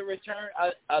 that there's a return,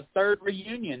 a third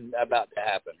reunion about to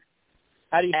happen.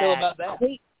 How do you feel about that?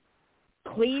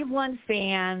 Cleveland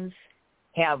fans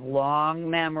have long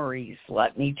memories,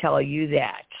 let me tell you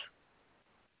that.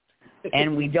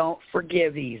 And we don't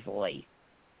forgive easily.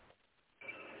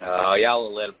 Oh, y'all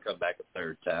will let them come back a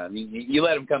third time. You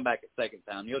let them come back a second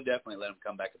time. You'll definitely let them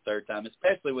come back a third time,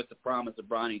 especially with the promise of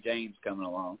Bronny James coming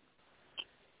along.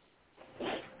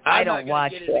 I don't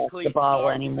watch basketball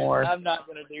anymore. I'm not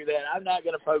going to do that. I'm not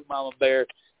going to poke Mama Bear.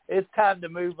 It's time to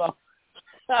move on.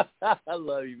 I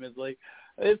love you, Ms. Lee.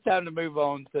 It's time to move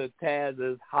on to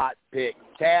Taz's hot pick.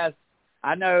 Taz,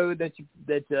 I know that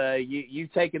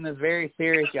you've taken this very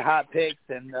serious, your hot picks,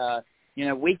 and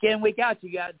week in, week out,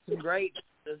 you got some great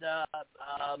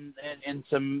and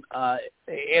some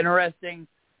interesting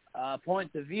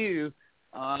points of view.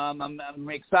 I'm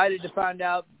excited to find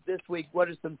out this week what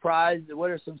are some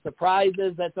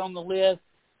surprises that's on the list,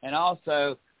 and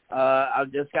also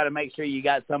I've just got to make sure you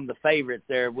got some of the favorites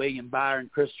there: William Byron,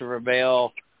 Christopher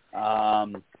Bell,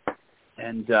 and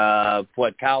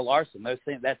Kyle Larson.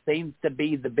 That seems to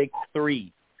be the big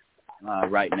three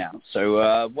right now.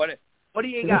 So what do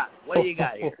you got? What do you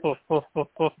got here?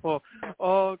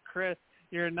 Oh, Chris,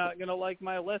 you're not gonna like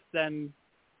my list then,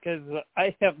 because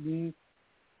I have,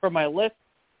 for my list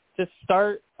to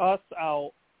start us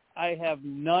out, I have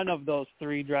none of those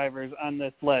three drivers on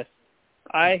this list.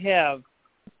 I have,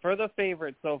 for the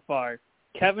favorites so far,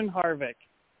 Kevin Harvick,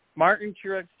 Martin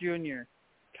Truex Jr.,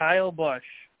 Kyle Busch.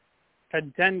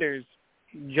 Contenders,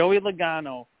 Joey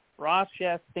Logano, Ross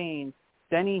Chastain,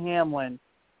 Denny Hamlin.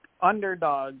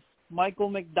 Underdogs, Michael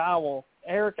McDowell,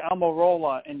 Eric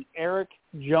Almirola, and Eric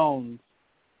Jones.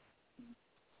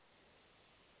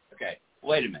 Okay,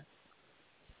 wait a minute.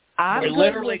 We're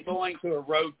literally going to a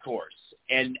road course,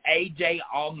 and A.J.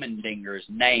 Allmendinger's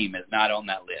name is not on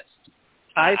that list.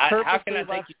 I purposely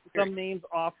left some names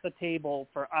off the table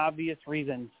for obvious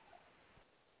reasons.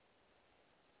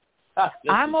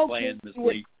 I'm okay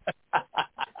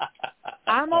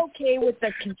with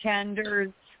the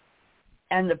contenders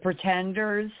and the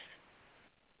pretenders.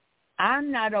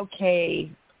 I'm not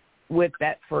okay with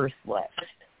that first list.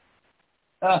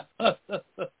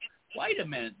 Wait a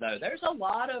minute, though. There's a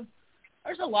lot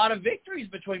of victories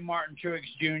between Martin Truex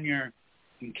Jr.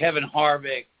 and Kevin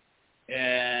Harvick,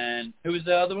 and who was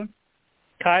the other one?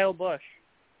 Kyle Busch.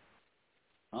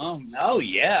 Oh no,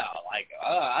 yeah.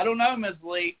 I don't know, Ms.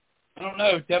 Lee. I don't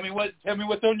know. Tell me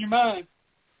what's on your mind.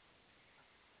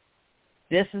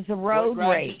 This is a road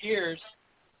race.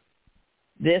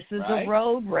 This is right? a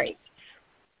road race.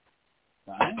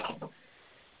 Right.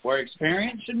 Where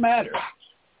experience should matter.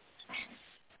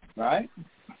 Right?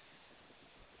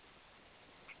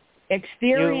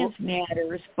 Experience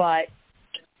matters, but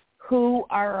who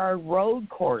are our road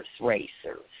course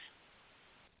racers?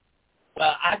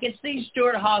 Well, I can see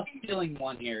Stuart Haas stealing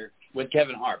one here with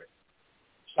Kevin Harvick.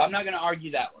 So I'm not going to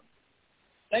argue that one.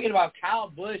 Thinking about Kyle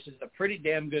Busch is a pretty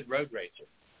damn good road racer.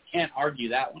 Can't argue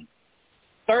that one.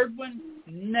 Third one,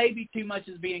 maybe too much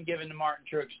is being given to Martin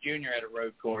Truex Jr. at a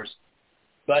road course,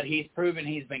 but he's proven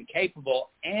he's been capable,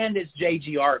 and it's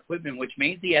JGR equipment, which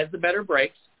means he has the better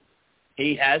brakes.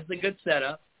 He has the good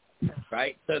setup,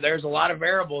 right? So there's a lot of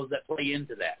variables that play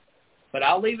into that. But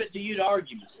I'll leave it to you to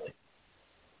argue, Ms. Lee.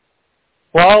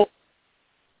 Well,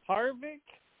 Harvick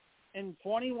in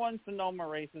 21 Sonoma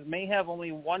races may have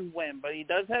only one win, but he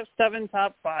does have 7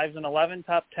 top 5s and 11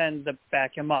 top 10s to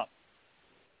back him up.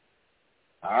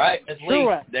 All right, Ms. Lee,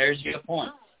 there's your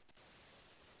point.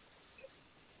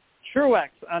 Truex,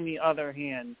 on the other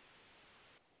hand,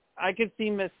 I could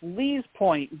see Miss Lee's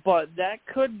point, but that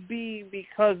could be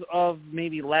because of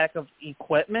maybe lack of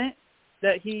equipment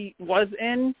that he was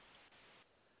in.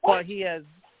 But he has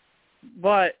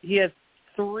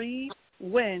 3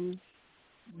 wins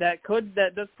that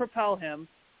does propel him,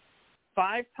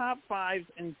 5 top 5s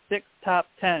and 6 top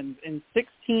 10s in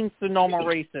 16 Sonoma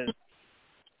races.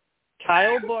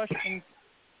 Kyle Busch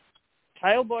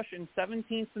in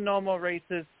 17 Sonoma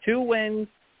races, 2 wins,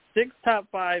 6 top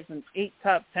 5s, and 8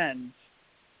 top 10s.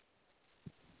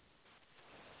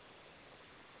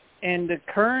 And the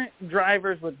current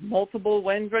drivers with multiple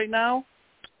wins right now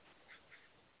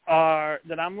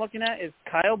that I'm looking at is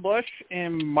Kyle Busch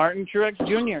and Martin Truex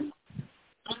Jr.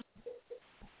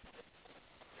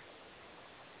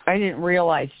 I didn't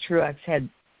realize Truex had,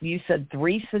 you said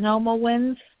 3 Sonoma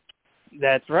wins?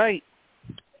 That's right.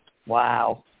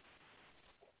 Wow.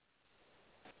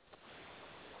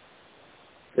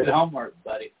 Good homework,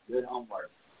 buddy. Good homework.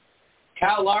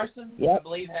 Kyle Larson, yep. I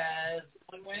believe, has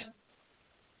 1 win.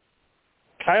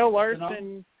 Kyle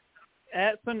Larson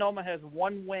at Sonoma has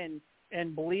 1 win,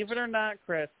 And believe it or not,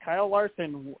 Chris, Kyle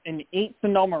Larson in 8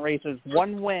 Sonoma races,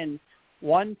 1 win,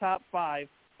 1 top 5,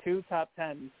 2 top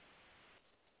 10s.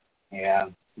 Yeah,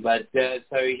 but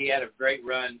so he had a great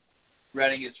run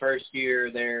running his first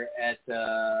year there at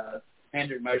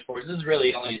Hendrick Motorsports. This is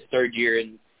really only his third year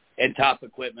in top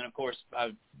equipment. Of course,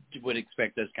 I would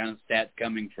expect those kind of stats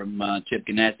coming from Chip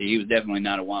Ganassi. He was definitely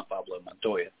not a Juan Pablo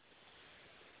Montoya.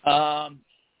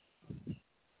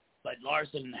 But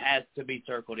Larson has to be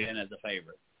circled in as a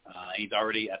favorite. I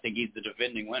think he's the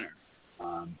defending winner.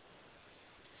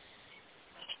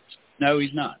 No,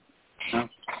 he's not.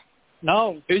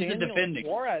 No. Who's Daniel the defending?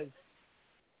 Suarez.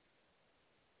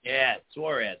 Yeah,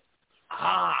 Suarez.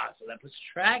 So that puts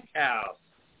Trackhouse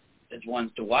as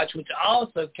ones to watch, which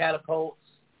also catapults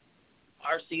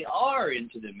RCR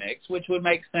into the mix, which would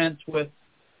make sense with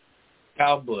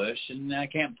Kyle Busch. And I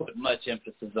can't put much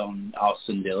emphasis on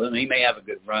Austin Dillon. He may have a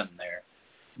good run there.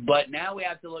 But now we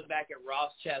have to look back at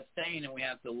Ross Chastain, and we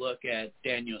have to look at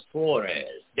Daniel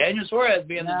Suarez. Daniel Suarez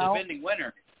being the defending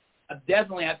winner, I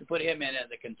definitely have to put him in as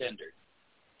a contender.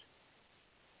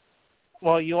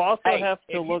 Well, you also have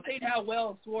to look. If you've seen how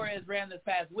well Suarez ran this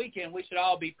past weekend, we should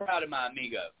all be proud of my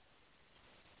amigo.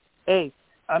 Hey,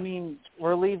 I mean,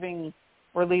 we're leaving.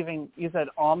 You said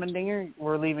Allmendinger.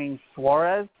 We're leaving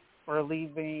Suarez. We're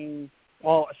leaving.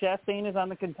 Well, Chastain is on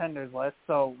the contenders list,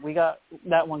 so we got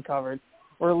that one covered.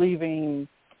 We're leaving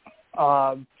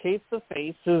Chase the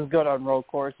Face, who's good on road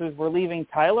courses. We're leaving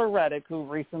Tyler Reddick, who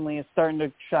recently is starting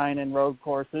to shine in road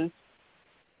courses.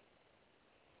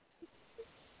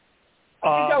 We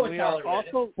are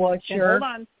also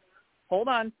hold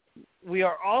on. We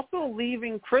are also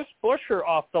leaving Chris Buescher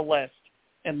off the list.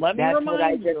 And let me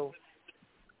remind you.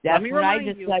 That's what I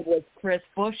just said was Chris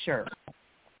Buescher.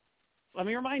 Let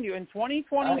me remind you, in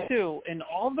 2022, in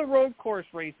all the road course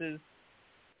races,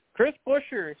 Chris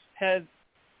Buescher had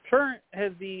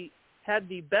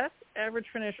the best average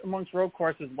finish amongst road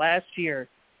courses last year,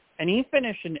 and he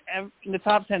finished in the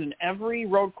top 10 in every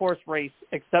road course race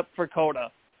except for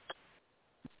COTA.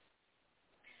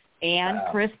 And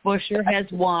Chris Buescher has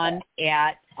won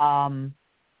at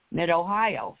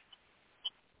Mid-Ohio,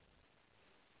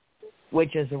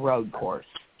 which is a road course,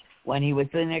 when he was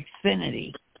in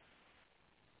Xfinity.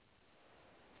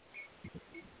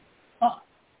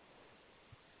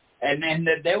 And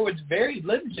there was very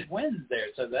limited wins there,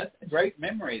 so that's a great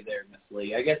memory there, Miss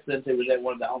Lee. I guess since it was at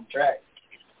one of the home tracks,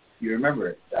 you remember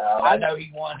it. I know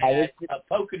he won at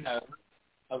Pocono,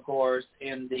 of course,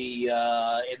 in the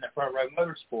Front Row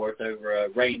Motorsports over a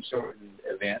rain-shortened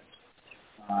event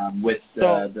with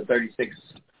the 36.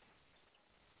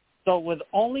 So with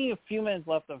only a few minutes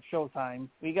left of showtime,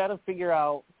 we got to figure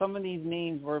out some of these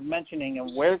names we're mentioning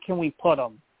and where can we put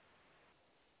them.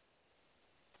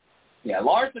 Yeah,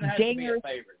 Larson has to be a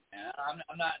favorite.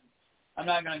 I'm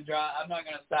not going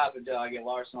to stop until I get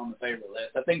Larson on the favorite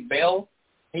list. I think Bell,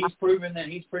 he's proven that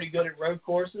he's pretty good at road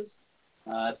courses.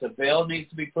 So Bell needs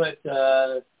to be put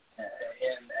in.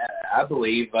 I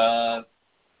believe.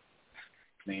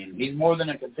 He's more than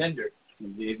a contender.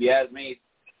 If you ask me,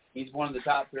 he's one of the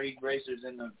top 3 racers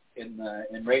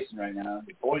in racing right now.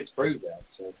 The points prove that.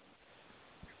 So.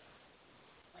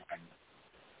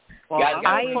 Well,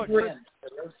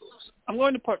 I'm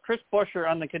going to put Chris Buescher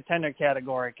on the contender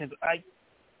category because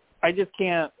I just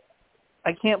can't.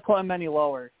 I can't put him any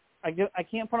lower. I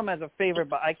can't put him as a favorite,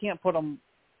 but I can't put him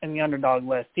in the underdog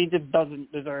list. He just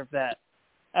doesn't deserve that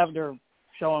after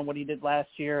showing what he did last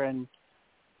year and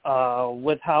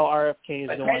with how RFK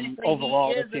is doing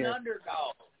overall this year.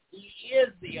 He is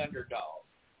the underdog.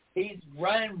 He's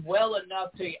running well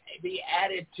enough to be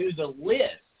added to the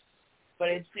list. But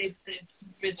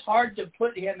it's hard to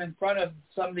put him in front of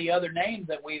some of the other names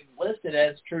that we've listed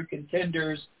as true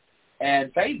contenders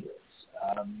and favorites.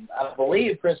 I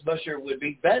believe Chris Buescher would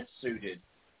be best suited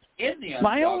in the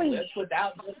underdog list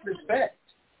without disrespect.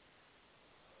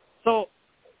 So,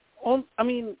 I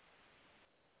mean,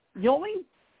 the only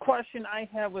question I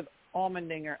have with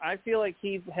Allmendinger, I feel like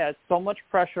he has so much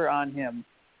pressure on him.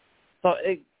 So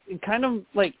it kind of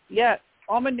like, yeah,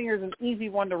 Allmendinger is an easy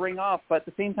one to ring off, but at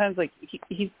the same time, like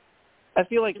he, I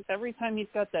feel like every time he's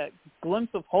got that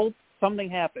glimpse of hope, something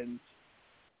happens.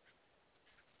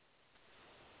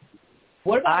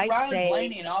 What about Ryan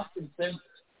Blaney and Austin Simmons?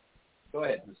 Go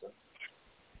ahead, Lisa.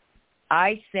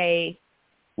 I say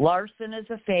Larson is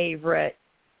a favorite,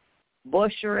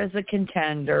 Buescher is a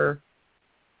contender,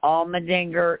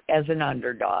 Allmendinger as an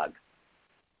underdog.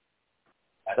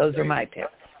 Those are my picks.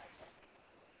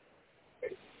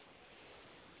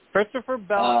 Christopher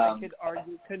Bell, I could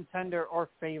argue contender or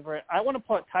favorite. I want to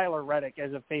put Tyler Reddick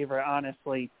as a favorite,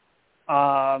 honestly.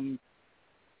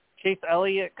 Chase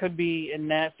Elliott could be in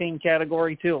that same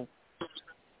category too.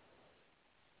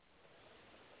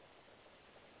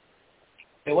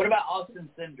 Okay, what about Austin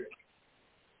Cindric?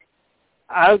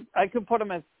 I could put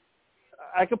him as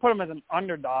an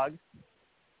underdog.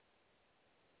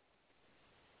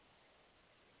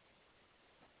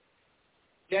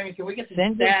 Jamie, can we get some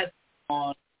Cindric. stats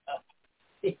on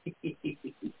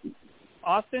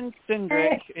Austin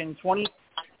Cindric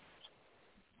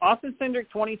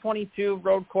 2022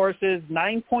 road courses,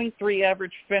 9.3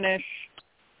 average finish.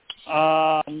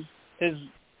 His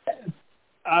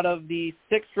out of the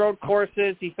 6 road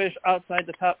courses, he finished outside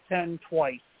the top 10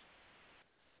 twice.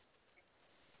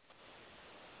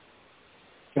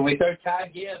 Can we throw Ty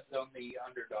Gibbs on the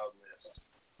underdog list?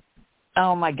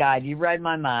 Oh, my God. You read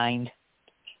my mind.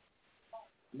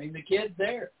 I mean, the kid's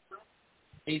there.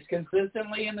 He's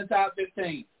consistently in the top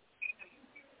 15.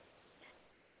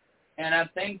 And I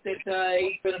think that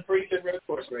he's been a pretty good road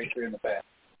course racer in the past.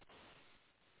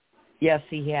 Yes,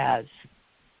 he has.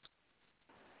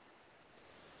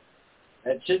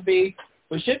 We should be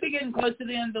getting close to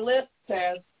the end of the list,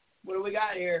 Taz. What do we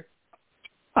got here?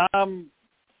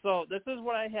 So this is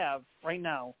what I have right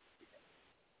now.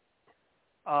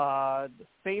 The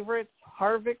favorites: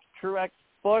 Harvick, Truex,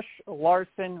 Busch,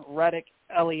 Larson, Reddick,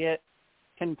 Elliott.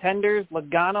 Contenders: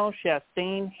 Logano,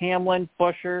 Chastain, Hamlin,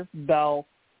 Buescher, Bell.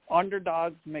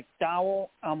 Underdogs: McDowell,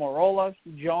 Almirola,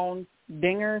 Jones,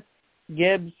 Dinger,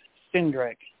 Gibbs,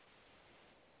 Cindric.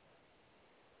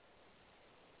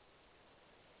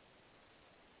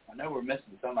 I know we're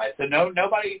missing somebody. So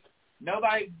nobody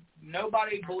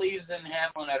believes in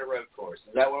Hamlin at a road course.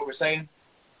 Is that what we're saying?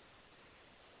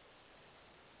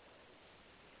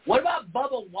 What about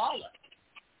Bubba Wallace?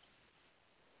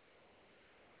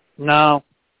 No.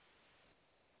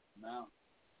 No,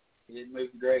 he didn't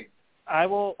move the grade. I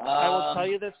will tell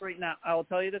you this right now.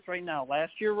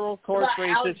 Last year road course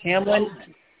races, Alex Hamlin.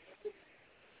 Bowman?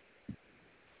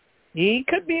 He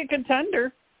could be a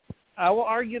contender. I will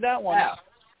argue that one.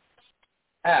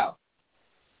 How?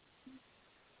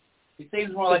 He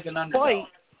seems more like an underdog.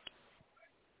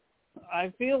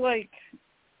 I feel like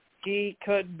he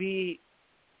could be.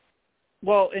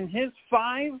 Well, in his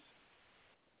 5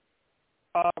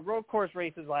 road course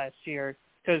races last year,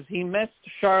 because he missed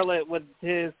Charlotte with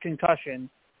his concussion.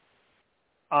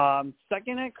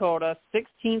 2nd at Coda,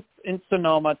 16th in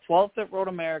Sonoma, 12th at Road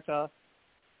America.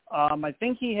 I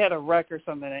think he had a wreck or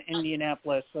something at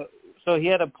Indianapolis, so he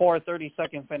had a poor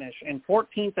 32nd finish, and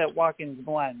 14th at Watkins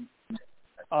Glen.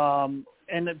 And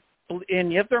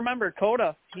you have to remember,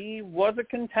 Coda, he was a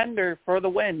contender for the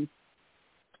win.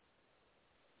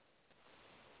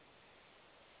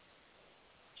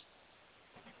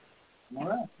 All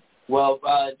right. Well,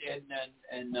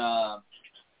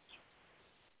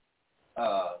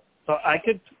 so I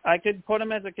could put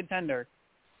him as a contender.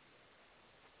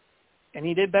 And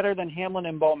he did better than Hamlin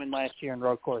and Bowman last year in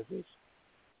road courses.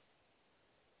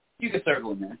 you can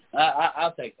circle him there.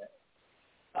 I'll take that.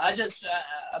 I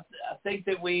think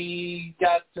that we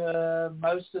got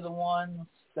most of the ones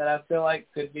that I feel like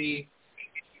could be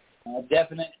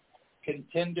definite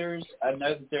contenders. I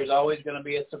know that there's always going to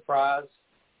be a surprise.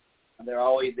 There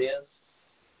always is.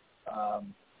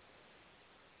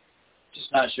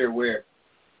 Just not sure where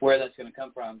that's going to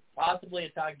come from. Possibly a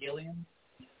Todd Gilliam,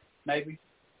 maybe.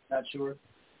 Not sure.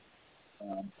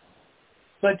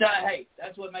 But, hey,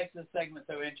 that's what makes this segment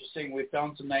so interesting. We've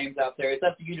thrown some names out there. It's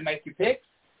up to you to make your picks.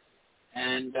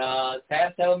 And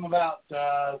Taz, tell them about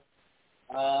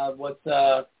what's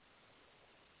tell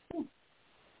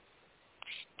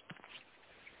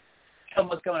them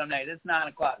what's coming up next. It's 9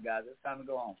 o'clock, guys. It's time to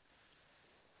go home.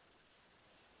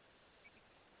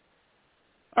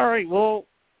 All right. Well,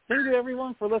 thank you,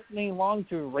 everyone, for listening along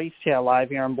to Race Chat Live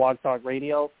here on Blog Talk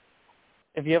Radio.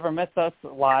 If you ever missed us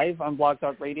live on Blog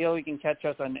Talk Radio, you can catch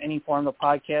us on any form of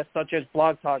podcast, such as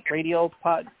Blog Talk Radio,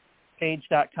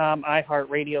 podpage.com,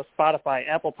 iHeartRadio, Spotify,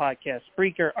 Apple Podcasts,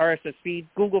 Spreaker, RSS Feed,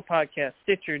 Google Podcasts,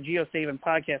 Stitcher, GeoSave, and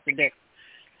Podcast Addict,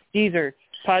 Deezer,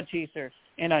 Podchaser,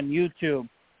 and on YouTube.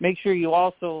 Make sure you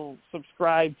also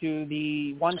subscribe to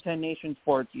the 110 Nation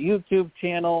Sports YouTube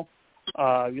channel.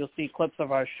 You'll see clips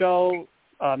of our show.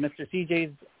 Mr.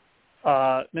 CJ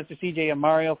and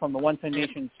Mario from the 110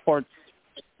 Nation Sports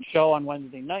show on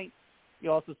Wednesday night.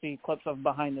 You also see clips of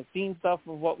behind-the-scenes stuff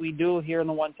of what we do here in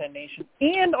the 110 Nation,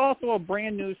 and also a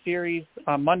brand new series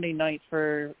on Monday nights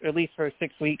for at least for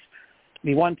 6 weeks,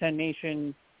 the 110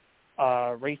 Nation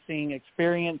racing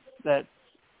experience that's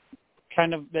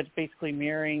basically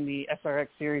mirroring the SRX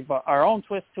series, but our own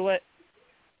twist to it.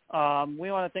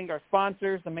 We want to thank our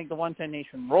sponsors that make the 110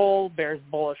 Nation roll: Bears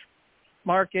Bullish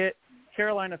Market,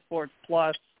 Carolina Sports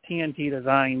Plus, TNT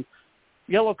Designs,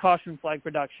 Yellow Caution Flag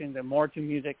Productions, and More to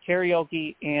Music,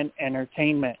 Karaoke, and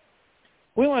Entertainment.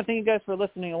 We want to thank you guys for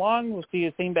listening along. We'll see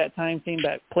you same bat time, same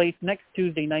bat place next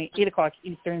Tuesday night, 8 o'clock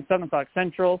Eastern, 7 o'clock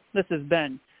Central. This has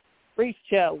been Race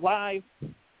Chat Live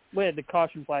with the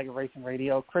Caution Flag of Racing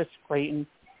Radio, Chris Creighton,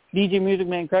 DJ Music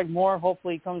Man Craig Moore,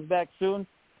 hopefully he comes back soon,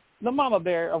 the Mama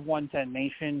Bear of 110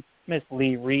 Nation, Miss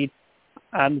Lee Reed.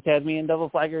 I'm the Tasmanian Devil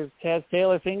Flaggers, Taz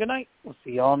Taylor, saying good night. We'll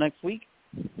see you all next week.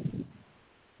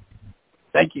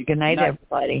 Thank you. Good night,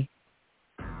 everybody.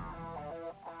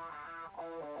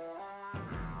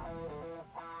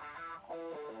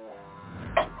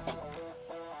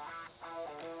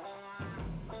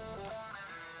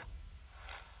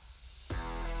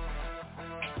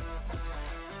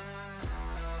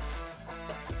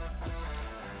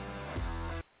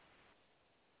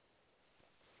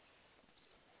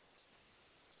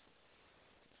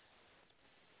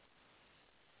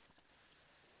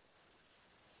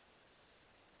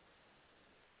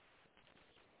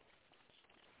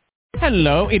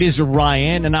 Hello, it is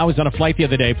Ryan, and I was on a flight the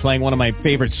other day playing one of my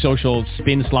favorite social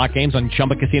spin slot games on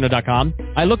ChumbaCasino.com.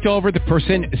 I looked over at the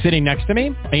person sitting next to me,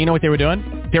 and you know what they were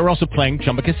doing? They were also playing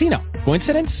Chumba Casino.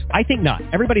 Coincidence? I think not.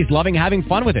 Everybody's loving having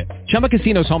fun with it. Chumba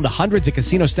Casino is home to hundreds of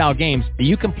casino-style games that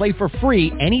you can play for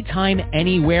free anytime,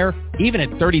 anywhere, even at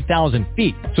 30,000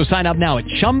 feet. So sign up now at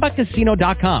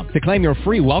ChumbaCasino.com to claim your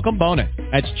free welcome bonus.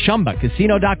 That's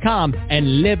ChumbaCasino.com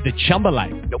and live the Chumba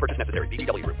life. No purchase necessary.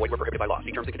 VGW Group. Void where prohibited by law.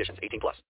 See terms and conditions. 18+.